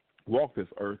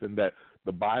earth, and that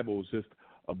the Bible is just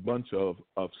a bunch of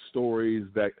stories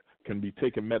that can be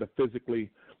taken metaphysically.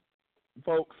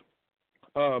 Folks,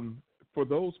 for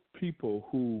those people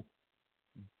who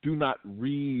do not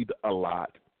read a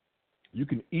lot, you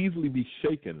can easily be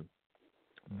shaken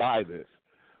by this.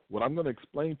 What I'm going to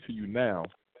explain to you now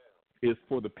is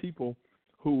for the people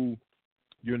who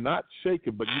you're not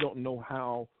shaken, but you don't know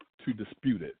how to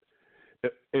dispute it.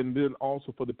 and then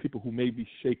also for the people who may be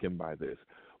shaken by this.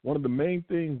 One of the main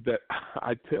things that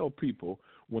I tell people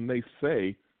when they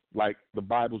say, like, the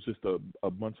Bible's just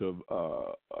a bunch of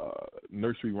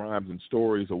nursery rhymes and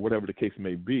stories or whatever the case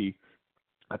may be,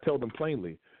 I tell them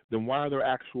plainly, then why are there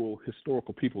actual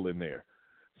historical people in there,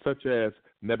 such as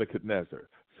Nebuchadnezzar,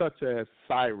 such as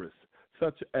Cyrus,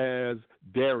 such as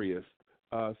Darius,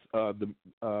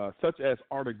 such as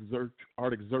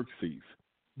Artaxerxes?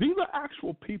 These are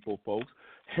actual people, folks.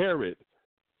 Herod,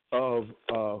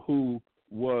 who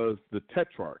was the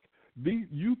tetrarch.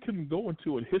 You can go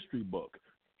into a history book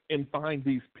and find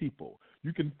these people.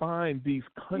 You can find these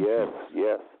countries.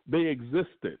 Yes. They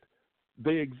existed.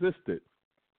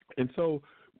 And so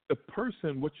a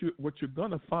person, what you're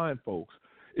going to find, folks,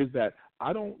 is that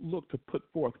I don't look to put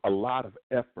forth a lot of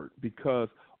effort, because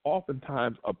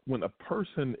oftentimes when a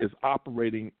person is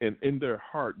operating and in their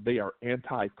heart they are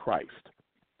anti-Christ,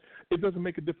 it doesn't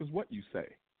make a difference what you say.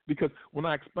 Because when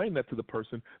I explain that to the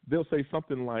person, they'll say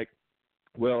something like,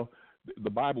 well, the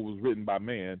Bible was written by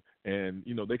man, and,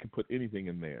 they can put anything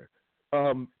in there.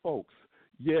 Folks,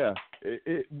 yeah,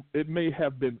 it may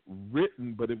have been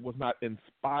written, but it was not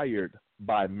inspired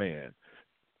by man.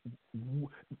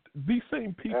 These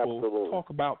same people Absolutely. talk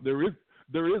about there is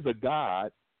a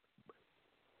God.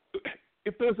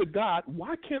 If there's a God,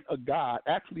 why can't a God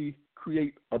actually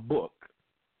create a book?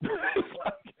 It's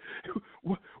like,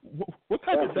 what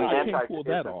type of God can't pull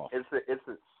that off?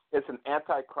 It's an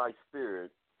antichrist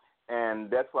spirit, and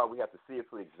that's why we have to see it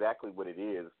for exactly what it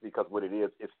is, because what it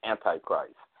is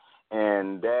antichrist.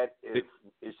 And that is,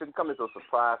 it shouldn't come as a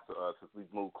surprise to us as we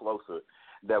move closer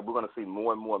that we're going to see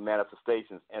more and more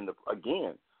manifestations. And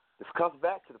again, this comes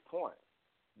back to the point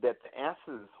that the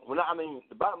answers,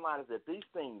 the bottom line is that these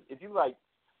things, if you like,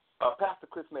 Pastor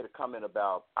Chris made a comment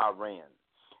about Iran.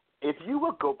 If you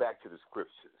would go back to the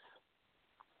scriptures,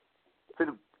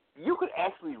 you could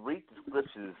actually read the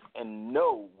scriptures and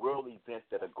know world events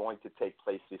that are going to take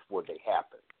place before they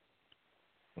happen.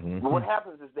 Mm-hmm. But what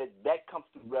happens is that comes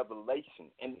through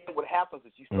revelation. And then what happens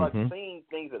is you start seeing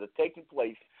things that are taking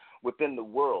place within the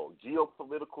world,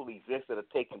 geopolitical events that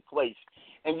are taking place,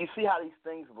 and you see how these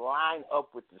things line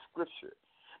up with the scripture.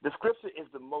 The scripture is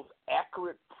the most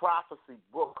accurate prophecy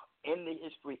book in the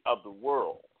history of the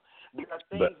world. There are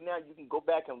things now you can go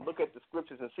back and look at the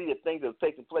scriptures and see the things that are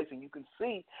taking place, and you can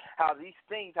see how the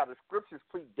scriptures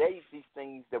predate these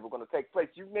things that were going to take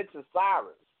place. You mentioned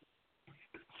Cyrus.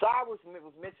 Cyrus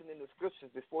was mentioned in the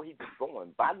scriptures before he was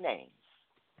born by name.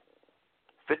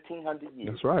 1,500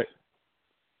 years. That's right.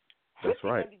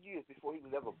 1,500 years before he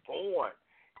was ever born.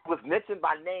 He was mentioned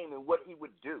by name and what he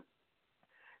would do.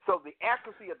 So the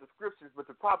accuracy of the scriptures, but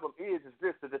the problem is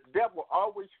this, that the devil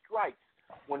always strikes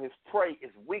when his prey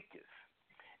is weakest.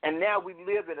 And now we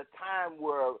live in a time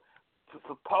where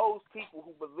supposed people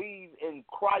who believe in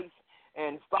Christ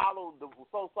and follow the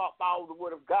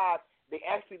word of God, they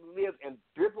actually live in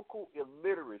biblical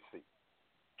illiteracy.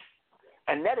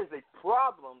 And that is a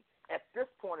problem at this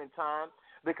point in time,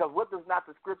 because what does not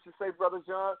the scripture say, Brother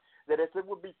John? That if it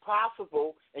would be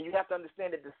possible, and you have to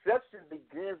understand that deception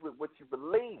begins with what you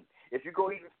believe. If you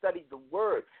go even study the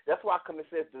word, that's why I come and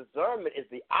say discernment is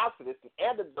the opposite, it's the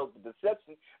antidote to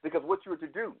deception, because what you are to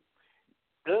do,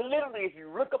 literally, if you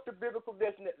look up the biblical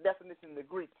definition in the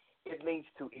Greek, it means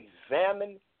to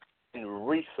examine and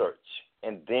research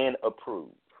and then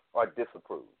approve or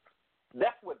disapprove.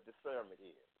 That's what discernment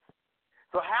is.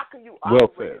 So how can you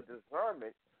operate in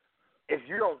discernment if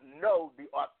you don't know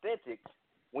the authentic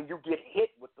when you get hit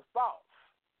with the false?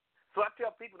 So I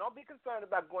tell people, don't be concerned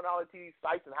about going all into these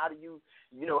sites and how do you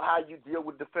deal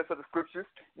with defense of the scriptures.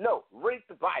 No, read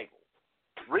the Bible.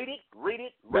 Read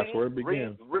it. That's where it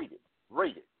begins.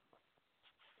 Read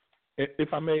it.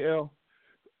 If I may, El,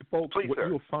 folks, please, what sir.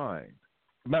 You'll find.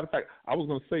 Matter of fact, I was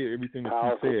going to say everything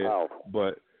that you said,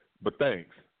 but thanks.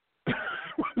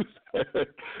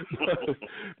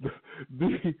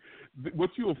 What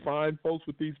you'll find, folks,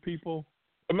 with these people,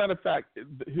 a matter of fact,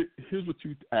 here's what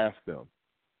you ask them.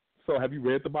 So have you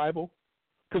read the Bible?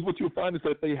 Because what you'll find is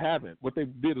that they haven't. What they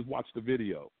did is watch the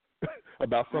video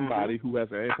about somebody who has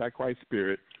an antichrist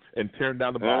spirit and tearing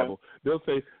down the Bible. They'll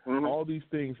say all these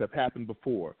things have happened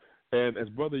before. And as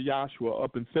Brother Joshua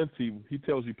up in Cincy, he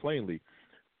tells you plainly,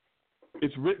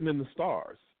 it's written in the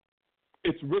stars.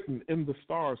 It's written in the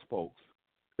stars, folks.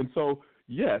 And so,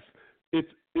 yes, it's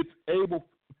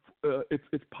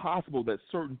possible that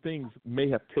certain things may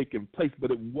have taken place,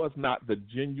 but it was not the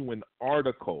genuine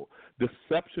article.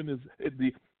 Deception is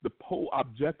the whole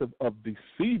objective of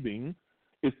deceiving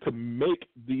is to make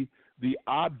the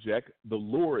object, the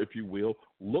lure, if you will,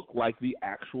 look like the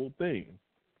actual thing.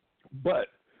 But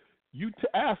you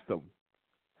to ask them,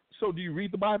 So do you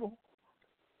read the Bible?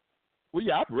 Well,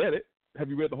 yeah, I've read it. Have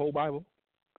you read the whole Bible?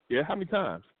 Yeah, how many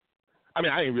times? I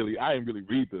mean, I ain't really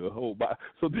read the whole Bible.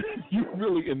 So you're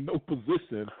really in no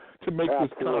position to make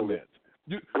this comment.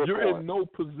 You're in no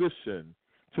position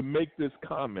to make this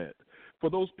comment. For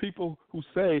those people who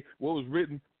say, well,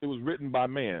 it was written by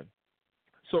man.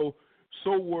 So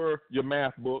were your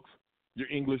math books, your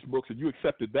English books, and you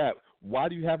accepted that. Why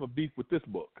do you have a beef with this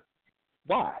book?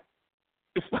 Why?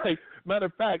 It's like, matter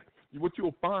of fact, what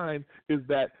you'll find is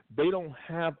that they don't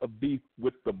have a beef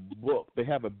with the book. They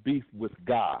have a beef with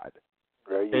God.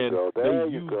 There you go. There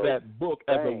they you use go. that book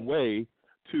as a way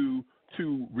to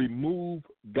remove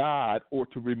God or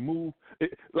to remove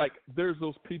it. Like, there's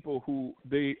those people who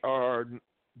they are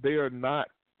not,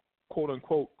 quote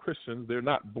unquote, Christians. They're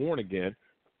not born again,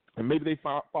 and maybe they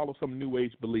follow some New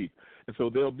Age belief, and so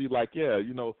they'll be like, yeah,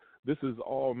 this is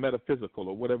all metaphysical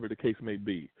or whatever the case may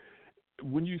be.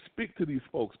 When you speak to these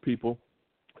folks, people,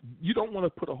 you don't want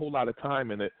to put a whole lot of time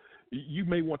in it. You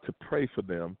may want to pray for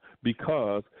them,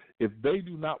 because if they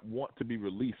do not want to be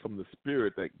released from the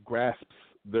spirit that grasps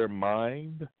their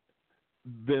mind,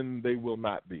 then they will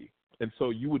not be. And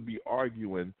so you would be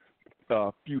arguing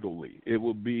futilely. It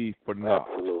will be for naught.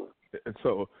 Absolutely. And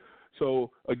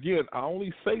so again, I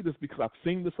only say this because I've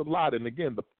seen this a lot. And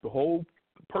again, the whole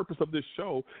purpose of this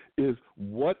show is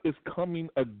what is coming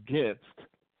against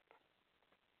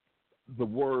the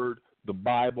Word, the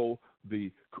Bible,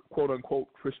 the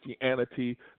quote-unquote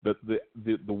Christianity,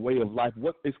 the way of life.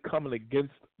 What is coming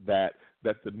against that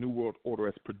the New World Order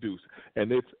has produced?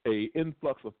 And it's a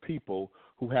influx of people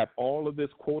who have all of this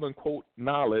quote-unquote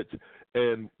knowledge,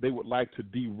 and they would like to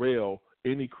derail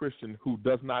any Christian who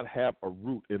does not have a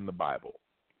root in the Bible.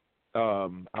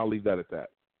 I'll leave that at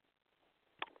that.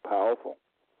 Powerful.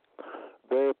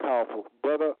 Very powerful.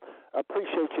 Brother, I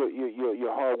appreciate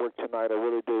your hard work tonight. I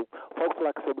really do. Folks,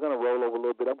 like I said, we're going to roll over a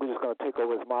little bit. I'm just going to take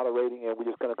over as moderating, and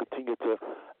we're just going to continue to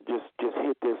just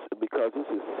hit this, because this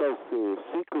is so serious.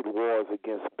 Secret wars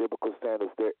against biblical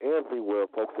standards, they're everywhere.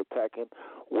 Folks attacking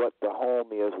what the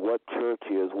home is, what church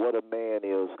is, what a man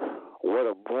is, what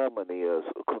a woman is,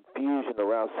 confusion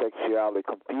around sexuality,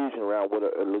 confusion around what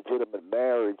a legitimate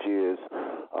marriage is.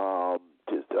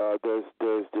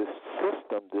 There's this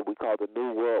system that we call the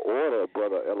New World Order,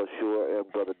 Brother Elishua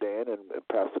and Brother Dan and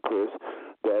Pastor Chris,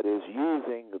 that is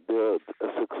using a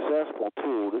successful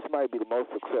tool. This might be the most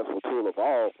successful tool of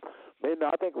all. Maybe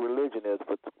I think religion is,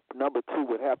 but number two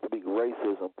would have to be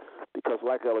racism, because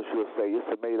like Elishua say, it's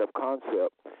a made-up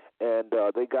concept. And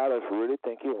they got us really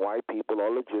thinking white people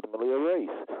are legitimately a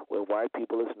race, when white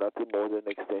people is nothing more than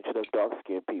an extension of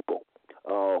dark-skinned people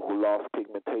who lost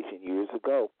pigmentation years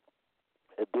ago.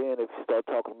 And then if you start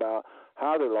talking about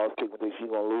how they lost pigmentation,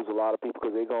 you're going to lose a lot of people,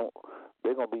 because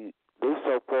they're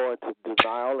so far into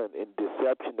denial and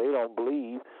deception, they don't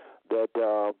believe that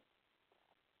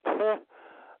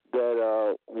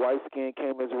that white skin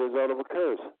came as a result of a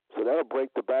curse. So that'll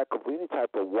break the back of any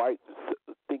type of white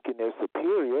thinking they're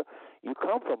superior. You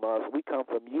come from us, we come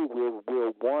from you.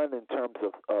 We're one in terms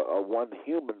of one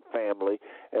human family.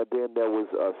 And then there was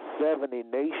 70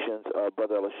 nations,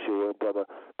 Brother Elishua and Brother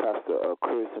Pastor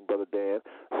Chris and Brother Dan.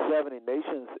 70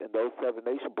 nations, and those 7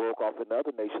 nations broke off in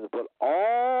other nations. But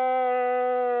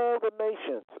all the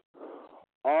nations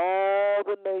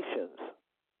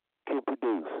can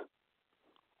produce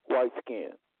white skin.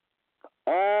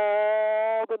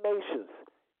 All the nations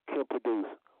can produce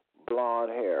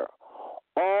blonde hair.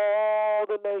 All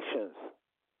the nations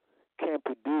can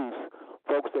produce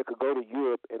folks that could go to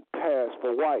Europe and pass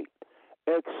for white.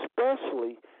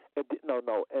 Especially, and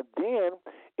then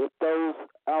if those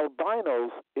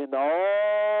albinos in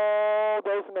all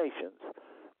those nations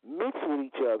mix with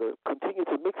each other, continue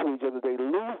to mix with each other, they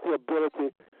lose the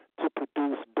ability to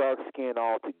produce dark skin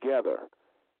altogether.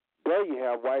 There you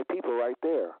have white people right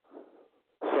there.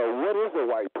 So what is a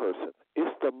white person?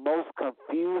 It's the most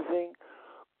confusing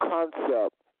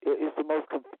concept. It is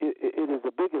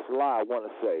the biggest lie, I want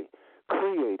to say,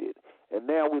 created. And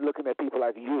now we're looking at people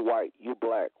like, you white, you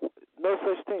black. No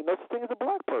such thing. No such thing as a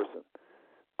black person.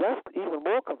 That's even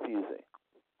more confusing.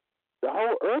 The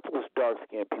whole earth was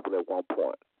dark-skinned people at one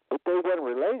point, but they weren't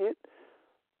related.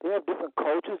 They have different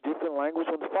cultures, different language.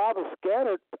 When the Father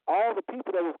scattered all the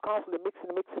people that was constantly mixing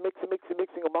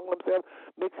among themselves,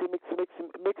 mixing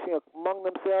among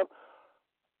themselves,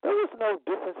 there was no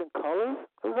difference in colors.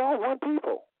 It was all one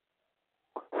people.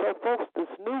 So, folks, this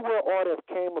New World Order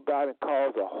came about and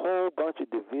caused a whole bunch of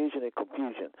division and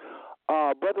confusion.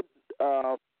 Brother,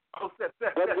 Seth,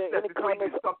 any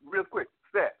comments? Real quick,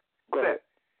 Seth,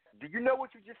 do you know what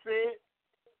you just said?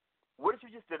 What did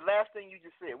you just, the last thing you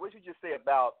just said, what did you just say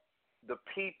about the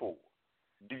people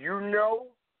Do you know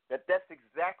that that's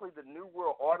exactly the New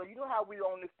World Order? You know how we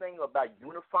on this thing about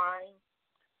unifying?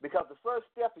 Because the first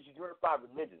step is you unify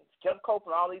religions. Kevin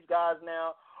Copeland and all these guys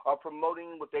now are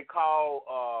promoting what they call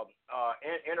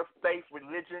interfaith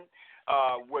religion,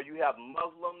 where you have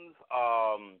Muslims,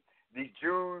 these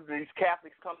Jews, these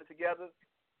Catholics coming together.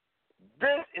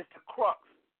 This is the crux,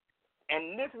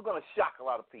 and this is going to shock a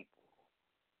lot of people.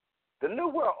 The New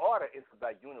World Order is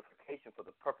about unification for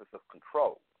the purpose of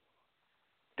control.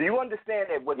 Do you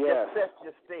understand that what Seth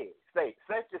just said?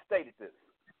 Seth just stated this.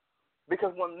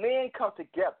 Because when men come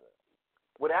together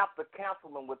without the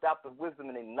counsel and without the wisdom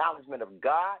and acknowledgement of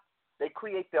God, they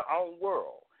create their own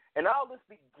world. And all this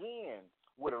began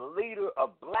with a leader, a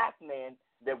black man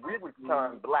that we would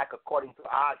term black according to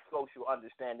our social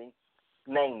understanding,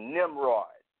 named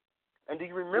Nimrod. And do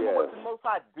you remember what the Most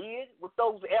High did with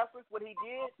those efforts, what he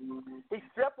did? He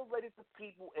separated the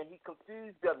people and he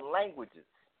confused their languages.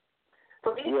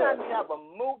 So anytime you have a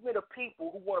movement of people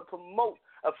who want to promote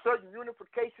a certain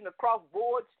unification across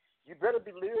boards, you better be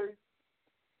leery.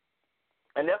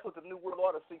 And that's what the New World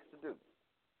Order seeks to do.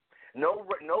 No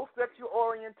sexual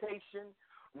orientation,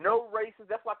 no races.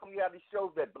 That's why when you have these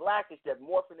shows that Blackish that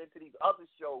morphing into these other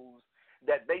shows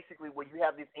that basically where you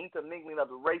have this intermingling of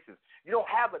the races. You don't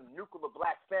have a nuclear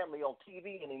black family on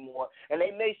TV anymore, and they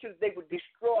made sure that they would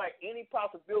destroy any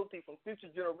possibility from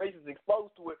future generations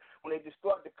exposed to it when they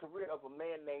destroyed the career of a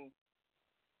man named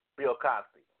Bill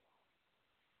Cosby.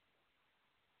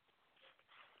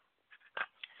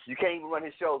 You can't even run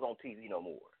his shows on TV no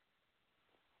more.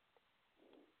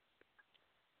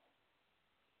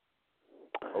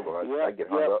 Hold on, I get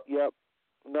hung up. Yep.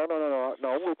 No,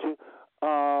 I'm with you.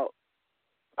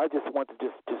 I just want to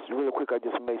just really quick. I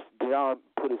just made Dion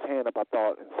put his hand up. I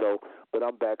thought, and so, but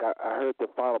I'm back. I heard the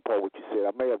final part what you said.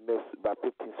 I may have missed about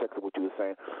 15 seconds of what you were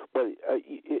saying, but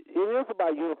it is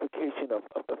about unification of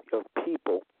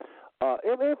people.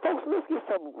 And folks, let's get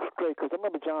something straight because I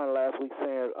remember John last week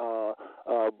saying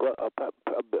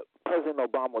President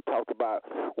Obama talked about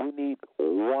we need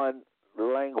one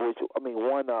language.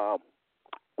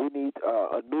 We need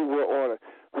a new world order.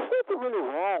 There's nothing really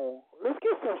wrong. Let's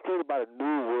get something straight about a new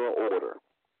world order.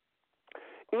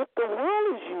 If the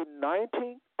world is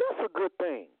uniting, that's a good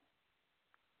thing.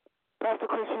 Pastor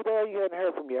Chris, you there? I hadn't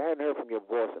heard from your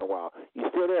voice in a while. You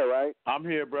still there, right? I'm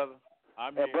here, brother.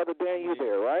 I'm here. And Brother Dan, you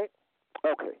there, right?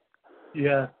 Okay.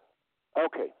 Yeah.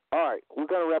 Okay. All right. We're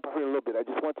going to wrap up here a little bit. I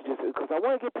just want to because I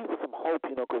want to give people some hope,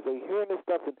 because they're hearing this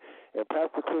stuff, and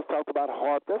Pastor Chris talked about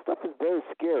HAARP. That stuff is very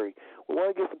scary. We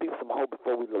want to give some people some hope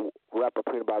before we wrap up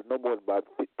here in about no more than about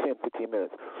 10, 15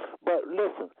 minutes. But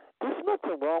listen, there's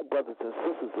nothing wrong, brothers and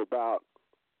sisters, about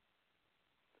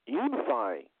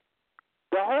unifying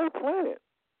the whole planet.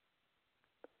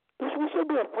 We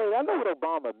shouldn't be afraid. I know what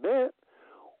Obama meant.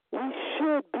 We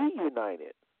should be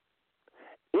united.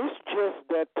 It's just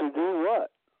that to do what?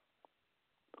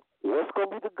 What's going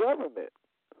to be the government?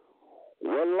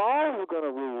 What laws are going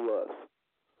to rule us?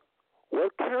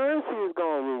 What currency is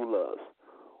going to rule us?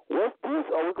 What's this?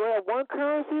 Are we going to have one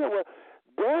currency?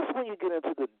 That's when you get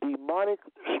into the demonic,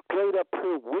 straight-up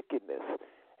pure wickedness.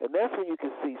 And that's when you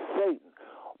can see Satan.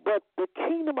 But the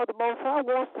kingdom of the Most High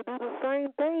wants to do the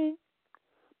same thing.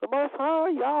 The Most High,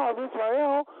 Yah of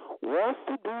Israel, wants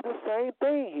to do the same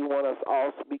thing. He wants us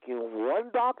all speaking one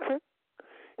doctrine.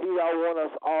 He wants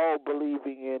us all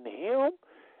believing in Him.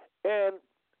 And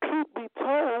truth be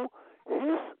told,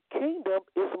 His kingdom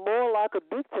is more like a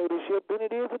dictatorship than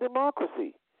it is a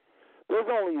democracy. There's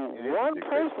only one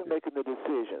person making the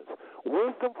decisions.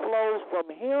 Wisdom flows from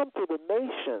Him to the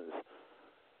nations.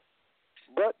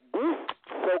 But this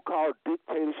so-called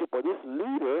dictatorship, or this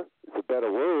leader, is a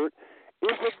better word,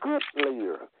 is a good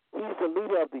leader. He's the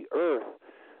leader of the earth.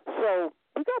 So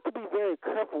we got to be very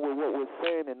careful with what we're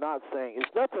saying and not saying.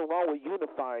 There's nothing wrong with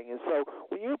unifying. And so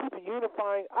when you people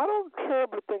unifying, I don't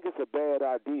terribly think it's a bad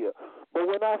idea. But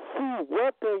when I see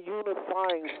what they're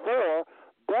unifying for,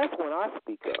 that's when I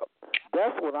speak up.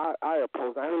 That's when I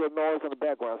oppose. I hear a little noise in the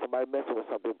background, somebody messing with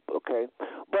something, okay?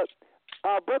 But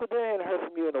Brother Dan, heard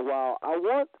from you in a while. I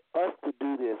want us to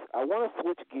do this. I want to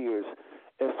switch gears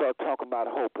and start talking about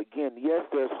hope. Again, yes,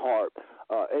 there's HAARP,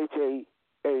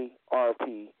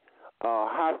 HAARP,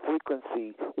 high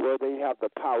frequency, where they have the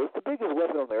power. It's the biggest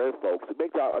weapon on the earth, folks. It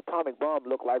makes our atomic bomb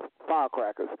look like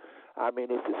firecrackers. I mean,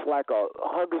 it's just like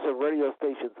hundreds of radio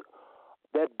stations,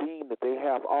 that beam that they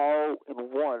have all in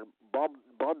one,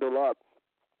 bundle up,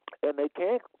 and they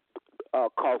can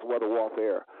cause weather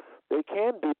warfare. They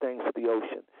can do things to the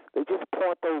ocean. They just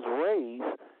point those rays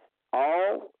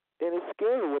all, and it's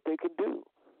scary what they can do.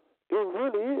 It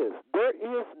really is. There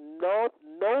is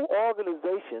no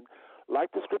organization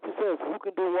like the scripture says, who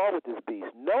can do war with this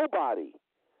beast? Nobody.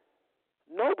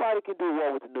 Nobody can do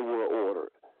war with the New World Order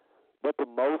but the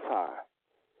Most High.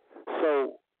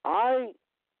 So I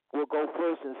will go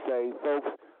first and say, folks,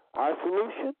 our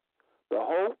solution, the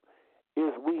hope,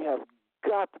 is we have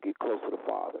got to get close to the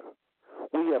Father.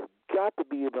 We have got to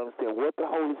be able to understand what the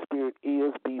Holy Spirit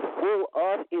is, be full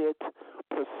of it,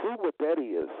 pursue what that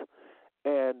is,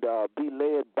 and be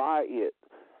led by it.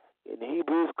 In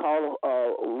Hebrews, called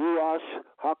Ruach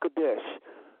HaKodesh.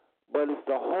 But it's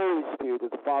the Holy Spirit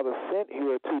that the Father sent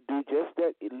here to do just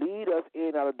that, lead us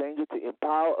in out of danger, to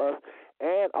empower us.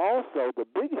 And also, the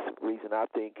biggest reason I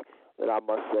think that I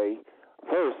must say,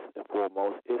 first and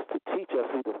foremost, is to teach us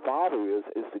who the Father is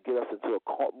to get us into a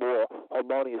more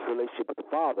harmonious relationship with the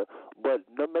Father. But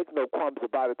make no qualms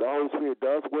about it, the Holy Spirit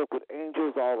does work with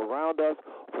angels all around us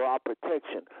for our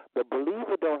protection. The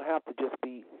believer don't have to just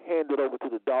be handed over to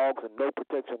the dogs and no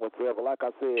protection whatsoever. Like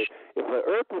I said, if an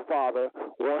earthly father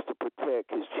wants to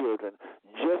protect his children,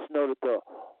 just know that the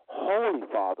Holy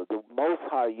Father, the Most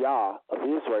High Yah of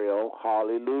Israel,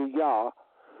 hallelujah,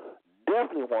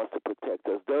 definitely wants to protect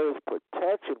us. There is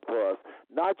protection for us,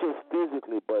 not just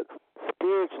physically, but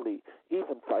spiritually,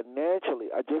 even financially.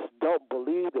 I just don't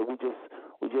believe that we're just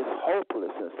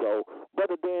hopeless. And so,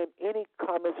 Brother Dan, any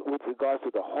comments with regards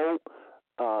to the hope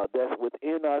that's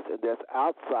within us and that's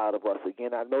outside of us?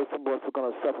 Again, I know some of us are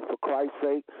going to suffer for Christ's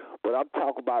sake, but I'm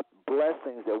talking about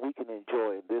blessings that we can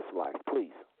enjoy in this life.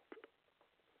 Please.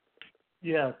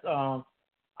 Yes.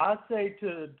 I say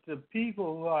to the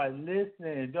people who are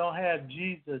listening and don't have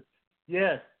Jesus,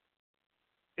 yes,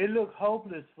 it looks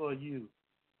hopeless for you.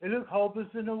 It looks hopeless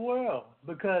in the world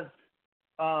because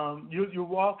you're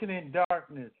walking in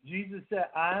darkness. Jesus said,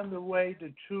 I am the way,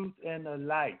 the truth, and the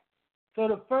light. So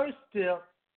the first step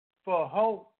for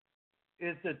hope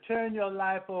is to turn your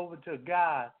life over to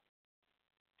God,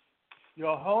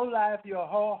 your whole life, your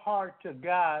whole heart to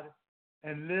God,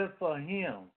 and live for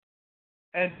Him.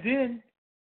 And then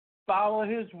follow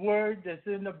His word that's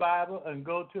in the Bible and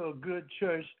go to a good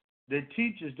church that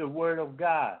teaches the word of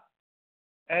God.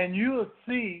 And you will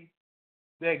see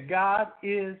that God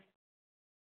is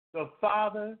the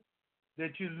Father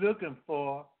that you're looking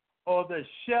for, or the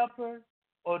shepherd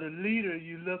or the leader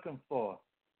you're looking for.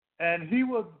 And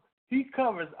He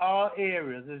covers all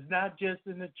areas. It's not just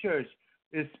in the church.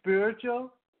 It's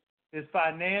spiritual, it's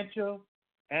financial,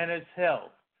 and it's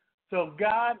health. So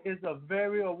God is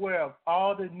very aware of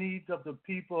all the needs of the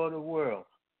people of the world.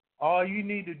 All you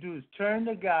need to do is turn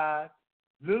to God,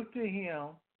 look to Him,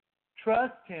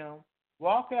 trust Him,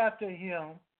 walk after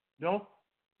Him. Don't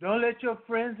let your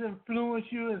friends influence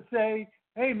you and say,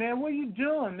 "Hey man, what are you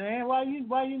doing, man? Why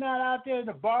you not out there in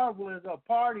the bar with or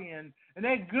partying?" And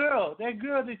that girl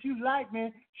that you like,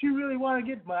 man, she really want to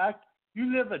get back.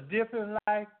 You live a different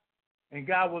life, and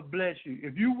God will bless you.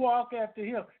 If you walk after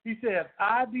Him, He said, if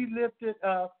I be lifted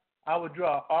up, I will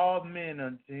draw all men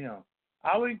unto Him.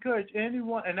 I would encourage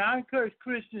anyone, and I encourage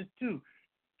Christians too,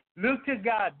 look to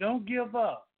God. Don't give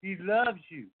up. He loves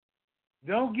you.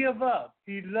 Don't give up.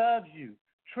 He loves you.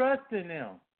 Trust in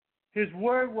Him. His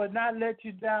word will not let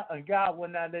you down, and God will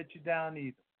not let you down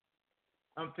either.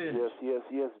 I'm finished.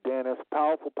 Yes, Dan. That's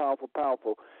powerful, powerful,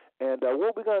 powerful. And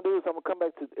what we're going to do is I'm going to come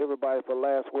back to everybody for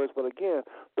last words. But again,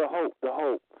 the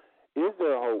hope. Is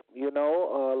there hope? You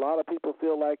know, a lot of people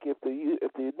feel like if the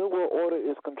New World Order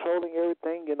is controlling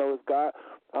everything, you know, it's got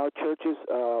our churches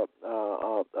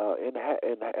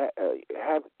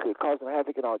causing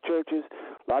havoc in our churches.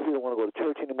 A lot of people don't want to go to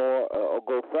church anymore or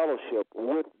go fellowship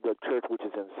with the church which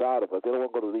is inside of us. They don't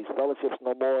want to go to these fellowships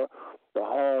no more. The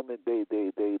home, and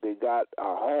they got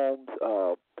our homes.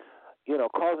 You know,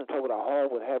 causing trouble with our home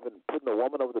with putting a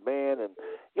woman over the man, and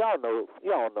y'all know,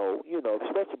 you know,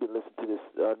 especially been listening to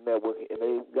this network, and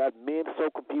they got men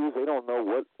so confused they don't know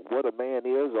what a man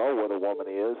is or what a woman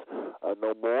is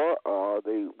no more.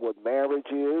 What marriage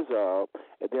is,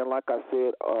 and then like I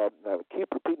said, I keep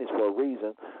repeating this for a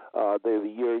reason.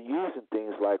 You're using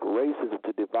things like racism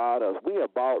to divide us. We are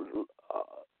about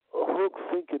hook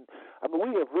thinking. I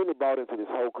mean, we have really bought into this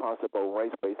whole concept of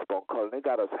race based upon color. They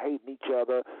got us hating each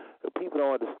other. People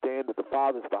don't understand that the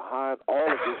Father's behind all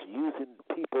of this, using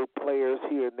people, players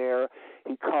here and there.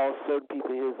 He calls certain people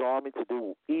in His army to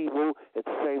do evil. At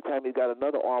the same time, He's got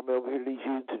another army over here that He's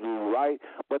using to do right.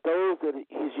 But those that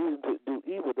He's using to do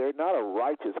evil, they're not a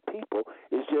righteous people.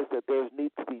 It's just that there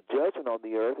needs to be judgment on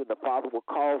the earth, and the Father will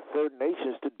call certain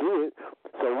nations to do it.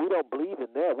 So we don't believe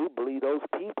in that. We believe those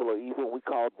people are evil, and we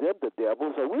call them the devil.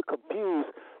 So we're confused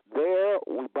there.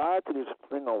 We buy into this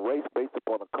thing on race based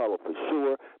upon the color for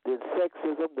sure. Then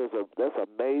sexism, that's a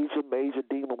major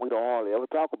demon we don't hardly ever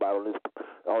talk about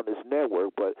on this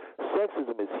network. But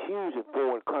huge in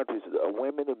foreign countries.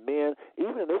 Women and men,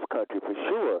 even in this country for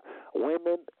sure,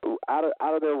 women out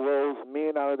of their roles,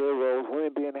 men out of their roles,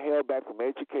 women being held back from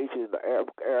education in the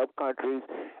Arab countries.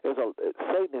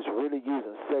 Satan is really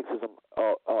using sexism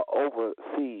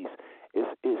overseas.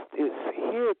 It's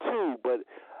here too, but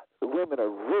women are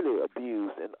really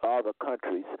abused in other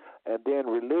countries. And then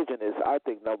religion is, I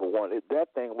think, number one. That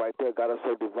thing right there got us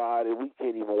so divided we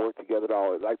can't even work together at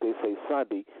all. Like they say,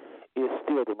 Sunday is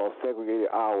still the most segregated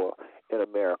hour in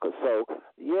America. So,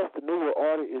 yes, the New World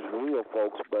Order is real,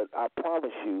 folks, but I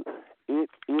promise you it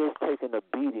is taking a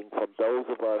beating from those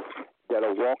of us that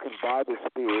are walking by the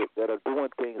Spirit, that are doing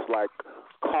things like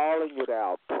calling it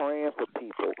out, praying for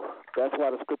people. That's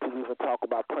why the scriptures even talk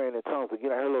about praying in tongues.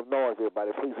 Again, I heard a little noise,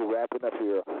 everybody. Please, we're wrapping up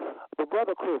here. But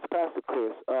Brother Chris, Pastor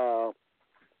Chris, I'll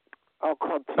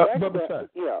come to you. Brother Seth.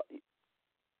 Yeah.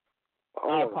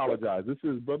 I apologize. This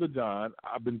is Brother John.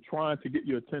 I've been trying to get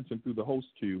your attention through the host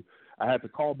queue. I had to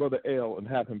call Brother L and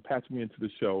have him patch me into the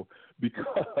show because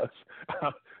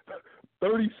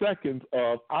 30 seconds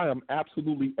of I am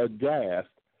absolutely aghast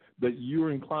that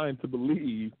you're inclined to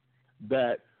believe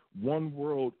that one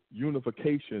world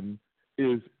unification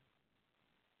is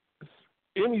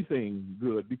anything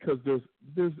good, because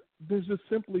there's just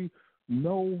simply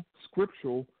no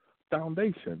scriptural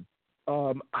foundation.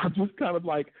 I'm just kind of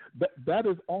like that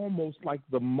is almost like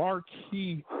the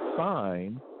marquee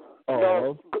sign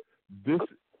of this.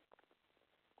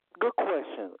 Good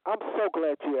question. I'm so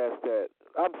glad you asked that.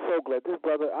 I'm so glad. This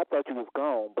brother, I thought you was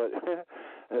gone, but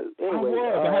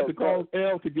anyway. I had to call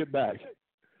L to get back.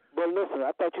 But listen,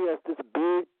 I thought you had this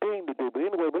big thing to do. But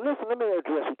anyway, listen, let me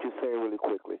address what you're saying really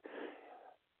quickly.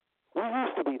 We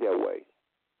used to be that way.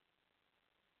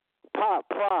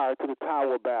 Prior to the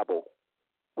Tower of Babel,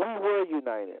 we were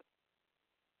united.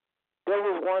 There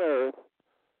was one earth.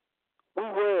 We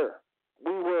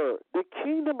were. The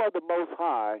kingdom of the Most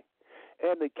High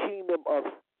and the kingdom of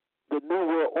the New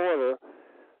World Order.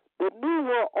 The New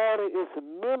World Order is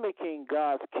mimicking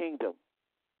God's kingdom.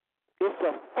 It's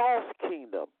a false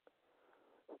kingdom.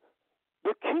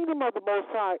 The kingdom of the Most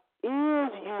High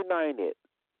is united.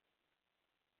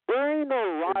 There ain't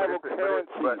no rival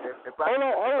currency. Hold on.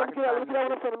 Let me get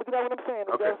out what I'm saying.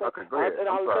 Okay, go ahead. And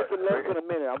I'll make it less than a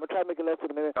minute. I'm going to try to make it less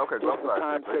than a minute. Okay, just for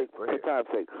time's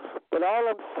sake. But all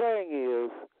I'm saying is,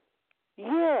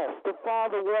 yes, the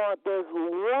Father wants, there's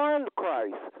one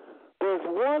Christ. There's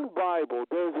one Bible.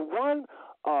 There's one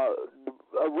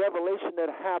a revelation that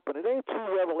happened. It ain't two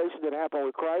revelations that happened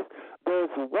with Christ. There's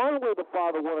one way the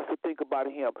Father wants us to think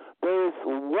about Him. There's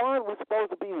one. We're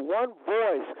supposed to be one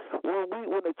voice. When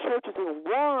the church is in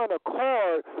one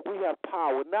accord, we have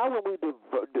power. Now when we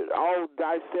all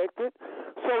dissect it,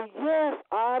 so yes,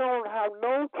 I don't have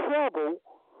no trouble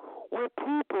with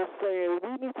people saying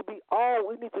we need to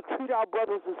treat our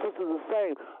brothers and sisters the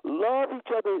same. Love each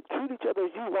other, treat each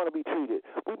other as you want to be treated.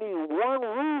 We need one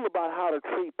rule about how to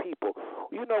treat people.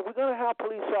 You know, we're going to have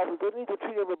police officers. They need to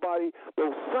treat everybody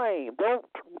the same. Don't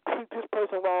treat this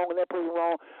person wrong and that person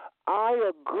wrong. I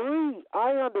agree.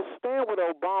 I understand what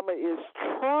Obama is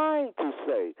trying to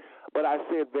say. But I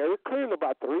said very clearly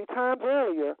about 3 times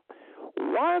earlier,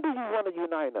 why do you want to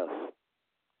unite us?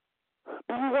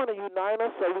 Do you want to unite us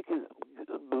so we can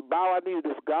bow our knee to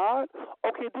this God?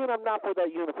 Okay, then I'm not for that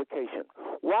unification.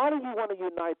 Why do you want to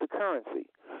unite the currency?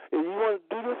 If you want to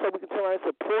do this so we can tell and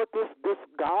support this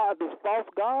God, this false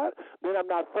God, then I'm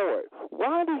not for it.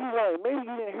 Why do you want it? Maybe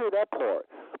you didn't hear that part.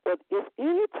 But if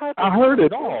any type of... I heard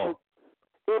it all.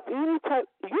 If any type...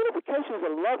 Unification is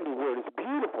a lovely word. It's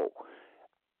beautiful.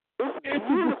 It's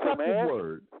beautiful, man.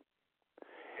 Word.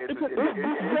 Last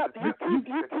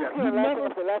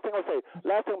thing I'll say,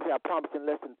 I promise in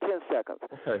less than 10 seconds.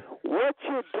 Okay. What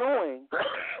you're doing,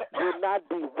 you're not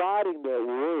dividing that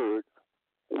word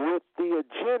with the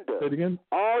agenda. Say it again.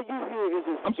 All you hear is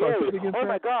this scary, oh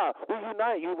my God, we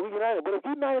united. But if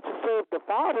you united to serve the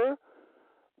Father,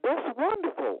 that's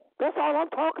wonderful. That's all I'm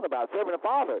talking about, serving the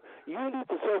Father. You need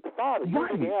to serve the Father. You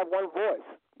need to have one voice.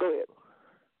 Go ahead.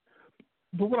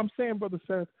 But what I'm saying, Brother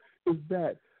Seth, is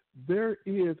that there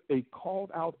is a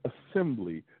called out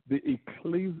assembly, the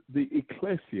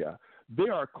ecclesia. They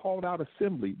are called out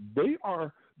assembly. They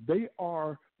are the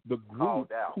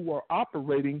group who are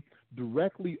operating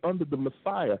directly under the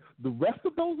Messiah. The rest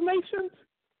of those nations,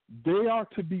 they are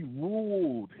to be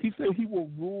ruled. He said he will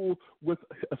rule with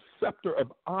a scepter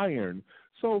of iron.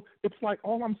 So it's like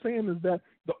all I'm saying is that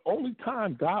the only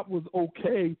time God was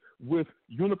okay with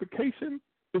unification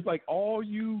is like all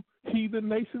you heathen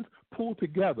nations pull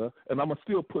together, and I'm going to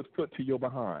still put foot to your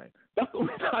behind. That's the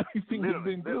only time he seems to have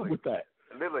been good with that.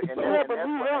 I hear what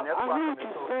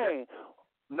you're saying.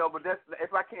 No, but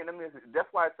if I can, that's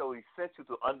why it's so essential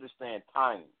to understand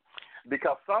timing,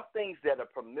 because some things that are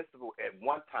permissible at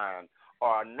one time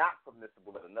are not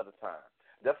permissible at another time.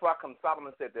 That's why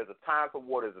Solomon said there's a time for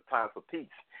war, there's a time for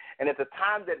peace. And at the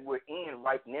time that we're in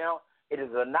right now, it is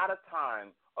not a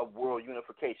time of world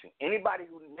unification. Anybody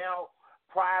who now,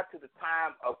 prior to the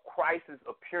time of Christ's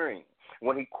appearing,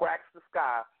 when he cracks the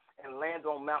sky and lands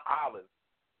on Mount Olive,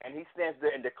 and he stands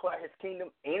there and declares his kingdom,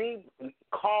 any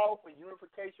call for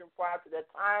unification prior to that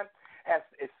time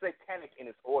is satanic in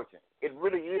its origin. It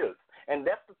really is. And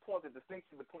that's the point, the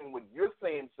distinction between what you're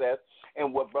saying, Seth, and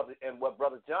what Brother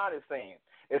John is saying.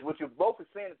 Is what you both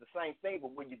are saying is the same thing,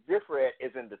 but where you differ at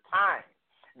is in the time.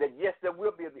 That yes, there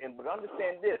will be, but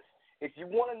understand this. If you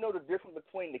want to know the difference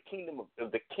between the kingdom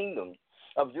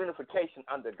of unification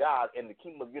under God and the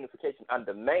kingdom of unification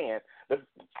under man, the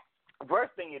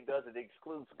first thing it does is it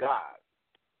excludes God.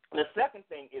 The second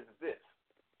thing is this.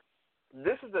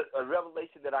 This is a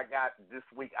revelation that I got this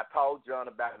week. I told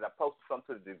John about it. I posted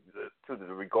something to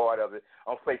the regard of it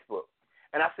on Facebook.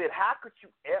 And I said, have you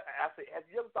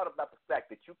ever thought about the fact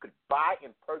that you could buy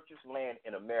and purchase land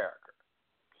in America,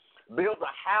 build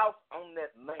a house on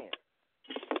that land?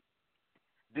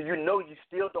 Do you know you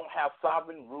still don't have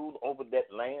sovereign rule over that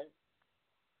land?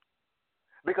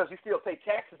 Because you still pay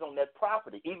taxes on that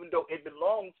property, even though it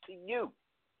belongs to you.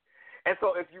 And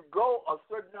so if you go a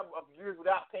certain number of years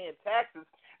without paying taxes,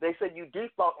 they say you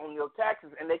default on your taxes,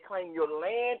 and they claim your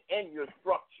land and your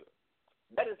structure.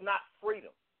 That is not freedom.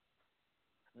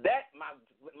 That, my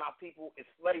people, is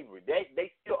slavery.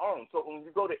 They still own. So when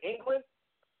you go to England,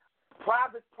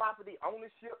 private property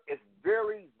ownership is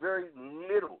very, very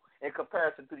little in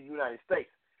comparison to the United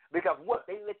States. Because what?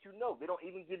 They let you know. They don't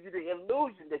even give you the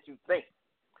illusion that you think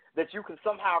that you can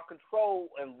somehow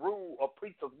control and rule a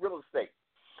piece of real estate.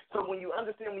 So when you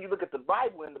understand, when you look at the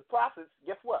Bible and the prophets,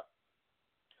 guess what?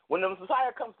 When the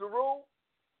Messiah comes to rule,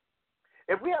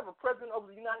 if we have a president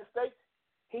over the United States,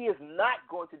 he is not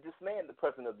going to disman the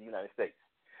president of the United States.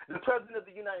 The president of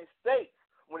the United States,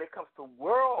 when it comes to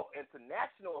world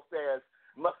international affairs,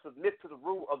 must submit to the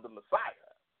rule of the Messiah.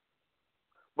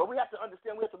 But we have to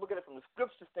understand, we have to look at it from the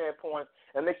scripture standpoint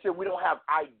and make sure we don't have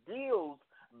ideals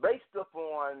based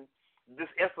upon this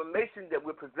information that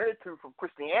we're presented to from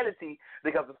Christianity,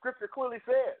 because the scripture clearly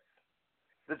says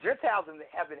the Gentiles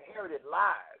have inherited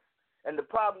lies. And the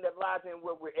problem that lies in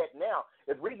where we're at now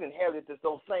is we've inherited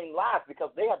those same lies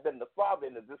because they have been the father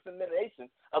in the dissemination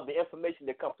of the information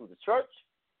that comes through the church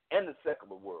and the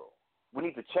secular world. We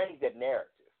need to change that narrative.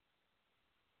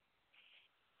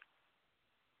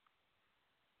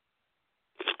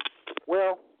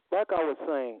 Well, like I was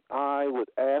saying, I would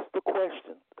ask the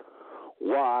question,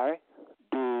 why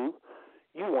do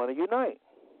you want to unite?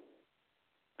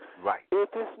 Right. If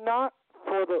it's not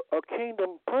for a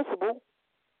kingdom principle,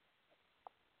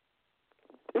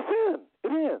 it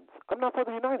ends. I'm not for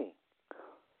the uniting.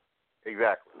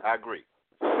 Exactly. I agree.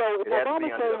 So if Obama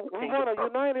says we want to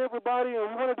unite everybody and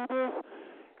we want to do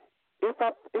this,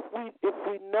 if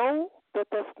we know that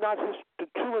that's not the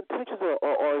true intentions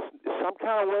or some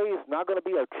kind of way it's not going to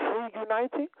be a true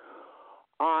uniting,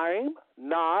 I'm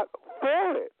not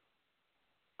for it.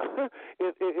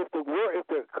 If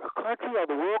the country or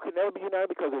the world can never be united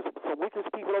because there's some wicked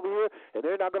people over here and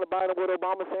they're not going to buy what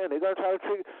Obama's saying, they're going to try to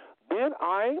trigger, then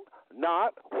I'm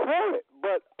not for it.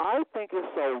 But I think it's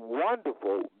so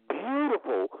wonderful,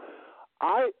 beautiful.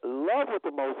 I love what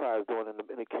the Most High is doing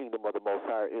in the kingdom of the Most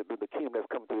High, in the kingdom that's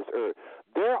come to this earth.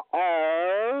 They're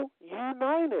all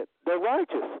united. They're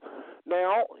righteous.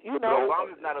 Now, you know. But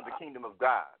Obama's not of the kingdom of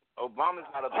God. Obama's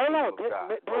not of the kingdom of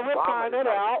God. We'll find it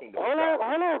out. Hold on.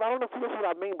 I don't know if you know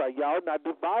what I mean by y'all not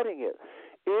dividing it.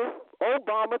 If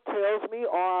Obama tells me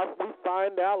or we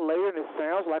find out later and it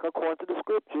sounds like according to the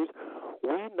scriptures,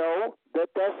 we know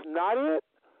that that's not it,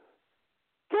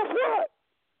 guess what?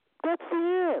 That's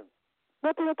the end.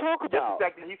 Nothing to talk about. Just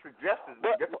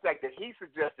the fact that he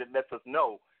suggested lets us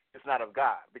know it's not of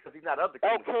God because he's not of the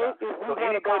kingdom of God. If we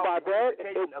want to go by that,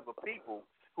 of a people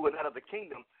who are not of the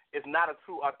kingdom is not a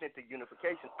true, authentic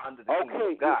unification under the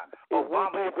kingdom of God.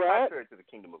 Obama is contrary to the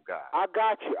kingdom of God. I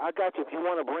got you. If you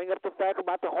want to bring up the fact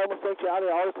about the homosexuality,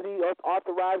 all this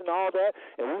authorized and all that,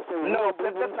 and we say no,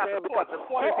 that's not the point. The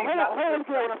point is he's not.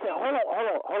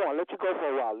 Hold on. Let you go for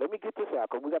a while. Let me get this out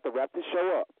because we got to wrap this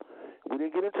show up. We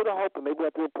didn't get into the hope, and maybe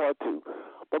we'll have to do part 2.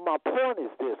 But my point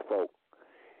is this, folks.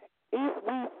 If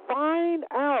we find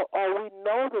out or we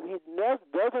know that he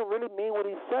doesn't really mean what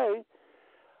he say,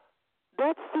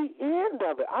 that's the end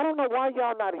of it. I don't know why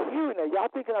y'all not hearing that. Y'all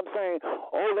thinking I'm saying,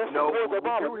 let's support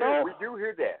Obama. We do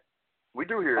hear that. We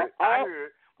do hear it. I hear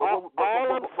it. All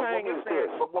I'm saying is this.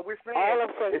 But what we're saying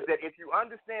is that if you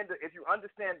understand the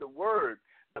word,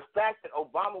 the fact that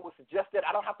Obama would suggest that,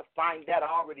 I don't have to find that.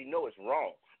 I already know it's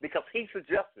wrong because he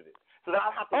suggested it. So then I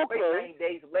have to wait 9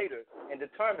 days later and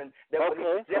determine that what he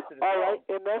suggested is wrong.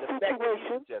 In that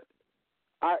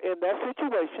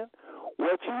situation,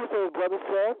 what you would say, Brother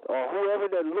Seth, or whoever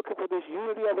that's looking for this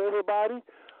unity of everybody,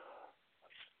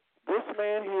 this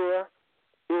man here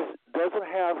doesn't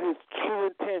have his true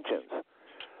intentions.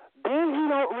 Then he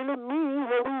don't really mean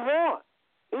what we want.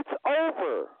 It's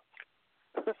over.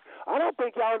 I don't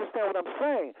think y'all understand what I'm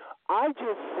saying. I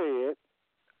just said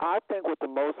I think what the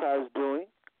Most High is doing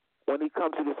when he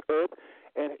comes to this earth,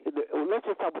 and let's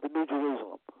just talk about the New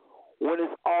Jerusalem. When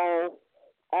it's all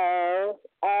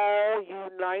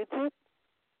united,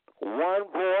 one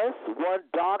voice, one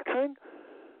doctrine,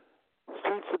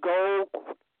 streets of gold,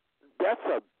 that's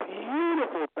a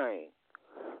beautiful thing.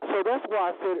 So that's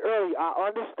why I said earlier, I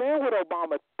understand what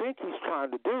Obama think he's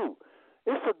trying to do.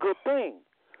 It's a good thing.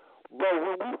 But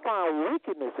when we find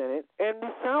wickedness in it, and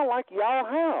it sound like y'all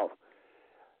have,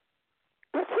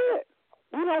 that's it.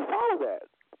 We don't follow that.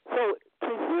 So to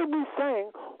hear me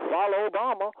saying, follow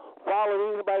Obama,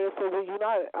 follow anybody that says we're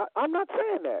united, I'm not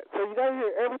saying that. So you got to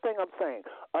hear everything I'm saying.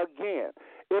 Again,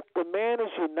 if the man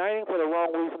is uniting for the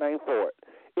wrong reason, I ain't for it.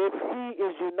 If he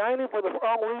is uniting for the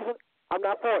wrong reason, I'm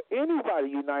not for anybody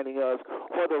uniting us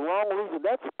for the wrong reason.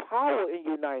 That's power in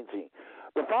uniting.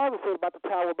 The Father says about the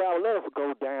Tower of Babel, let us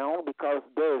go down because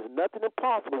there is nothing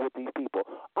impossible with these people.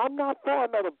 I'm not for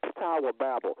another Tower of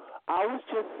Babel. I was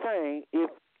just saying if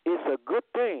it's a good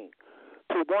thing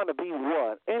to want to be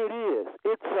one, and it is.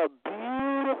 It's a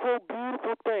beautiful,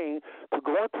 beautiful thing to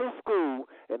go into a school,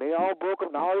 and they all broke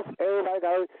up, and everybody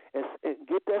got and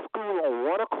get that school on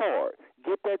one accord,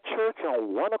 get that church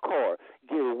on one accord,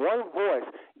 get one voice,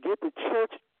 get the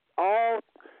church all,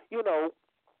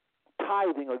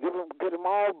 tithing, or get them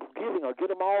all giving, or get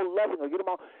them all loving, or get them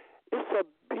all. It's a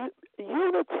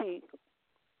unity.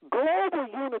 Global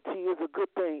unity is a good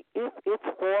thing if it's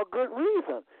for a good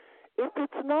reason. If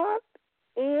it's not,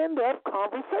 end of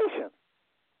conversation.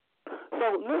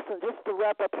 So listen, just to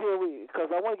wrap up here,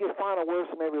 because I want to get final words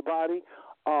from everybody.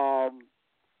 I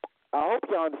hope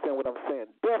y'all understand what I'm saying.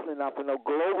 Definitely not for no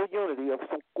global unity of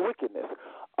some wickedness.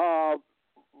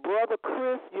 Brother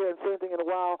Chris, you haven't said anything in a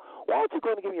while. Why don't you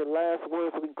go and give me your last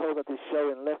words so we can close out this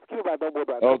show, and let's give about no more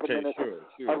about a couple minutes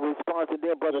of response, and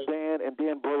then Brother Dan, and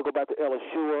then Brother go back to El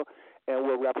Yeshua, and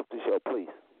we'll wrap up the show, please.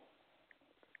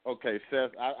 Okay,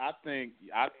 Seth, I think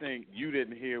you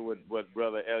didn't hear what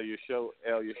Brother El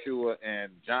Yeshua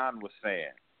and John was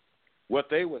saying. What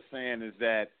they were saying is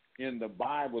that in the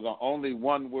Bible, the only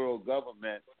one world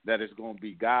government that is going to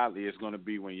be godly is going to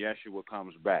be when Yeshua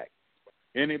comes back.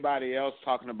 Anybody else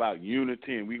talking about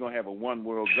unity and we're going to have a one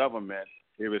world government,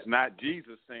 if it's not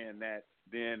Jesus saying that,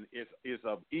 then it's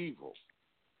of evil.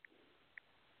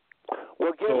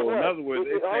 Well, guess so what? In other words,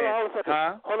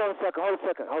 hold on a second.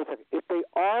 If they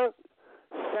are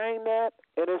saying that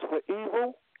and it's for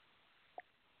evil,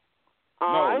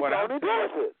 I don't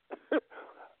endorse it.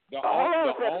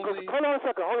 Hold on a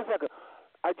second.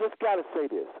 I just got to say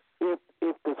this.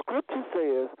 If the scripture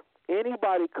says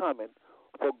anybody coming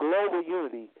for global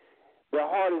unity, their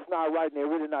heart is not right and they're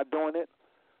really not doing it,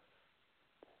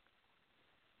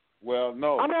 well,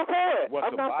 no. I'm not for it.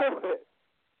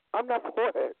 I'm not for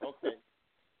it.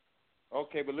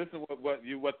 Okay, but listen,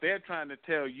 what they're trying to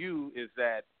tell you is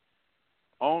that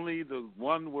only the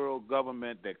one world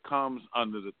government that comes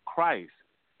under the Christ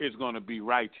is going to be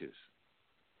righteous.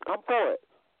 I'm for it.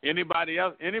 Anybody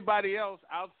else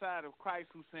outside of Christ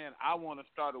who's saying, I want to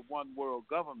start a one world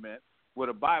government, what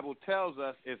the Bible tells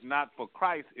us is not for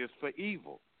Christ, it's for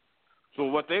evil. So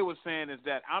what they were saying is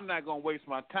that I'm not going to waste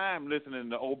my time listening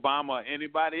to Obama or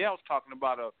anybody else talking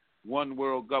about a one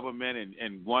world government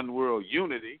and one world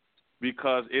unity,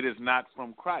 because it is not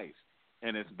from Christ.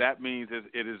 And that means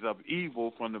it is of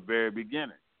evil from the very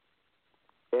beginning.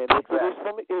 And if it's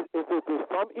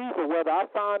from evil, whether I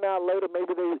find out later,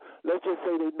 maybe let's just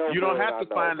say they know. You don't have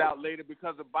to find out later,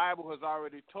 because the Bible has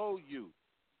already told you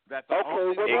that the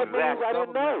only exact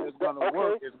government is going to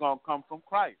work is going to come from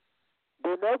Christ.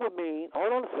 Then that would mean,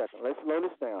 hold on a second, let's slow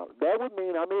this down. That would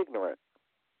mean I'm ignorant.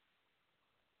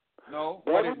 No,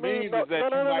 what it means is that you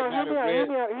might not have read. Hear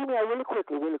me out really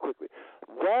quickly.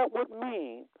 That would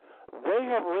mean they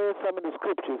have read some of the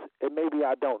scriptures and maybe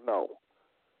I don't know.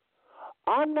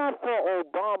 I'm not for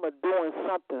Obama doing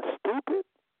something stupid.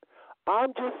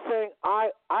 I'm just saying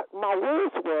my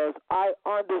words was I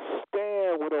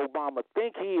understand what Obama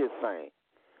think he is saying.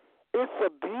 It's a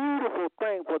beautiful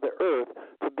thing for the earth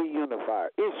to be unified.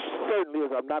 It certainly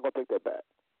is. I'm not going to take that back.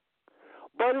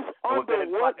 But it's under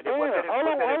what banner?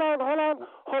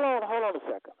 Hold on a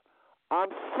second. I'm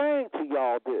saying to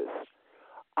y'all this.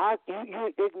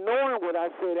 You ignoring what I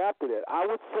said after that. I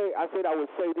would say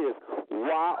this.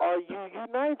 Why are you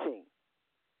uniting?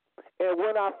 And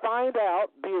when I find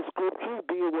out, be it scriptures,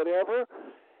 be it whatever,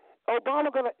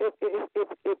 Obama gonna if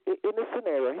in this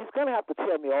scenario, he's gonna have to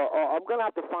tell me, or I'm gonna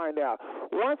have to find out.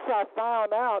 Once I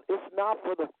found out it's not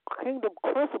for the kingdom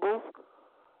principles,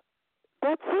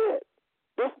 that's it.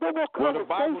 There's no more conversation. Well, the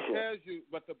Bible tells you,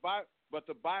 but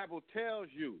the Bible tells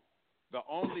you the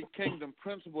only kingdom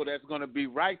principle that's going to be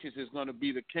righteous is going to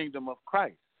be the kingdom of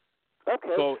Christ.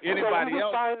 Okay. So anybody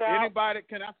else,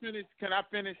 can I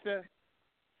finish that?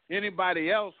 Anybody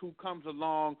else who comes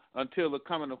along until the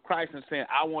coming of Christ and saying,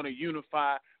 I want to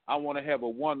unify, I want to have a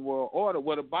one world order,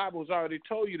 well, the Bible's already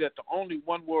told you that the only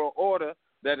one world order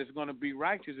that is going to be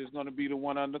righteous is going to be the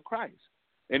one under Christ.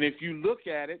 And if you look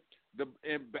at it,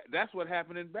 that's what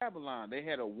happened in Babylon. They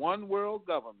had a one world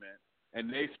government, and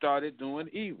they started doing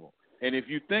evil. And if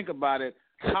you think about it,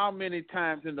 how many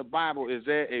times in the Bible is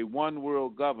there a one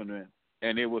world government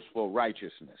and it was for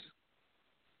righteousness?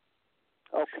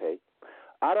 Okay.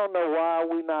 I don't know why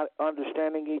we're not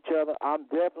understanding each other. I'm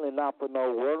definitely not for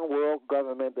no one world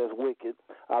government that's wicked.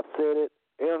 I've said it.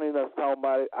 Everyone that's talking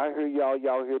about it. I hear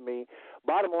y'all hear me.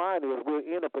 Bottom line is we'll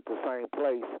end up at the same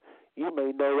place. You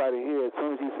may know right here, as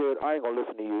soon as he said, I ain't going to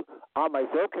listen to you, I might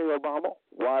say, okay, Obama,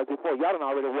 why is it for? Y'all done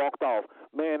already walked off.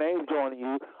 Man, I ain't joining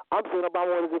you. I'm saying,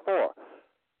 Obama, what is it for?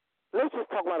 Let's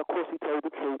just talk about, of course, he told the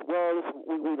truth. Well,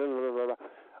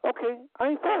 okay,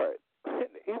 I ain't for it.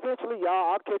 Eventually,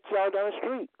 y'all, I'll catch y'all down the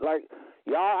street. Like,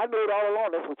 y'all, I knew it all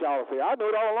along. That's what y'all say. I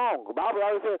knew it all along. The Bible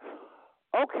always said,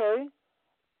 okay,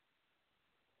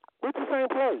 we're the same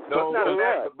place. No, it's not a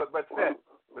matter, but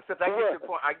Seth, I get your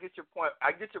point.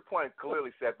 I get your point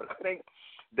clearly, Seth. But I think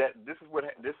that this is what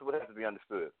has to be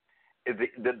understood. Is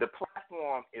the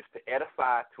platform is to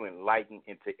edify, to enlighten,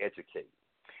 and to educate.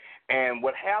 And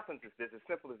what happens is this: as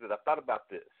simple as this. I thought about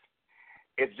this.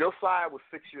 If Josiah was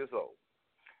 6 years old,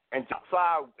 and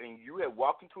you had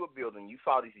walked into a building, you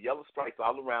saw these yellow stripes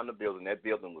all around the building. That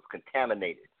building was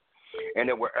contaminated, and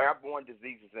there were airborne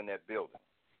diseases in that building.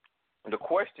 And the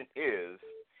question is.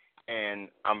 And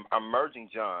I'm merging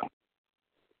John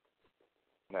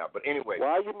now. But anyway.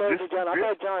 Why are you merging John? I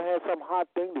thought John had some hot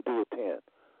thing to do with 10.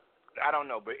 I don't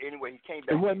know. But anyway, he came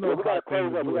back. It wasn't no hot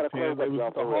thing to do with 10. It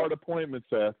was a hard appointment.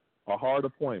 appointment, Seth. A hard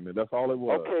appointment. That's all it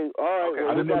was. Okay. All right. Okay.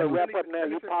 Well, we got to wrap up now.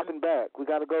 You're popping back. We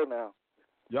got to go now.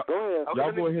 Go ahead. Okay,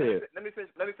 y'all go ahead. Let me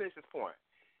finish this point.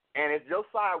 And as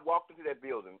Josiah walked into that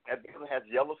building has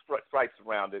yellow stripes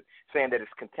around it saying that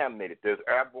it's contaminated. There's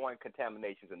airborne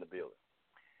contaminations in the building.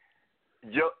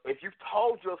 If you've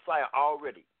told Josiah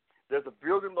already, there's a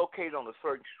building located on a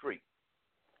certain street,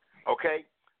 okay?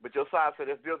 But Josiah said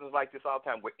there's buildings like this all the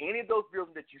time. Where any of those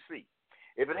buildings that you see,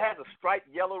 if it has a striped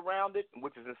yellow around it,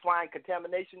 which is implying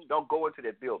contamination, don't go into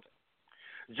that building.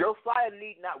 Josiah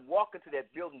need not walk into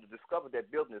that building to discover that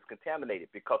building is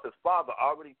contaminated because his father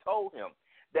already told him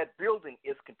that building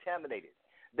is contaminated.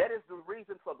 That is the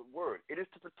reason for the word. It is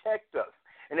to protect us.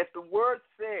 And if the word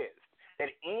says that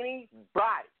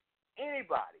anybody,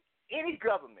 any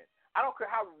government, I don't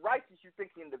care how righteous you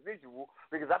think the individual,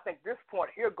 because I think this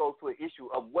point here goes to an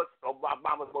issue of what's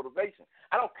Obama's motivation.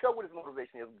 I don't care what his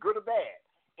motivation is, good or bad.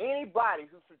 Anybody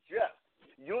who suggests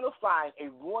unifying a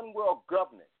one-world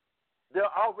government,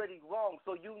 they're already wrong,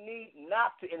 so you need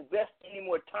not to invest any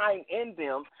more time in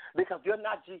them because they're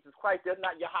not Jesus Christ. They're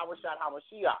not Yahweh Shai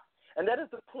HaMashiach. And that is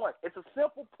the point. It's a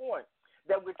simple point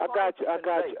that we're trying to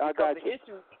convey. I got you.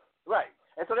 Issue, right.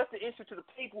 And so that's the issue to the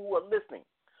people who are listening.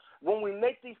 When we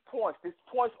make these points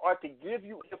are to give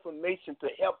you information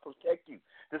to help protect you,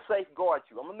 to safeguard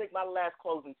you. I'm going to make my last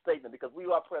closing statement because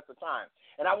we are pressed for time.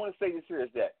 And I want to say this here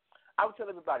is that I would tell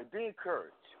everybody, be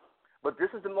encouraged. But this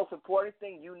is the most important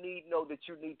thing you need to know that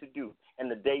you need to do in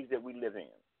the days that we live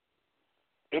in.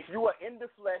 If you are in the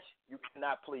flesh, you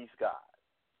cannot please God.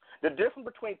 The difference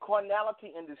between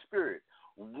carnality and the spirit,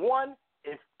 one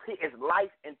is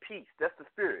life and peace. That's the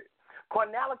spirit.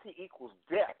 Carnality equals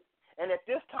death. And at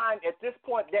this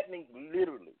point, that means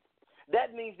literally.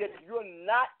 That means that if you're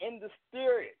not in the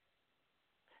spirit,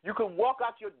 you can walk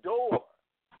out your door.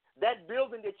 That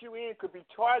building that you're in could be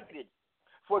targeted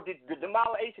for the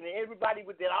demolition and everybody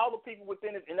within, all the people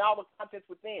within it, and all the contents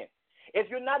within.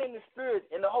 If you're not in the spirit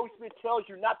and the Holy Spirit tells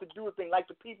you not to do a thing like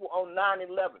the people on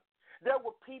 9/11, there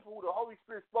were people who the Holy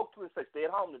Spirit spoke to and said, stay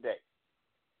at home today.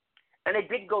 And they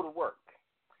didn't go to work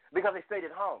because they stayed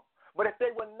at home. But if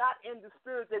they were not in the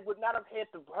spirit, they would not have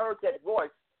heard that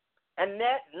voice. And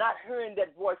that not hearing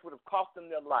that voice would have cost them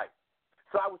their life.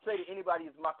 So I would say to anybody,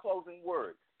 is my closing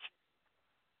words.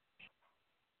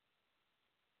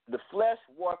 The flesh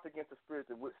wars against the spirit.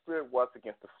 The spirit wars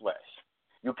against the flesh.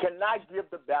 You cannot give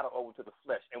the battle over to the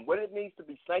flesh. And what it means to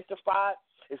be sanctified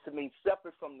is to mean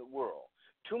separate from the world.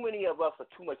 Too many of us are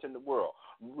too much in the world.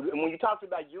 And when you talk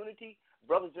about unity,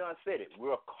 Brother John said it.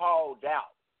 We're called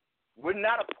out. We're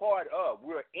not a part of.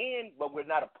 We're in, but we're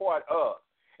not a part of.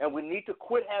 And we need to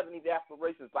quit having these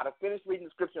aspirations. By the finished reading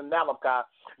the scripture in Malachi,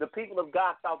 the people of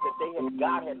God thought that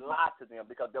God had lied to them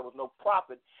because there was no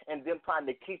prophet and them trying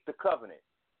to keep the covenant.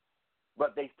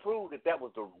 But they proved that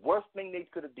was the worst thing they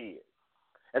could have did.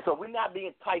 And so we're not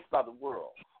being enticed by the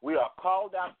world. We are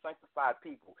called out sanctified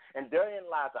people. And therein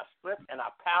lies our strength and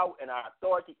our power and our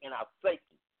authority and our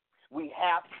safety. We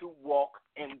have to walk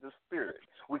in the Spirit.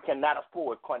 We cannot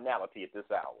afford carnality at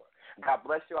this hour. God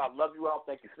bless you. I love you all.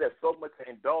 Thank you so much for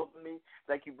indulging me.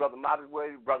 Thank you, Brother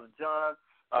Modesway, Brother John.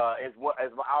 As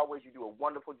always, you do a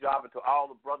wonderful job. And to all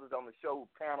the brothers on the show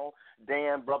panel,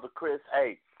 Dan, Brother Chris,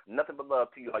 hey, nothing but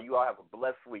love to you. You all have a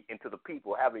blessed week. And to the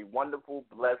people, have a wonderful,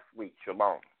 blessed week.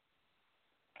 Shalom.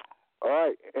 All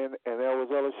right. And that was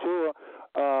Elishua.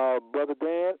 Brother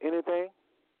Dan, anything?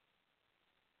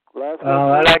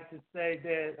 I'd like to say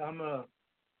that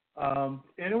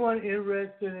anyone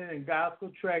interested in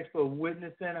gospel tracts for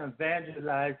witnessing and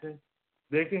evangelizing,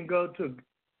 they can go to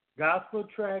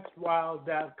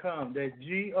gospeltractswild.com. That's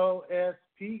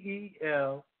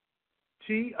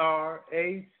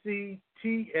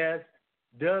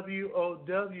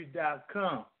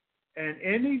GOSPELTRACTSWOW.com. And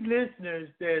any listeners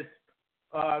that's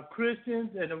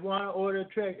Christians and want to order a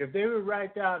tract, if they would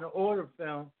write down an order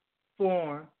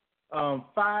form,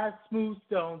 5 smooth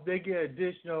stones, they get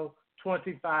additional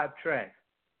 25 tracks.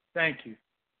 Thank you.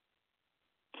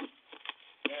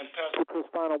 And Pastor Chris,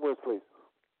 final words, please.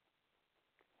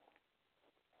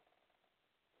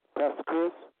 Pastor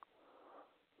Chris?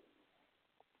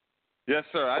 Yes,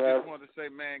 sir. I just wanted to say,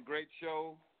 man, great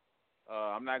show.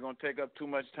 I'm not going to take up too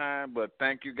much time, but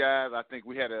thank you guys. I think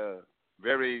we had a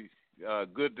very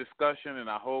good discussion, and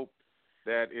I hope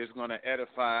that it's going to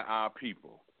edify our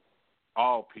people.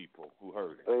 All people who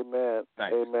heard it. Amen.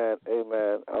 Thanks. Amen.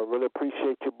 Amen. I really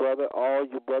appreciate you, brother. All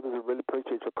you brothers, I really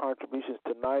appreciate your contributions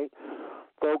tonight.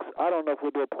 Folks, I don't know if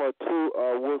we'll do a part 2.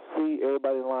 We'll see.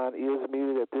 Everybody in line is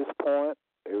muted at this point.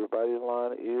 Everybody in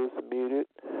line is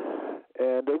muted.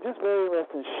 And it's just very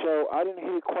interesting show. I didn't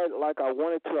hear it quite like I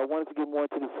wanted to. I wanted to get more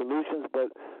into the solutions,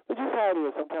 but it's just how it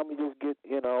is. Sometimes we just get,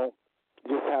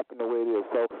 just happen the way it is.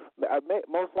 So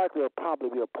most likely it'll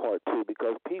probably be a part 2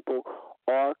 because people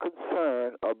are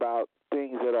concerned about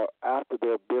things that are after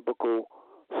their biblical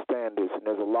standards, and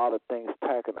there's a lot of things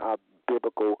attacking our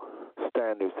biblical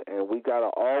standards, and we got to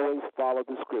always follow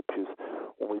the scriptures.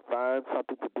 When we find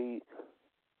something to be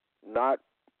not,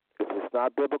 if it's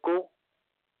not biblical,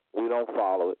 we don't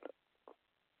follow it.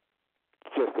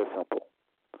 Just as simple.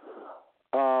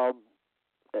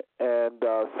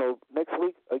 So next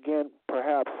week, again,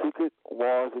 perhaps secret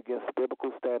wars against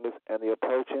biblical standards and the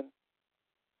approaching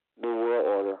New World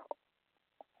Order.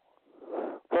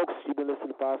 Folks, you've been listening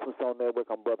to Five Smooth Stone Network.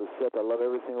 I'm Brother Seth. I love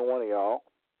every single one of y'all.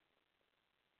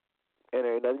 And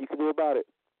there ain't nothing you can do about it.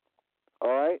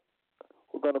 All right?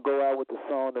 We're going to go out with a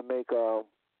song to make,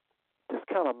 just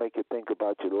kind of make you think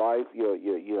about your life, your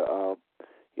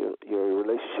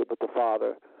relationship with the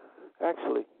Father.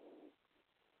 Actually,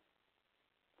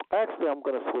 I'm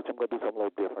going to switch. I'm going to do something a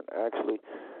little different. Actually,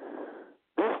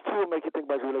 this too will make you think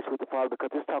about your relationship with the Father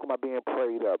because it's talking about being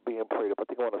prayed up. I think I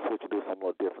want to switch and do something a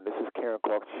little different. This is Karen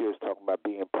Clark Shears talking about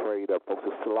being prayed up. Folks,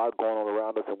 there's a lot going on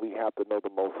around us, and we have to know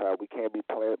the Most High. We can't be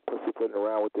pussyfooting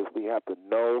around with this. We have to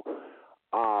know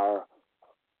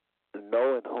in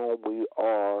whom we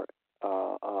are,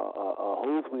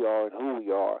 whose we are, and who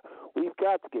we are. We've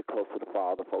got to get close to the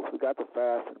Father, folks. We've got to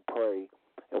fast and pray.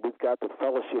 And we've got to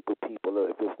fellowship with people.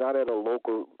 If it's not at a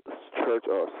local church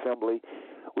or assembly,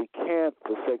 we can't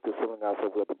forsake the assembling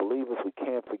ourselves with the believers. We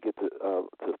can't forget to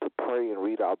pray and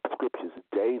read our scriptures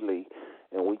daily.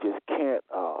 And we just can't,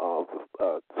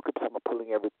 scriptures are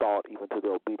pulling every thought even to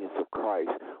the obedience of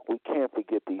Christ. We can't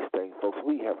forget these things, folks.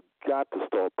 We have got to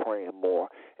start praying more.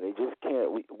 And they just can't.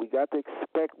 We got to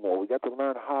expect more. We got to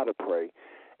learn how to pray.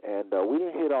 And we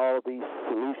didn't hit all of these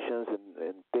solutions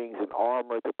and things and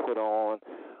armor to put on,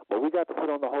 but we got to put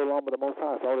on the whole armor of the Most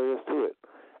High. That's all there is to it.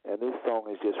 And this song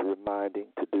is just reminding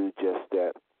to do just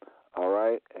that. All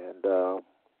right? And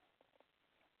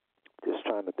just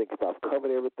trying to think if I've covered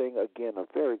everything. Again, a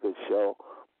very good show.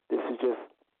 This is just,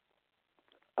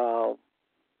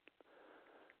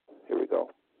 here we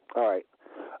go. All right.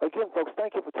 Again, folks,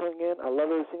 thank you for tuning in. I love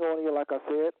every single one of you, like I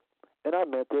said, and I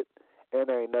meant it. And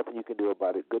there ain't nothing you can do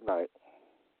about it. Good night.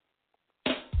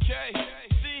 K,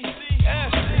 C,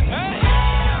 S.